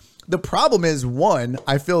with it. The problem is, one,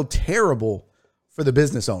 I feel terrible for the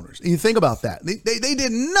business owners. You think about that. They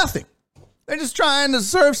did nothing. They're just trying to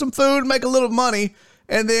serve some food, make a little money.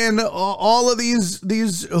 And then all of these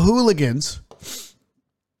hooligans,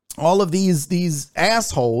 all of these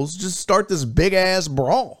assholes just start this big ass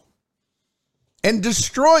brawl and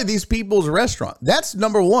destroy these people's restaurant. That's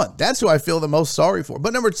number one. That's who I feel the most sorry for.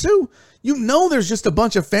 But number two, there's just a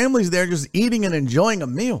bunch of families there just eating and enjoying a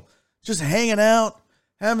meal, just hanging out,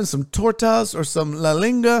 having some tortas or some la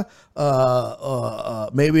linga,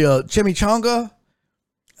 maybe a chimichanga.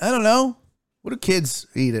 I don't know. What do kids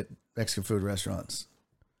eat at Mexican food restaurants?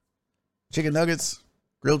 Chicken nuggets?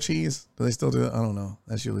 Grilled cheese? Do they still do that? I don't know.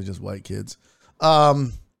 That's usually just white kids.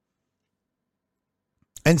 And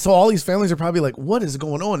so all these families are probably like, what is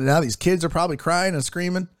going on? And now these kids are probably crying and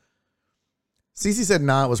screaming. Cece said,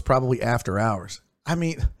 nah, it was probably after hours. I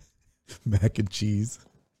mean, mac and cheese.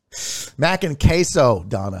 Mac and queso,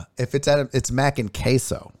 Donna. If it's mac and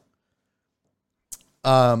queso.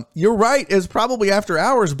 You're right. It's probably after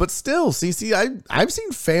hours, but still, Cece, I've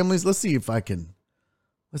seen families. Let's see if I can.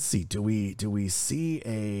 Let's see. Do we see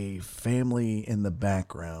a family in the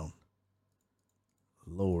background?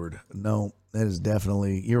 Lord, no, that is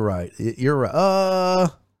definitely. You're right. You're right.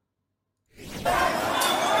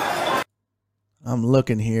 I'm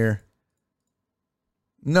looking here.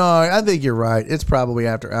 No, I think you're right. It's probably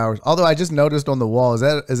after hours. Although I just noticed on the wall, is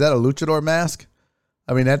that a luchador mask?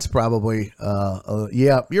 I mean, that's probably.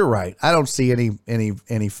 Yeah, you're right. I don't see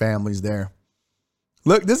any families there.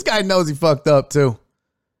 Look, this guy knows he fucked up too.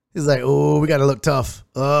 He's like, oh, we got to look tough.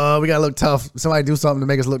 We got to look tough. Somebody do something to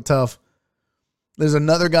make us look tough. There's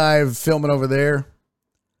another guy filming over there.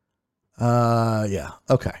 Yeah.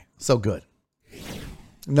 Okay. So good.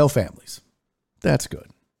 No families. That's good.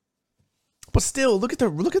 But still, look at the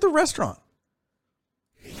restaurant.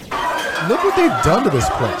 Look what they've done to this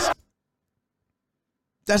place.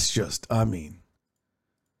 That's just, I mean,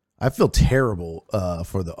 I feel terrible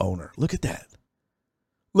for the owner. Look at that.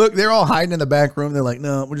 Look, they're all hiding in the back room. They're like,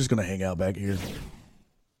 no, we're just going to hang out back here.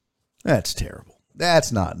 That's terrible.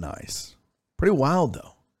 That's not nice. Pretty wild,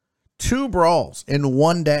 though. 2 brawls in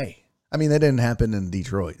one day. I mean, they didn't happen in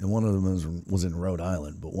Detroit, and one of them was in Rhode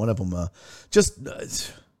Island, but one of them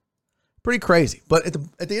it's pretty crazy. But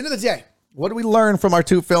at the end of the day, what do we learn from our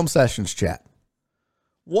 2 film sessions, chat?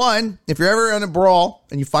 One, if you're ever in a brawl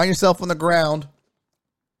and you find yourself on the ground,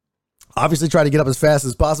 obviously try to get up as fast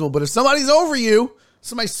as possible. But if somebody's over you,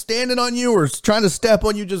 somebody's standing on you or trying to step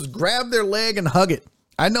on you, just grab their leg and hug it.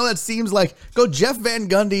 I know that seems like, go Jeff Van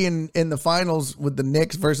Gundy in the finals with the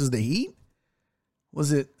Knicks versus the Heat.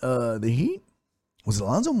 Was it the Heat? Was it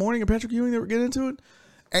Alonzo Mourning and Patrick Ewing that were getting into it?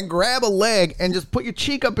 And grab a leg and just put your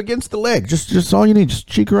cheek up against the leg. Just all you need. Just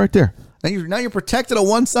cheek right there. Now you're protected on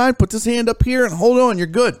one side. Put this hand up here and hold on. You're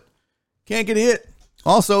good. Can't get hit.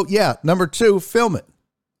 Also, yeah, number 2, film it.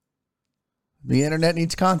 The internet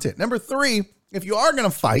needs content. Number 3, if you are going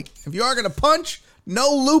to fight, if you are going to punch,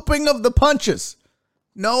 no looping of the punches.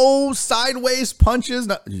 No sideways punches.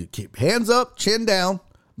 No, you keep hands up, chin down.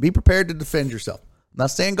 Be prepared to defend yourself. I'm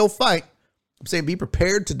not saying go fight. I'm saying be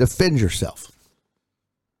prepared to defend yourself.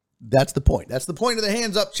 That's the point. That's the point of the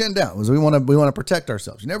hands up, chin down. Is we want to protect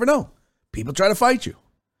ourselves. You never know. People try to fight you.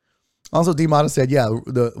 Also, D-Mata said, yeah,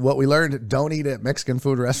 what we learned, don't eat at Mexican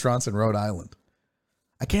food restaurants in Rhode Island.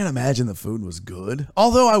 I can't imagine the food was good.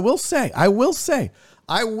 Although I will say,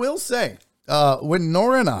 when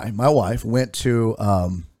Nora and I, my wife, went to,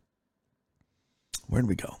 where did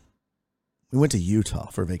we go? We went to Utah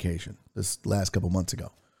for vacation this last couple months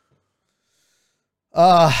ago.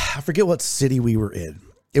 I forget what city we were in.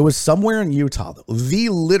 It was somewhere in Utah, though. The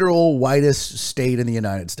literal whitest state in the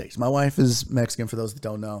United States. My wife is Mexican, for those that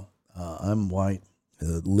don't know. I'm white,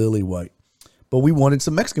 lily white. But we wanted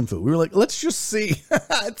some Mexican food. We were like, let's just see.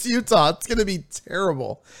 It's Utah. It's going to be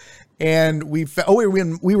terrible. And we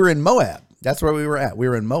were in Moab. That's where we were at. We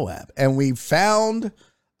were in Moab. And we found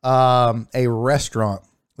a restaurant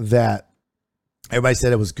that everybody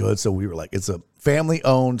said it was good. So we were like, it's a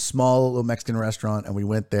family-owned, small little Mexican restaurant. And we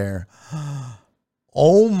went there.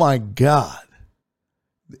 Oh, my God.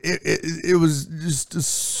 It was just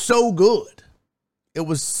so good. It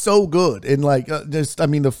was so good. And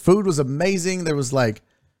the food was amazing. There was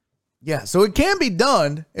so it can be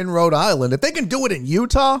done in Rhode Island. If they can do it in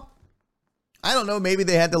Utah, I don't know. Maybe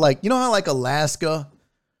they had to you know how Alaska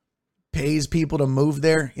pays people to move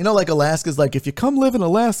there? You know, Alaska's if you come live in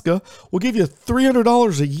Alaska, we'll give you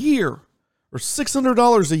 $300 a year or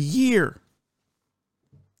 $600 a year.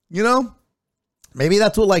 You know, maybe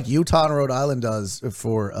that's what Utah and Rhode Island does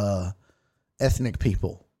for ethnic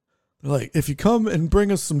people. They're if you come and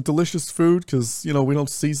bring us some delicious food, because, we don't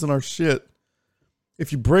season our shit.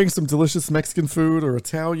 If you bring some delicious Mexican food or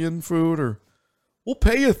Italian food, we'll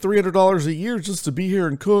pay you $300 a year just to be here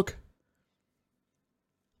and cook.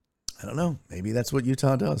 I don't know. Maybe that's what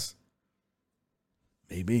Utah does.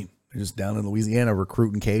 Maybe. They're just down in Louisiana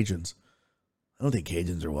recruiting Cajuns. I don't think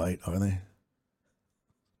Cajuns are white, are they?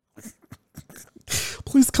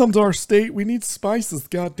 Please come to our state. We need spices,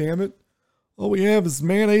 goddammit. All we have is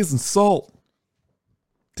mayonnaise and salt.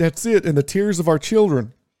 That's it. And the tears of our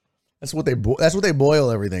children. That's what they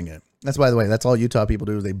boil everything in. That's, by the way, that's all Utah people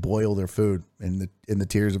do is they boil their food in the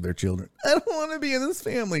tears of their children. I don't want to be in this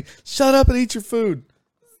family. Shut up and eat your food.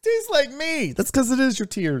 It tastes like me. That's because it is your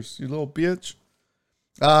tears, you little bitch.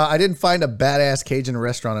 I didn't find a badass Cajun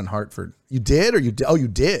restaurant in Hartford. You did? Oh, you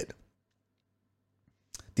did.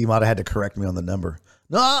 D-Mata had to correct me on the number.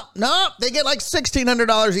 No, they get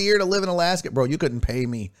 $1,600 a year to live in Alaska. Bro, you couldn't pay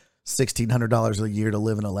me $1,600 a year to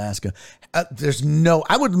live in Alaska.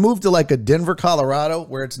 I would move to a Denver, Colorado,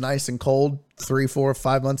 where it's nice and cold 3, 4,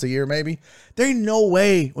 5 months a year, maybe. There ain't no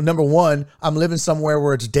way. Well, number one, I'm living somewhere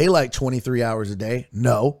where it's daylight 23 hours a day.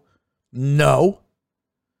 No.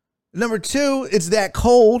 Number two, it's that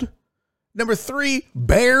cold. Number 3,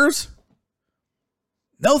 bears.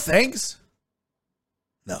 No thanks.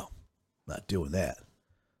 No, not doing that.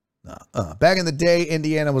 No. Back in the day,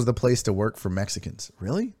 Indiana was the place to work for Mexicans.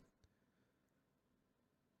 Really?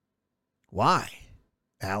 Why?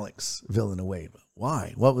 Alex Villanueva.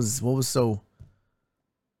 Why? What was so?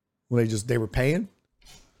 Well, they were paying?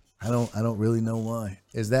 I don't really know why.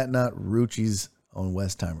 Is that not Rucci's on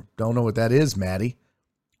Westheimer? Don't know what that is, Maddie.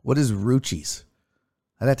 What is Rucci's?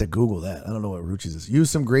 I'd have to Google that. I don't know what Rucci's is.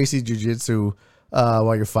 Use some Gracie Jiu-Jitsu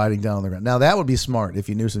while you're fighting down on the ground. Now, that would be smart if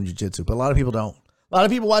you knew some jiu-jitsu, but a lot of people don't. A lot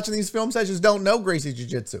of people watching these film sessions don't know Gracie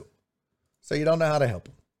Jiu-Jitsu, so you don't know how to help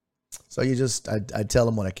them. So you just, I tell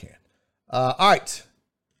them what I can. All right.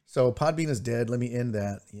 So Podbean is dead. Let me end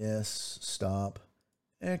that. Yes. Stop.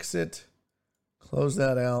 Exit. Close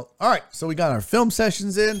that out. All right, so we got our film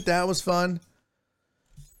sessions in. That was fun.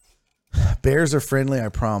 Bears are friendly, I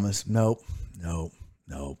promise. Nope.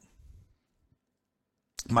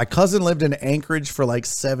 My cousin lived in Anchorage for like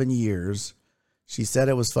 7 years. She said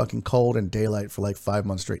it was fucking cold and daylight for like 5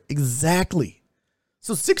 months straight. Exactly.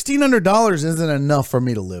 So $1,600 isn't enough for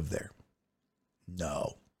me to live there.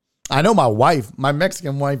 No. I know my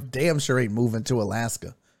Mexican wife, damn sure ain't moving to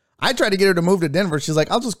Alaska. I tried to get her to move to Denver. She's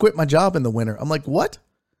like, I'll just quit my job in the winter. I'm like, what?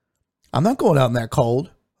 I'm not going out in that cold.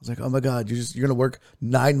 I was like, oh my God, you're going to work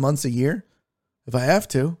 9 months a year? If I have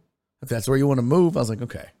to, if that's where you want to move. I was like,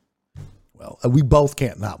 okay, well, we both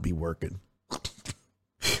can't not be working.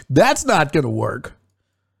 That's not going to work.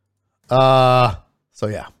 So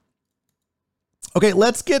yeah. Okay,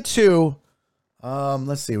 let's get to,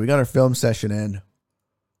 let's see. We got our film session in.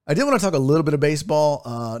 I did want to talk a little bit of baseball.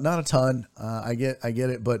 Not a ton. I get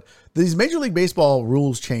it. But these Major League Baseball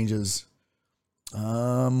rules changes,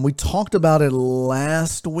 we talked about it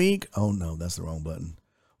last week. Oh no, that's the wrong button.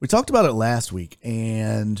 We talked about it last week,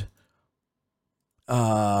 and that's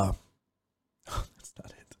not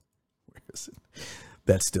it. Where is it?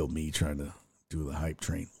 That's still me trying to do the hype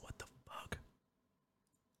train. What the fuck?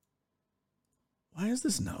 Why is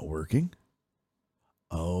this not working?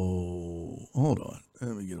 Oh, hold on.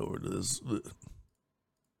 Let me get over to this.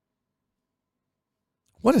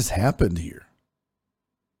 What has happened here?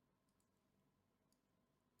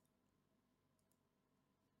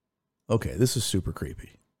 Okay, this is super creepy.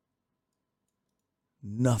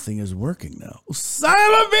 Nothing is working now. Son of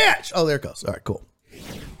a bitch! Oh, there it goes. All right, cool.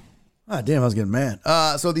 Ah, damn, I was getting mad.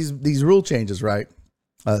 So these rule changes, right?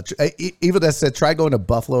 Evil that said, try going to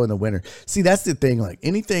Buffalo in the winter. See, that's the thing. Like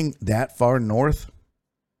anything that far north,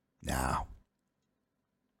 nah.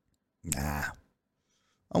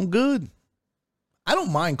 I'm good. I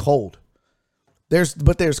don't mind cold. There's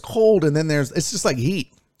cold, and then it's just like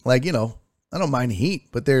heat. Like, you know, I don't mind heat,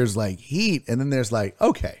 but there's like heat, and then there's like,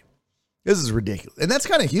 okay, this is ridiculous. And that's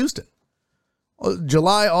kind of Houston.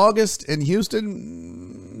 July, August in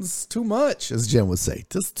Houston, it's too much, as Jim would say.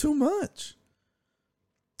 Just too much.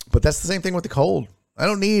 But that's the same thing with the cold. I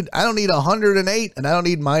don't need 108, and I don't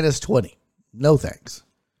need minus 20. No thanks.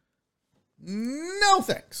 No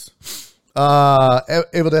thanks.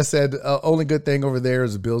 Evil said, only good thing over there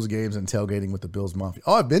is the Bills games and tailgating with the Bills Mafia.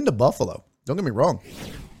 Oh, I've been to Buffalo. Don't get me wrong.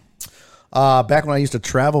 Back when I used to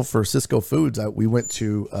travel for Cisco Foods, we went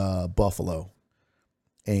to Buffalo,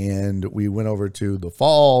 and we went over to the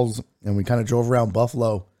Falls, and we kind of drove around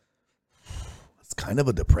Buffalo. It's kind of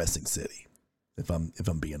a depressing city, if I'm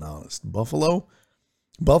being honest. Buffalo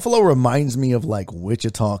reminds me of like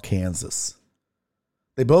Wichita, Kansas.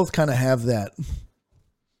 They both kind of have that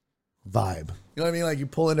vibe. You know what I mean? Like you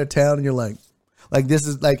pull into town and you're like this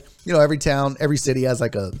is like, you know, every town, every city has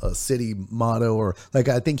like a city motto, or like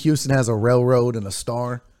I think Houston has a railroad and a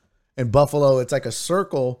star. In Buffalo, it's like a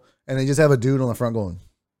circle, and they just have a dude on the front going.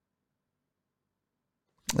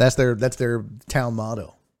 That's their town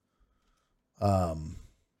motto.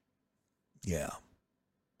 Yeah.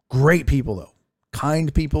 Great people though.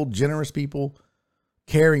 Kind people, generous people,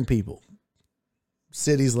 caring people.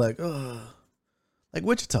 Cities like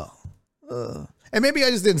Wichita. And maybe I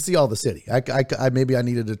just didn't see all the city. I maybe I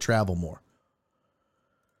needed to travel more.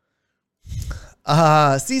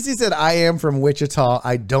 Cece said, I am from Wichita.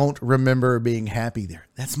 I don't remember being happy there.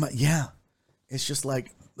 That's yeah. It's just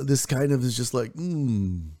like, this kind of is just like, It's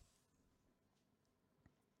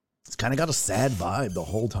kind of got a sad vibe the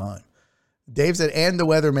whole time. Dave said, and the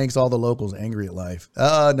weather makes all the locals angry at life.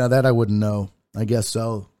 No, that I wouldn't know. I guess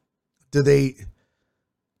so.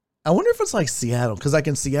 I wonder if it's like Seattle, because like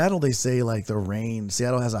in Seattle, they say like the rain,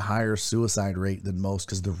 Seattle has a higher suicide rate than most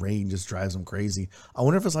because the rain just drives them crazy. I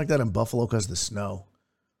wonder if it's like that in Buffalo because of the snow.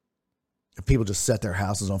 If people just set their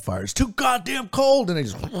houses on fire, it's too goddamn cold, and they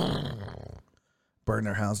just burn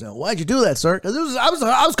their house down. Why'd you do that, sir? Because I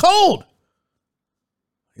was cold.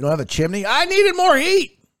 You don't have a chimney? I needed more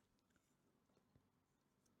heat.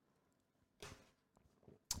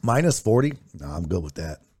 Minus 40? No, I'm good with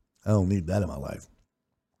that. I don't need that in my life.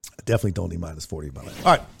 I definitely don't need minus 40 in my life.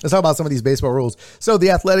 All right, let's talk about some of these baseball rules. So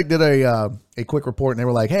The Athletic did a quick report, and they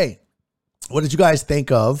were like, hey, what did you guys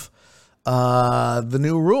think of the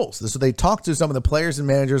new rules? So they talked to some of the players and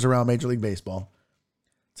managers around Major League Baseball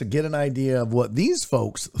to get an idea of what these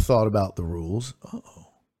folks thought about the rules. Uh-oh.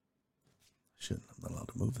 I'm not allowed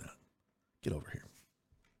to move that. Get over here.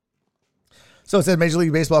 So it said Major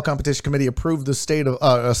League Baseball Competition Committee approved the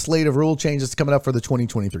a slate of rule changes coming up for the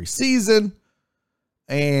 2023 season.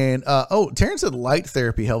 And, Terrence said light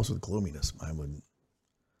therapy helps with gloominess. I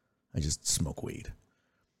just smoke weed.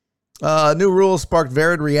 New rules sparked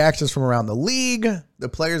varied reactions from around the league. The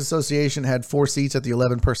Players Association had 4 seats at the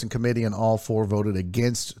 11-person committee, and all 4 voted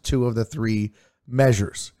against 2 of the 3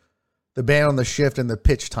 measures: the ban on the shift and the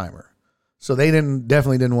pitch timer. So they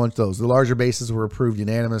definitely didn't want those. The larger bases were approved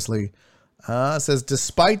unanimously. It says,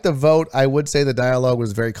 despite the vote, I would say the dialogue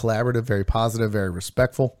was very collaborative, very positive, very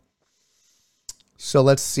respectful. So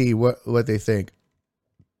let's see what they think.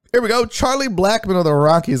 Here we go. Charlie Blackmon of the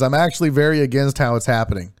Rockies. I'm actually very against how it's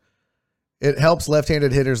happening. It helps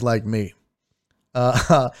left-handed hitters like me.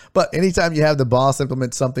 But anytime you have the boss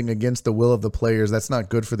implement something against the will of the players, that's not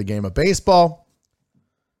good for the game of baseball.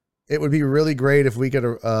 It would be really great if we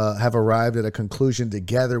could have arrived at a conclusion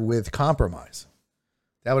together with compromise.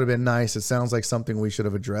 That would have been nice. It sounds like something we should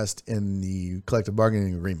have addressed in the collective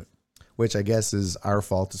bargaining agreement, which I guess is our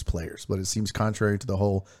fault as players, but it seems contrary to the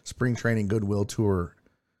whole spring training goodwill tour.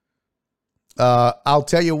 I'll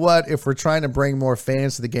tell you what, if we're trying to bring more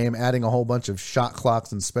fans to the game, adding a whole bunch of shot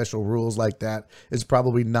clocks and special rules like that is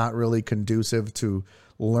probably not really conducive to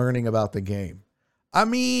learning about the game. I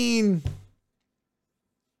mean,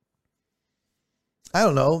 I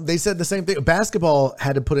don't know. They said the same thing. Basketball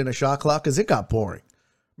had to put in a shot clock because it got boring.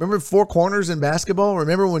 Remember 4 corners in basketball?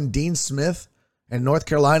 Remember when Dean Smith and North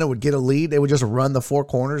Carolina would get a lead? They would just run the 4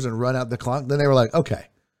 corners and run out the clock. Then they were like, okay,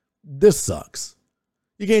 this sucks.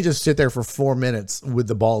 You can't just sit there for 4 minutes with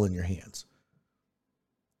the ball in your hands.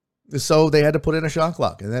 So they had to put in a shot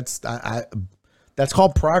clock, and that's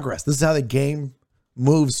called progress. This is how the game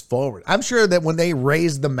moves forward. I'm sure that when they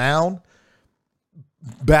raised the mound,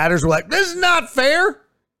 batters were like, this is not fair.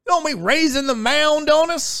 Don't be raising the mound on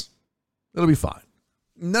us. It'll be fine.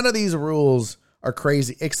 None of these rules are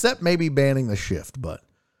crazy, except maybe banning the shift, but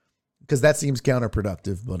because that seems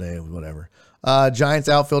counterproductive, but whatever. Giants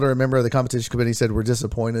outfielder, a member of the competition committee, said, we're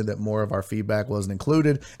disappointed that more of our feedback wasn't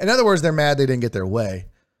included. In other words, they're mad they didn't get their way.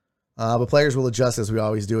 But players will adjust as we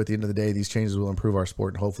always do. At the end of the day, these changes will improve our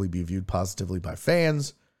sport and hopefully be viewed positively by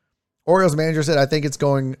fans. Orioles manager said, I think it's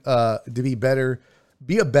going to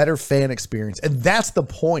be a better fan experience. And that's the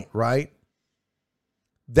point, right?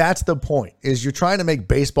 That's the point, is you're trying to make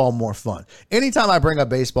baseball more fun. Anytime I bring up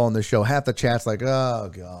baseball in this show, half the chat's like, oh,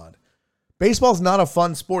 God. Baseball's not a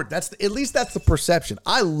fun sport. At least that's the perception.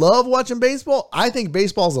 I love watching baseball. I think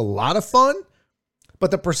baseball's a lot of fun. But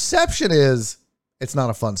the perception is it's not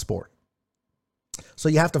a fun sport. So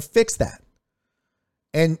you have to fix that.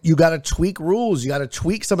 And you got to tweak rules. You got to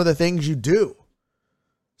tweak some of the things you do.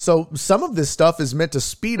 So some of this stuff is meant to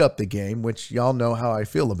speed up the game, which y'all know how I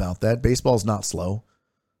feel about that. Baseball's not slow.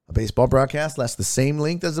 A baseball broadcast lasts the same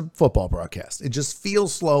length as a football broadcast. It just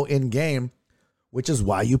feels slow in game, which is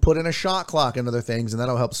why you put in a shot clock and other things, and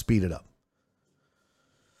that'll help speed it up.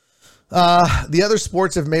 The other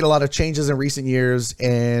sports have made a lot of changes in recent years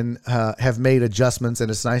and have made adjustments,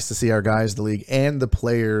 and it's nice to see our guys, the league, and the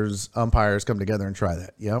players, umpires come together and try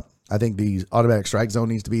that. Yep. I think the automatic strike zone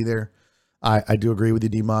needs to be there. I do agree with you,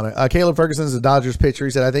 D-Mona. Caleb Ferguson is the Dodgers pitcher.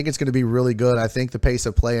 He said, I think it's going to be really good. I think the pace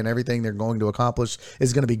of play and everything they're going to accomplish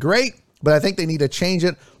is going to be great, but I think they need to change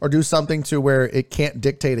it or do something to where it can't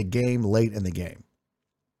dictate a game late in the game.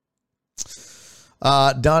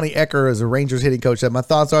 Donnie Ecker, as a Rangers hitting coach, said, my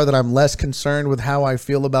thoughts are that I'm less concerned with how I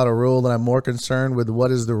feel about a rule than I'm more concerned with what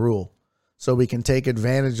is the rule, so we can take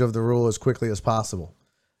advantage of the rule as quickly as possible.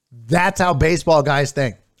 That's how baseball guys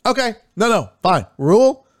think. Okay, no, fine.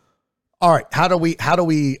 Rule? All right, how do we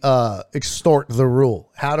extort the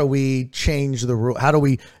rule? How do we change the rule? How do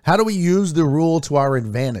we use the rule to our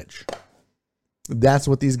advantage? That's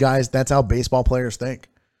what that's how baseball players think.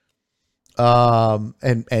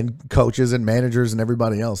 And coaches and managers and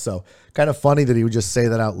everybody else. So kind of funny that he would just say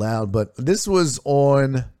that out loud, but this was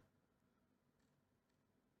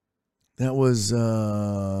managers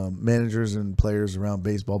and players around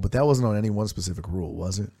baseball, but that wasn't on any one specific rule,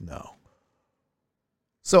 was it? No.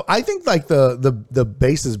 So I think like the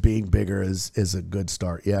bases being bigger is a good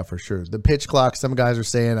start. Yeah, for sure. The pitch clock, some guys are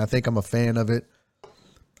saying, I think I'm a fan of it.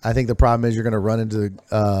 I think the problem is you're going to run into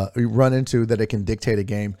that it can dictate a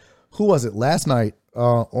game. Who was it last night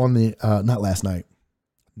not last night,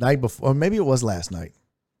 night before, or maybe it was last night.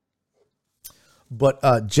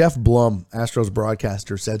 But Jeff Blum, Astros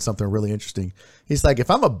broadcaster, said something really interesting. He's like,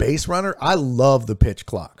 if I'm a base runner, I love the pitch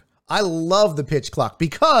clock. I love the pitch clock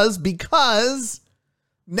because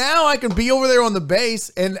now I can be over there on the base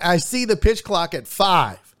and I see the pitch clock at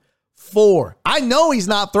 5, 4. I know he's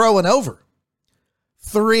not throwing over.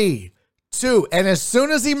 3, 2. And as soon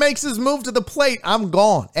as he makes his move to the plate, I'm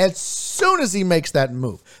gone. As soon as he makes that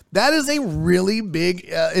move. That is a really big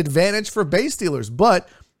advantage for base stealers. But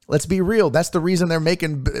let's be real. That's the reason they're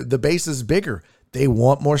making the bases bigger. They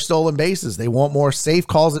want more stolen bases. They want more safe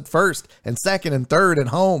calls at first and second and third and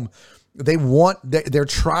home. They're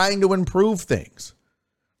trying to improve things.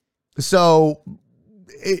 So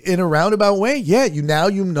in a roundabout way, yeah, you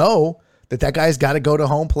know that guy's got to go to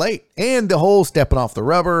home plate. And the whole stepping off the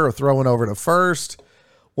rubber or throwing over to first.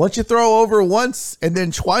 Once you throw over once and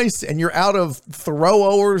then twice and you're out of throw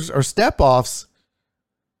overs or step offs,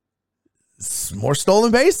 it's more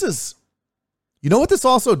stolen bases. You know what this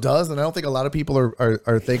also does? And I don't think a lot of people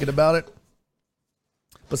are thinking about it.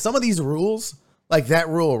 But some of these rules, like that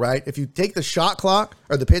rule, right? If you take the shot clock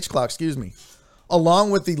or the pitch clock,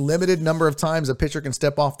 along with the limited number of times a pitcher can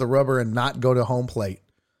step off the rubber and not go to home plate.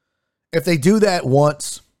 If they do that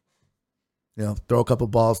once, throw a couple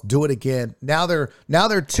balls, do it again. Now they're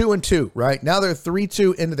 2-2, right? Now they're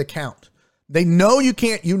 3-2 into the count. They know you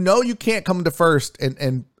can't come to first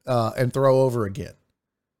and throw over again.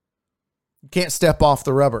 You can't step off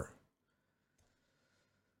the rubber.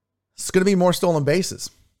 It's going to be more stolen bases.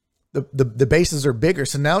 The bases are bigger.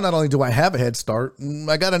 So now not only do I have a head start,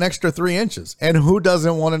 I got an extra 3 inches. And who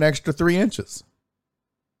doesn't want an extra 3 inches?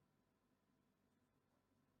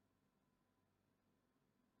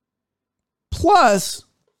 Plus,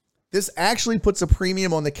 this actually puts a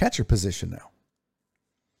premium on the catcher position now.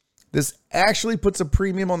 This actually puts a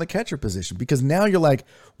premium on the catcher position because now you're like,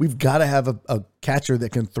 we've got to have a catcher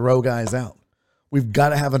that can throw guys out. We've got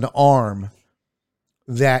to have an arm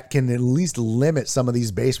that can at least limit some of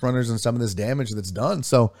these base runners and some of this damage that's done.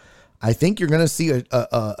 So I think you're going to see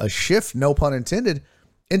a shift, no pun intended,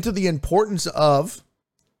 into the importance of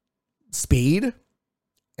speed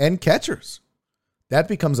and catchers. That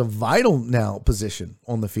becomes a vital now position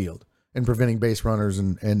on the field in preventing base runners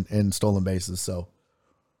and stolen bases. So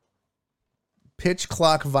pitch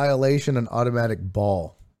clock violation and automatic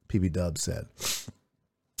ball, PB Dub said.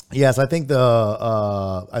 Yes, I think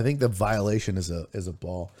the violation is a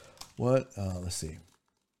ball. What? Let's see.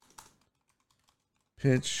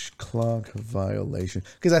 Pitch clock violation.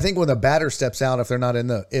 Because I think when the batter steps out, if they're not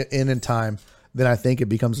in time, then I think it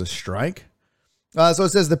becomes a strike. So it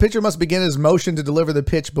says the pitcher must begin his motion to deliver the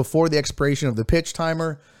pitch before the expiration of the pitch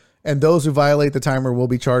timer, and those who violate the timer will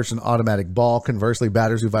be charged an automatic ball. Conversely,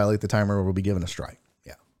 batters who violate the timer will be given a strike.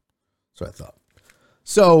 Yeah, that's what I thought.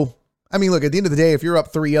 So, I mean, look, at the end of the day, if you're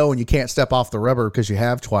up 3-0 and you can't step off the rubber because you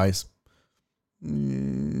have twice,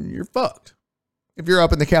 you're fucked. If you're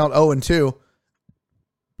up in the count 0-2,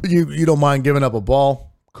 you don't mind giving up a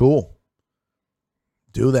ball, cool.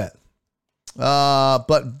 Do that.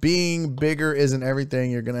 But being bigger isn't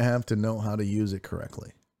everything. You're going to have to know how to use it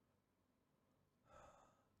correctly.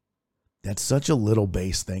 That's such a little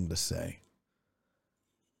base thing to say.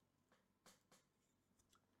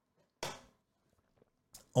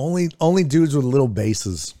 Only dudes with little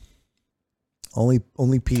bases. Only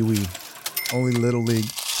Pee-wee. Only Little League.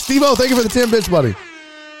 Steve-O, thank you for the 10 bits, buddy.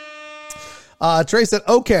 Trey said,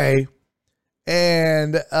 okay.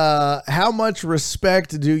 And how much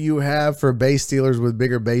respect do you have for base stealers with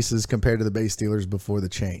bigger bases compared to the base stealers before the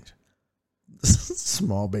change?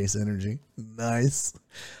 Small base energy. Nice.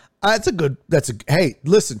 Hey,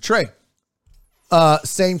 listen, Trey.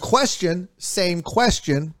 Same question,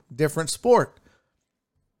 different sport.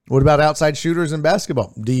 What about outside shooters in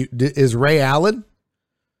basketball? Is Ray Allen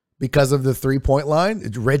because of the 3-point line?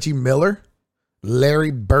 Reggie Miller?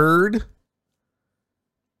 Larry Bird?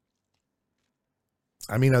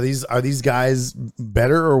 I mean, are these guys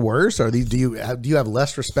better or worse? Do you have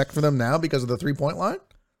less respect for them now because of the 3-point line?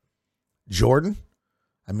 Jordan?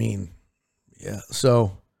 I mean, yeah.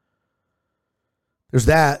 So there's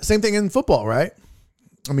that. Same thing in football, right?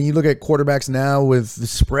 I mean, you look at quarterbacks now with the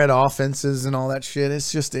spread offenses and all that shit.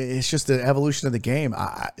 It's just an evolution of the game.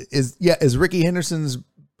 Is Ricky Henderson's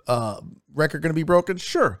record going to be broken?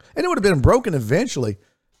 Sure, and it would have been broken eventually.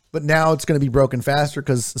 But now it's going to be broken faster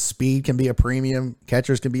because speed can be a premium.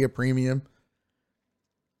 Catchers can be a premium.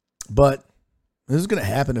 But this is going to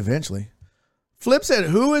happen eventually. Flip said,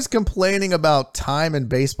 who is complaining about time in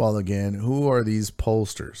baseball again? Who are these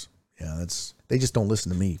pollsters? Yeah, they just don't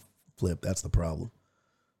listen to me, Flip. That's the problem.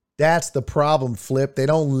 That's the problem, Flip. They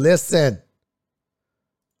don't listen.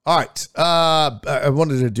 All right. I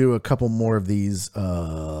wanted to do a couple more of these.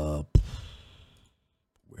 Where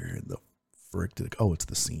the frick did it go? Oh, it's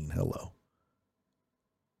the scene. Hello.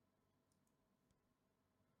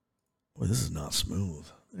 Boy, this is not smooth.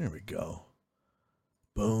 There we go.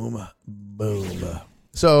 Boom, boom.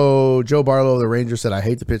 So Joe Barlow of the Rangers said, I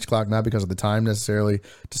hate the pitch clock, not because of the time necessarily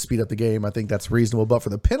to speed up the game. I think that's reasonable, but for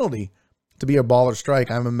the penalty to be a ball or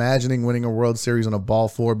strike, I'm imagining winning a World Series on a ball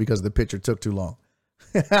 4 because the pitcher took too long.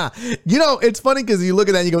 You know, it's funny because you look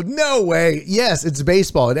at that and you go, no way. Yes, it's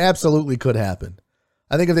baseball. It absolutely could happen.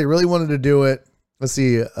 I think if they really wanted to do it, let's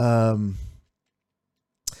see.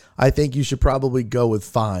 I think you should probably go with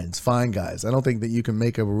fines. Fine guys. I don't think that you can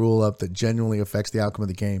make a rule up that genuinely affects the outcome of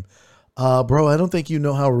the game. Bro, I don't think you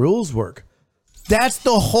know how rules work. That's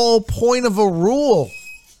the whole point of a rule.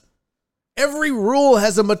 Every rule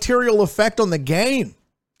has a material effect on the game.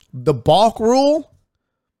 The balk rule.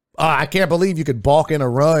 I can't believe you could balk in a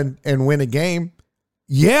run and win a game.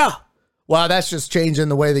 Yeah. Well, that's just changing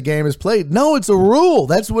the way the game is played. No, it's a rule.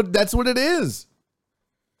 That's what it is.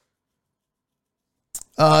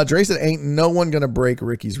 Trey said, ain't no one going to break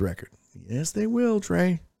Ricky's record. Yes, they will,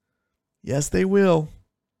 Trey. Yes, they will.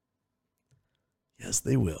 Yes,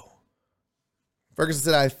 they will. Ferguson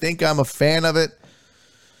said, I think I'm a fan of it.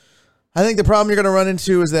 I think the problem you're going to run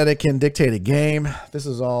into is that it can dictate a game. This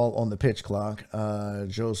is all on the pitch clock.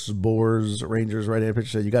 Joe Spores, Rangers right-handed pitcher,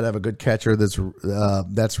 said you got to have a good catcher.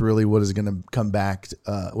 That's really what is going to come back.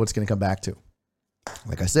 What's going to come back to?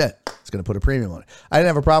 Like I said, it's going to put a premium on it. I didn't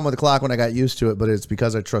have a problem with the clock when I got used to it, but it's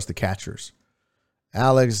because I trust the catchers.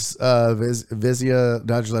 Alex Vizia,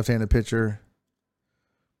 Dodgers left-handed pitcher.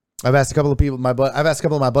 I've asked a couple of people. I've asked a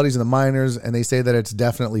couple of my buddies in the minors, and they say that it's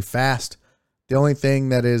definitely fast. The only thing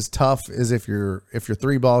that is tough is if you're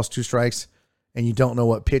 3 balls, 2 strikes, and you don't know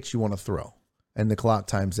what pitch you want to throw, and the clock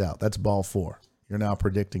times out. That's ball 4. You're now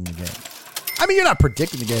predicting the game. I mean, you're not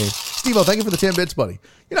predicting the game. Steve-O, thank you for the 10 bits, buddy.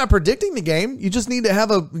 You're not predicting the game. You just need to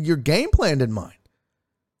have your game planned in mind.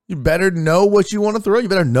 You better know what you want to throw. You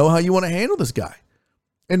better know how you want to handle this guy.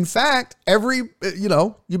 In fact, you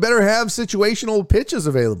better have situational pitches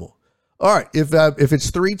available. All right, if it's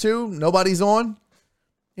 3-2, nobody's on,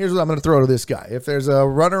 here's what I'm going to throw to this guy. If there's a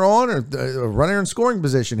runner on or a runner in scoring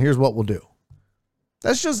position, here's what we'll do.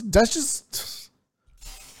 That's just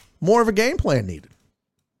more of a game plan needed.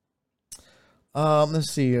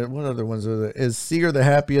 Let's see. What other ones are there? Is Seager the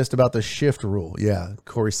happiest about the shift rule? Yeah,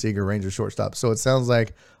 Corey Seager, Rangers shortstop. So it sounds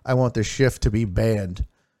like I want the shift to be banned.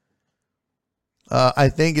 I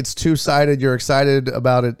think it's two-sided. You're excited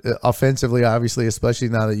about it offensively, obviously, especially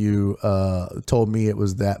now that you told me it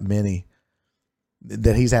was that many,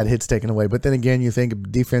 that he's had hits taken away. But then again, you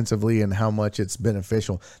think defensively and how much it's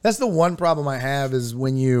beneficial. That's the one problem I have is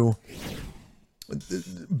when you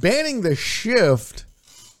banning the shift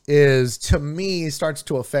is, to me, starts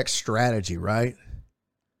to affect strategy, right?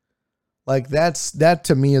 Like that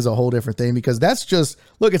to me is a whole different thing, because that's just,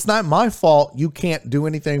 look, it's not my fault you can't do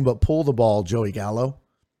anything but pull the ball, Joey Gallo.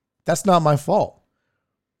 That's not my fault.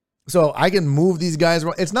 So I can move these guys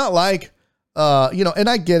around. It's not like, and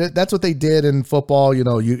I get it. That's what they did in football. You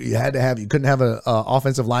couldn't have an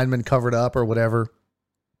offensive lineman covered up or whatever.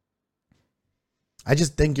 I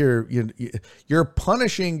just think you're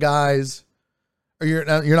punishing guys, or you're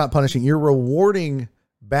not punishing. You're rewarding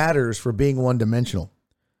batters for being one-dimensional.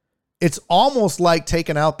 It's almost like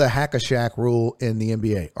taking out the hack-a-shack rule in the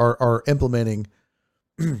NBA, or implementing,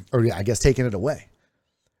 I guess taking it away.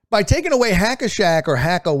 By taking away hack-a-shack or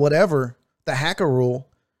hack-a-whatever, the hacker rule,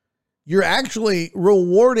 you're actually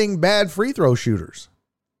rewarding bad free throw shooters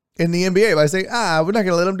in the NBA by saying, we're not going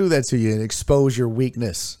to let them do that to you and expose your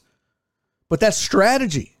weakness. But that's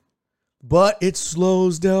strategy. But it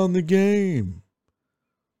slows down the game.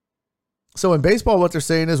 So in baseball, what they're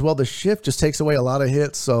saying is, well, the shift just takes away a lot of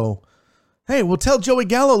hits. So, hey, we'll tell Joey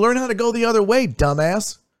Gallo, learn how to go the other way,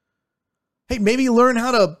 dumbass. Hey, maybe learn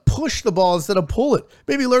how to push the ball instead of pull it.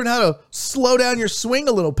 Maybe learn how to slow down your swing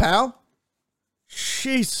a little, pal.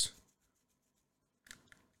 Jeez.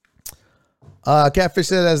 Catfish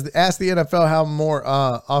said, ask the NFL how more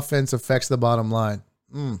offense affects the bottom line.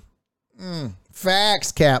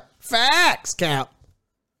 Facts, Cap. Facts, Cap.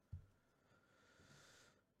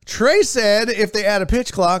 Trey said if they add a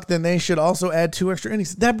pitch clock, then they should also add 2 extra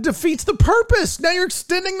innings. That defeats the purpose. Now you're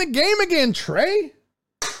extending the game again, Trey.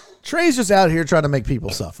 Trey's just out here trying to make people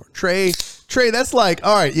suffer. Trey, that's like,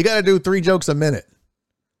 all right, you got to do 3 jokes a minute.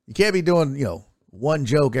 You can't be doing, 1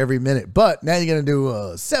 joke every minute, but now you're going to do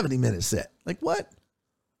a 70-minute set. Like what?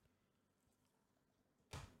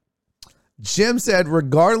 Jim said,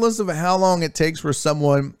 regardless of how long it takes for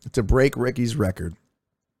someone to break Ricky's record,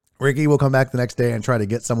 Ricky will come back the next day and try to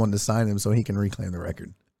get someone to sign him so he can reclaim the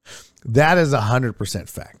record. That is 100%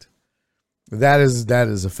 fact. That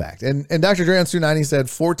is a fact. And Dr. Dre on 290 said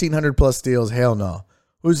 1,400 plus steals. Hell no.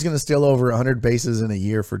 Who's going to steal over 100 bases in a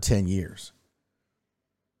year for 10 years?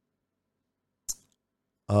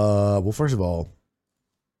 Well, first of all,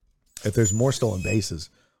 if there's more stolen bases,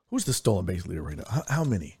 who's the stolen base leader right now? How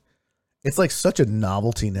many? It's like such a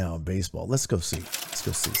novelty now in baseball. Let's go see.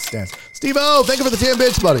 Stats. Steve-O, thank you for the 10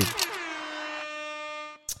 bits, buddy.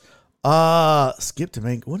 Skip to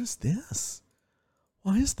make. What is this?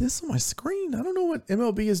 Why is this on my screen? I don't know what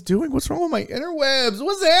MLB is doing. What's wrong with my interwebs?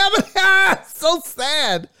 What's happening? So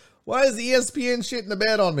sad. Why is ESPN shitting the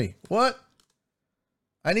bed on me? What?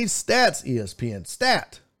 I need stats, ESPN.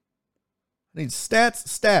 Stat. I need stats.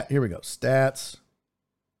 Stat. Here we go. Stats.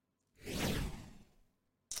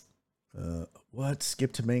 What?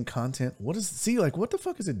 Skip to main content. What is, see, like, what the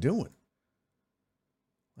fuck is it doing?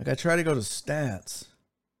 Like, I try to go to stats.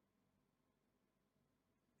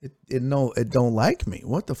 It don't like me.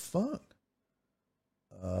 What the fuck?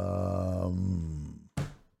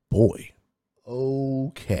 Boy.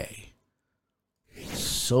 Okay.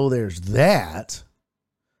 So there's that.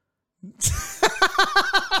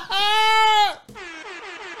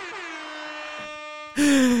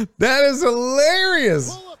 That is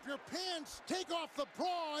hilarious. Pull up your pants, take off the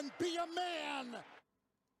bra, and be a man.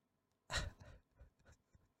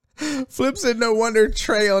 Flip said, no wonder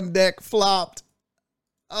Trey on deck flopped.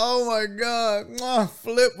 Oh my God. Mwah,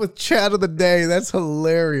 Flip with chat of the day. That's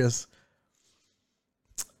hilarious.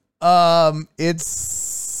 Isn't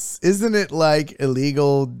it like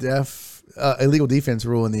illegal defense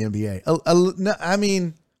rule in the NBA? I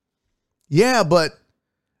mean, yeah, but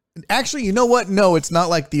actually, you know what? No, it's not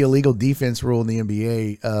like the illegal defense rule in the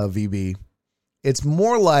NBA, VB. It's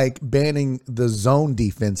more like banning the zone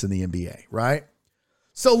defense in the NBA, right?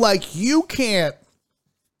 So like you can't,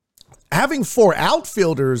 having 4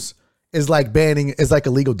 outfielders is like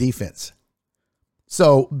illegal defense.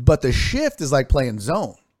 So, but the shift is like playing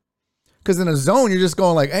zone. Because in a zone, you're just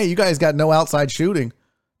going like, hey, you guys got no outside shooting.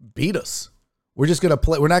 Beat us. We're just going to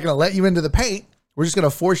play. We're not going to let you into the paint. We're just going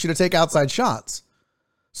to force you to take outside shots.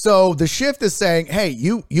 So the shift is saying, hey,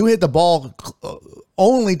 you hit the ball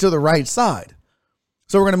only to the right side.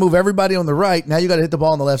 So we're going to move everybody on the right. Now you got to hit the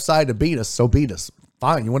ball on the left side to beat us. So beat us.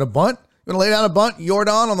 Fine. You want to bunt? You want to lay down a bunt?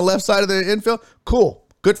 Jordan on the left side of the infield? Cool.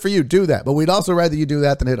 Good for you. Do that. But we'd also rather you do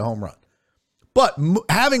that than hit a home run. But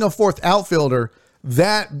having a 4th outfielder,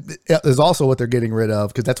 that is also what they're getting rid of,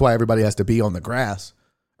 because that's why everybody has to be on the grass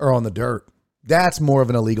or on the dirt. That's more of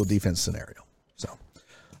an illegal defense scenario. So,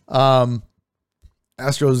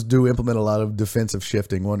 Astros do implement a lot of defensive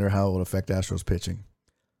shifting. Wonder how it will affect Astros pitching.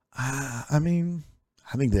 I mean,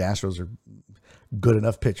 I think the Astros are good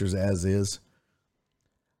enough pitchers as is.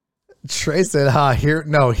 Trey said,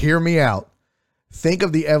 hear me out. Think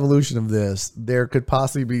of the evolution of this. There could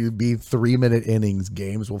possibly be 3-minute innings.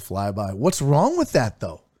 Games will fly by. What's wrong with that,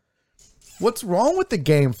 though? What's wrong with the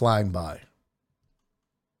game flying by?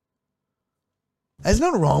 There's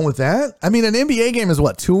nothing wrong with that. I mean, an NBA game is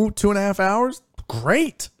what, 2.5 hours?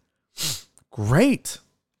 Great.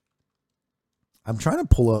 I'm trying to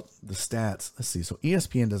pull up the stats. Let's see. So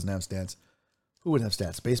ESPN doesn't have stats. Who would have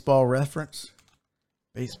stats? Baseball Reference?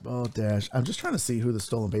 Baseball Dash. I'm just trying to see who the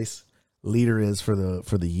stolen base leader is for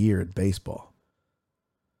the year at baseball.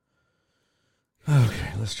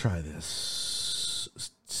 Okay, let's try this.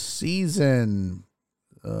 Season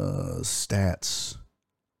stats.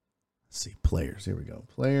 Let's see, players. Here we go.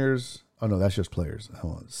 Players. Oh no, that's just players.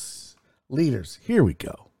 Hold on. Leaders. Here we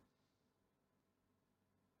go.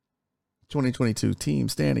 2022 team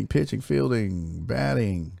standing, pitching, fielding,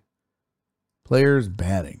 batting. Players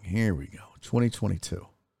batting. Here we go. 2022.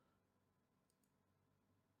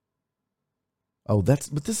 Oh,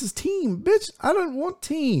 but this is team, bitch. I don't want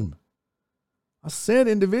team. I said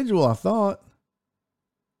individual, I thought.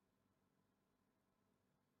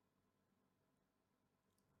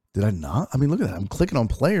 Did I not? I mean, look at that. I'm clicking on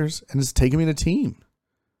players and it's taking me to team.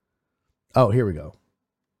 Oh, here we go.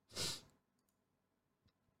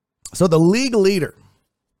 So the league leader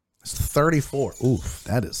is 34. Oof,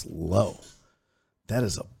 that is low. That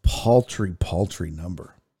is a paltry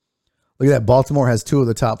number. Look at that. Baltimore has 2 of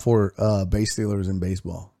the top 4 base stealers in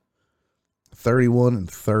baseball. 31 and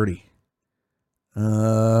 30.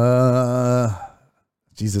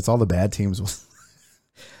 Geez, it's all the bad teams.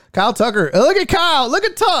 Kyle Tucker. Look at Kyle. Look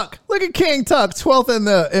at Tuck. Look at King Tuck.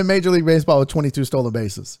 12th in Major League Baseball with 22 stolen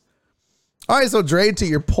bases. All right, so Dre, to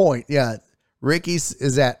your point, yeah, Ricky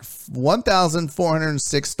is at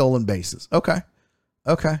 1,406 stolen bases. Okay.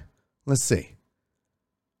 Let's see.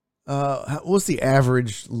 What's the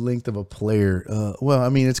average length of a player? Well, I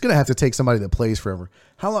mean, it's going to have to take somebody that plays forever.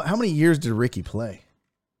 How many years did Ricky play?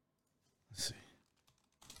 Let's see.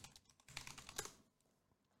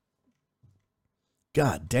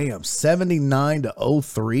 God damn, 79 to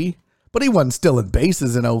 03. But he wasn't stealing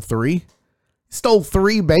bases in 03. He stole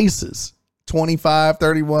 3 bases. 25,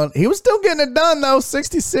 31. He was still getting it done, though.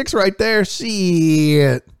 66 right there.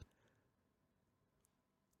 Shit.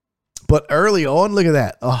 But early on, look at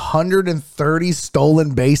that. 130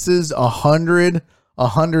 stolen bases. 100,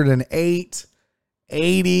 108,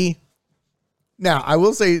 80, Now, I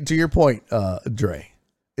will say to your point, Dre,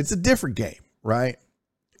 it's a different game, right?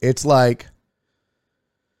 It's like,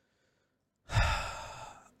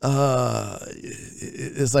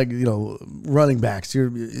 running backs.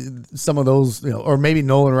 Some of those, or maybe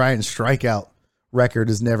Nolan Ryan's strikeout record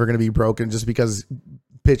is never going to be broken just because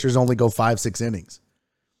pitchers only go 5-6 innings,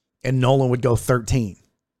 and Nolan would go 13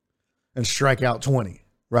 and strike out 20,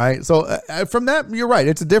 right? So from that, you're right.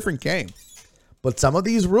 It's a different game. But some of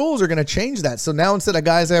these rules are going to change that. So now instead of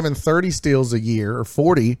guys having 30 steals a year or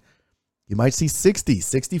 40, you might see 60,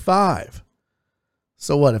 65.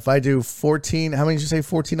 So what, if I do 14, how many did you say,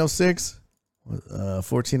 1406?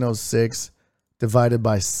 1406 divided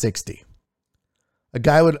by 60. A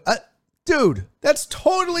guy would, dude, that's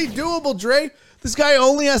totally doable, Dre. This guy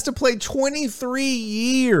only has to play 23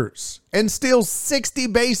 years and steal 60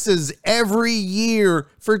 bases every year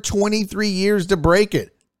for 23 years to break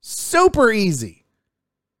it. Super easy.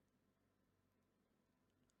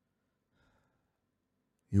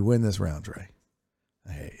 You win this round, Dre.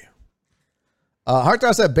 I hate you.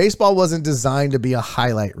 Hartdog said baseball wasn't designed to be a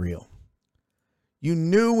highlight reel. You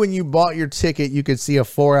knew when you bought your ticket you could see a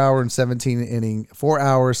 4 hour 17 inning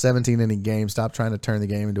game. Stop trying to turn the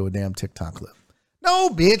game into a damn TikTok clip. No,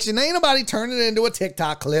 bitch, and ain't nobody turning it into a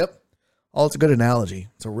TikTok clip. Oh, it's a good analogy.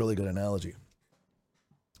 It's a really good analogy.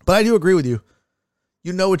 But I do agree with you.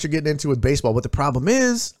 You know what you're getting into with baseball. But the problem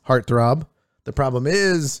is, Heartthrob, the problem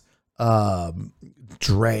is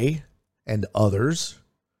Dre and others.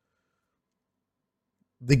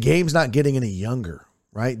 The game's not getting any younger,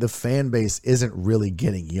 right? The fan base isn't really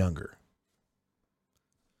getting younger.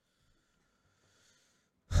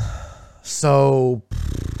 So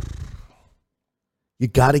you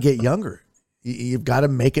got to get younger. You've got to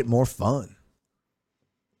make it more fun.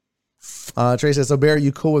 Trey says, so Barry,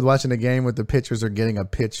 you cool with watching a game where the pitchers are getting a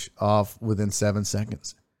pitch off within 7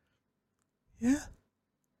 seconds? Yeah.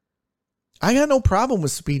 I got no problem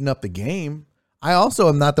with speeding up the game. I also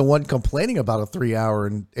am not the one complaining about a 3 hour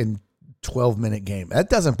and 12-minute game. That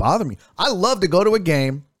doesn't bother me. I love to go to a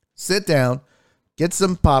game, sit down, get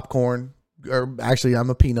some popcorn, or actually I'm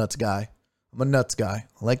a peanuts guy. I'm a nuts guy.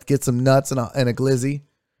 I like to get some nuts and a glizzy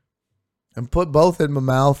and put both in my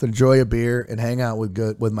mouth, enjoy a beer, and hang out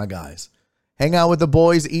with my guys. Hang out with the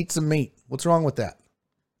boys, eat some meat. What's wrong with that?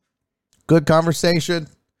 Good conversation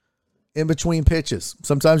in between pitches.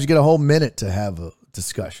 Sometimes you get a whole minute to have a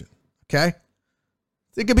discussion. Okay?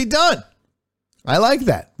 It could be done. I like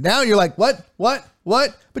that. Now you're like, what?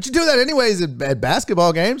 But you do that anyways at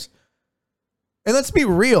basketball games. And let's be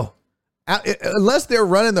real. Unless they're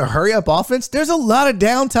running the hurry-up offense, there's a lot of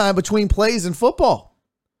downtime between plays in football.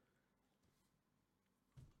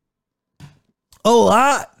 A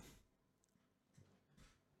lot.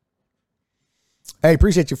 Hey,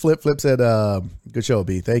 appreciate your flip. Flip said, good show,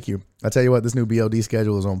 B. Thank you. I tell you what, this new BLD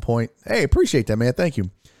schedule is on point. Hey, appreciate that, man. Thank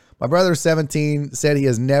you. My brother, 17, said he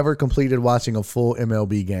has never completed watching a full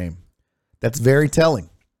MLB game. That's very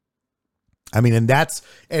telling. I mean, and that's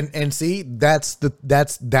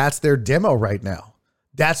their demo right now.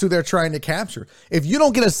 That's who they're trying to capture. If you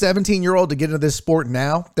don't get a 17-year-old to get into this sport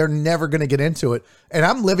now, they're never going to get into it. And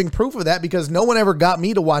I'm living proof of that because no one ever got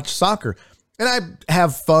me to watch soccer. And I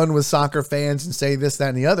have fun with soccer fans and say this, that,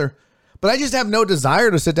 and the other. But I just have no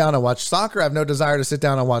desire to sit down and watch soccer. I have no desire to sit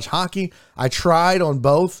down and watch hockey. I tried on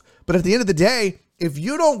both. But at the end of the day, if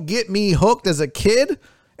you don't get me hooked as a kid,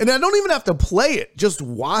 and I don't even have to play it, just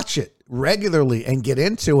watch it regularly and get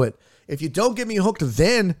into it. If you don't get me hooked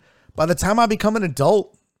then, by the time I become an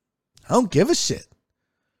adult, I don't give a shit.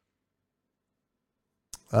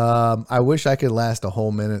 I wish I could last a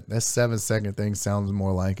whole minute. That 7-second thing sounds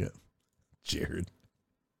more like it. Jared.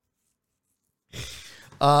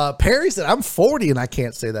 Perry said, I'm 40 and I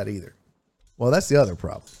can't say that either. Well, that's the other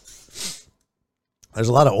problem. There's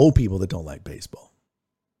a lot of old people that don't like baseball.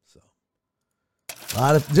 So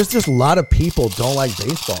a lot of people don't like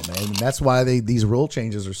baseball, man. And that's why these rule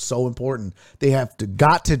changes are so important. They have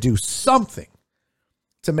got to do something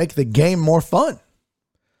to make the game more fun.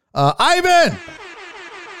 Ivan,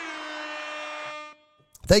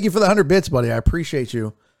 thank you for the 100 bits, buddy. I appreciate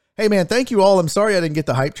you. Hey, man, thank you all. I'm sorry I didn't get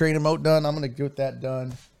the hype train emote done. I'm going to get that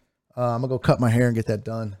done. I'm going to go cut my hair and get that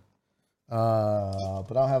done.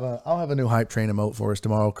 But I'll have a new hype train emote for us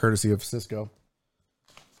tomorrow, courtesy of Cisco.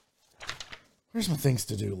 Where's my things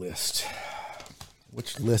to do list?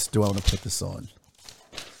 Which list do I want to put this on?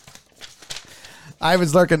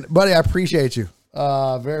 Ivan's lurking. Buddy, I appreciate you.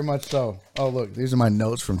 Very much so. Oh, look, these are my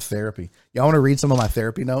notes from therapy. Y'all want to read some of my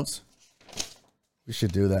therapy notes? We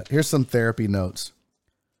should do that. Here's some therapy notes.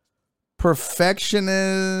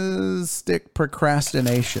 Perfectionistic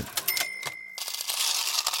procrastination.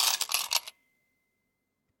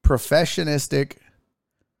 perfectionistic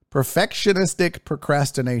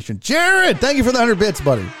procrastination. Jared, thank you for the 100 bits,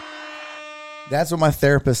 buddy. That's what my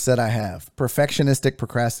therapist said I have. Perfectionistic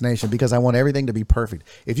procrastination, because I want everything to be perfect.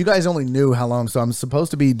 If you guys only knew how long, so I'm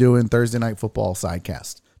supposed to be doing Thursday Night Football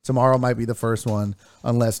sidecast. Tomorrow might be the first one,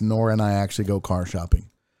 unless Nora and I actually go car shopping.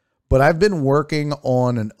 But I've been working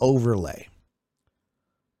on an overlay.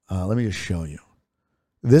 Let me just show you.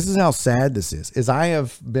 This is how sad this is I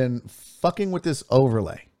have been fucking with this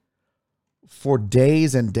overlay for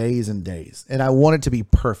days and days and days. And I want it to be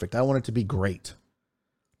perfect. I want it to be great.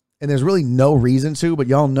 And there's really no reason to, but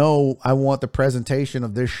y'all know I want the presentation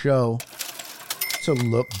of this show to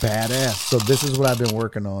look badass. So this is what I've been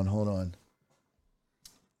working on. Hold on.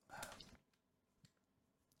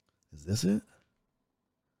 Is this it?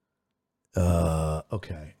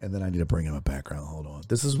 Okay. And then I need to bring in a background. Hold on.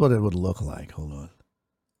 This is what it would look like. Hold on.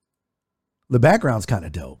 The background's kind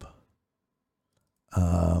of dope.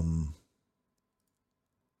 Where'd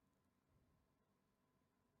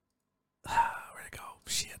it go?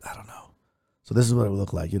 Shit, I don't know. So this is what it would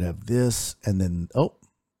look like. You'd have this, and then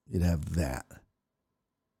you'd have that.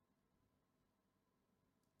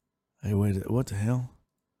 Hey, wait, what the hell?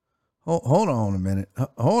 Hold on a minute.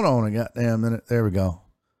 Hold on a goddamn minute. There we go.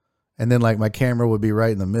 And then like my camera would be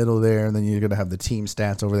right in the middle there, and then you're gonna have the team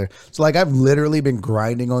stats over there. So like I've literally been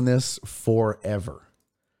grinding on this forever.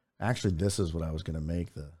 Actually, this is what I was gonna make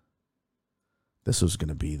this was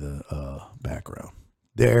gonna be the background.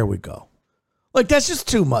 There we go. Like that's just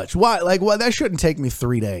too much. Why? Like, well, that shouldn't take me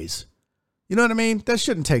 3 days. You know what I mean? That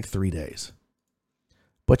shouldn't take 3 days.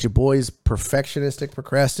 But your boy's perfectionistic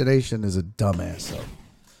procrastination is a dumbass. So.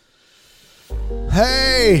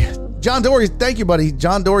 Hey, John Dory, thank you, buddy.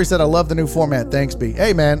 John Dory said, I love the new format. Thanks, B.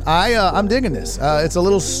 Hey, man, I'm digging this. It's a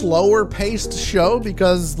little slower paced show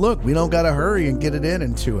because, look, we don't got to hurry and get it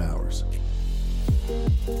in 2 hours.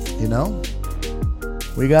 You know?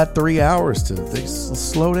 We got 3 hours to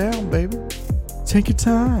slow down, baby. Take your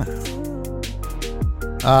time.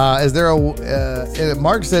 Is there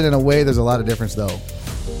Mark said in a way there's a lot of difference, though.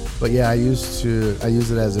 But yeah, I use it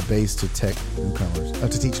as a base to teach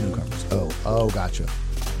newcomers. Oh, gotcha.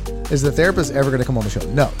 Is the therapist ever going to come on the show?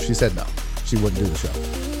 No, she said no. She wouldn't do the show.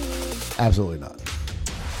 Absolutely not.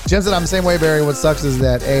 Jim said I'm the same way, Barry. What sucks is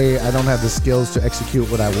that A, I don't have the skills to execute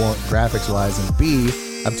what I want graphics wise, and B,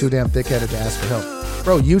 I'm too damn thick-headed to ask for help.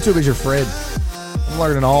 Bro, YouTube is your friend. I'm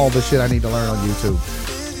learning all the shit I need to learn on YouTube.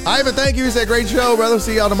 Ivan, thank you. He said, great show, brother.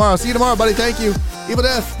 See y'all tomorrow. See you tomorrow, buddy. Thank you. Evil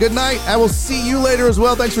Death, good night. I will see you later as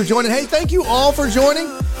well. Thanks for joining. Hey, thank you all for joining.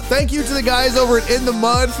 Thank you to the guys over at In the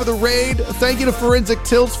Mud for the raid. Thank you to Forensic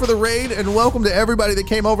Tilts for the raid. And welcome to everybody that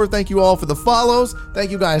came over. Thank you all for the follows.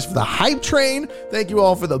 Thank you guys for the hype train. Thank you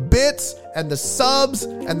all for the bits and the subs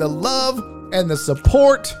and the love and the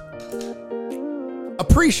support.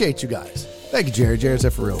 Appreciate you guys. Thank you, Jared. Jared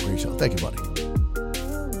said for real. Appreciate it. Thank you, buddy.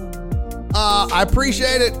 I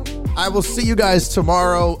appreciate it. I will see you guys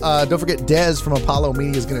tomorrow. Don't forget Dez from Apollo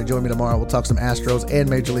Media is going to join me tomorrow. We'll talk some Astros and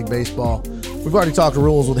Major League Baseball. We've already talked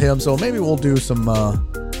rules with him, so maybe we'll do some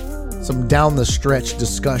down the stretch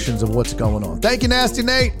discussions of what's going on. Thank you, Nasty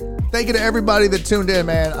Nate. Thank you to everybody that tuned in,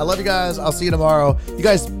 man. I love you guys. I'll see you tomorrow. You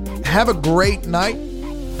guys have a great night.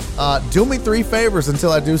 Do me 3 favors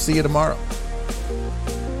until I do see you tomorrow.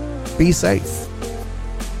 Be safe.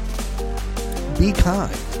 Be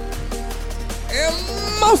kind. And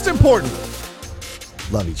most importantly,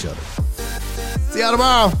 love each other. See y'all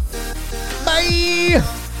tomorrow. Bye.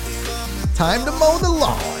 Time to mow the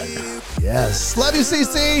lawn. Yes. Love you,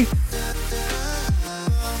 CC.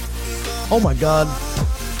 Oh my God.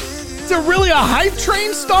 Is there really a hype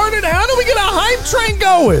train started? How do we get a hype train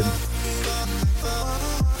going?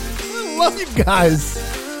 I love you guys.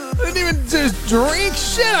 I didn't even just drink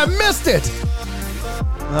shit. I missed it.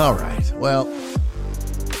 All right. Well,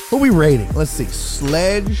 who are we raiding? Let's see.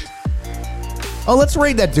 Sledge. Oh, let's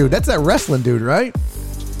raid that dude. That's that wrestling dude, right?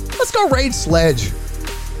 Let's go raid Sledge.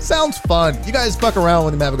 Sounds fun. You guys fuck around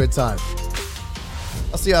with him. Have a good time.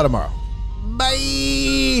 I'll see y'all tomorrow.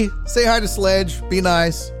 Bye. Say hi to Sledge. Be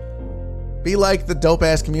nice. Be like the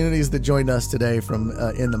dope-ass communities that joined us today from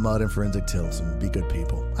In the Mud and Forensic Tilts, and be good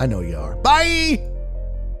people. I know you are. Bye.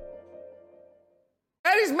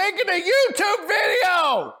 And he's making a YouTube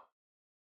video.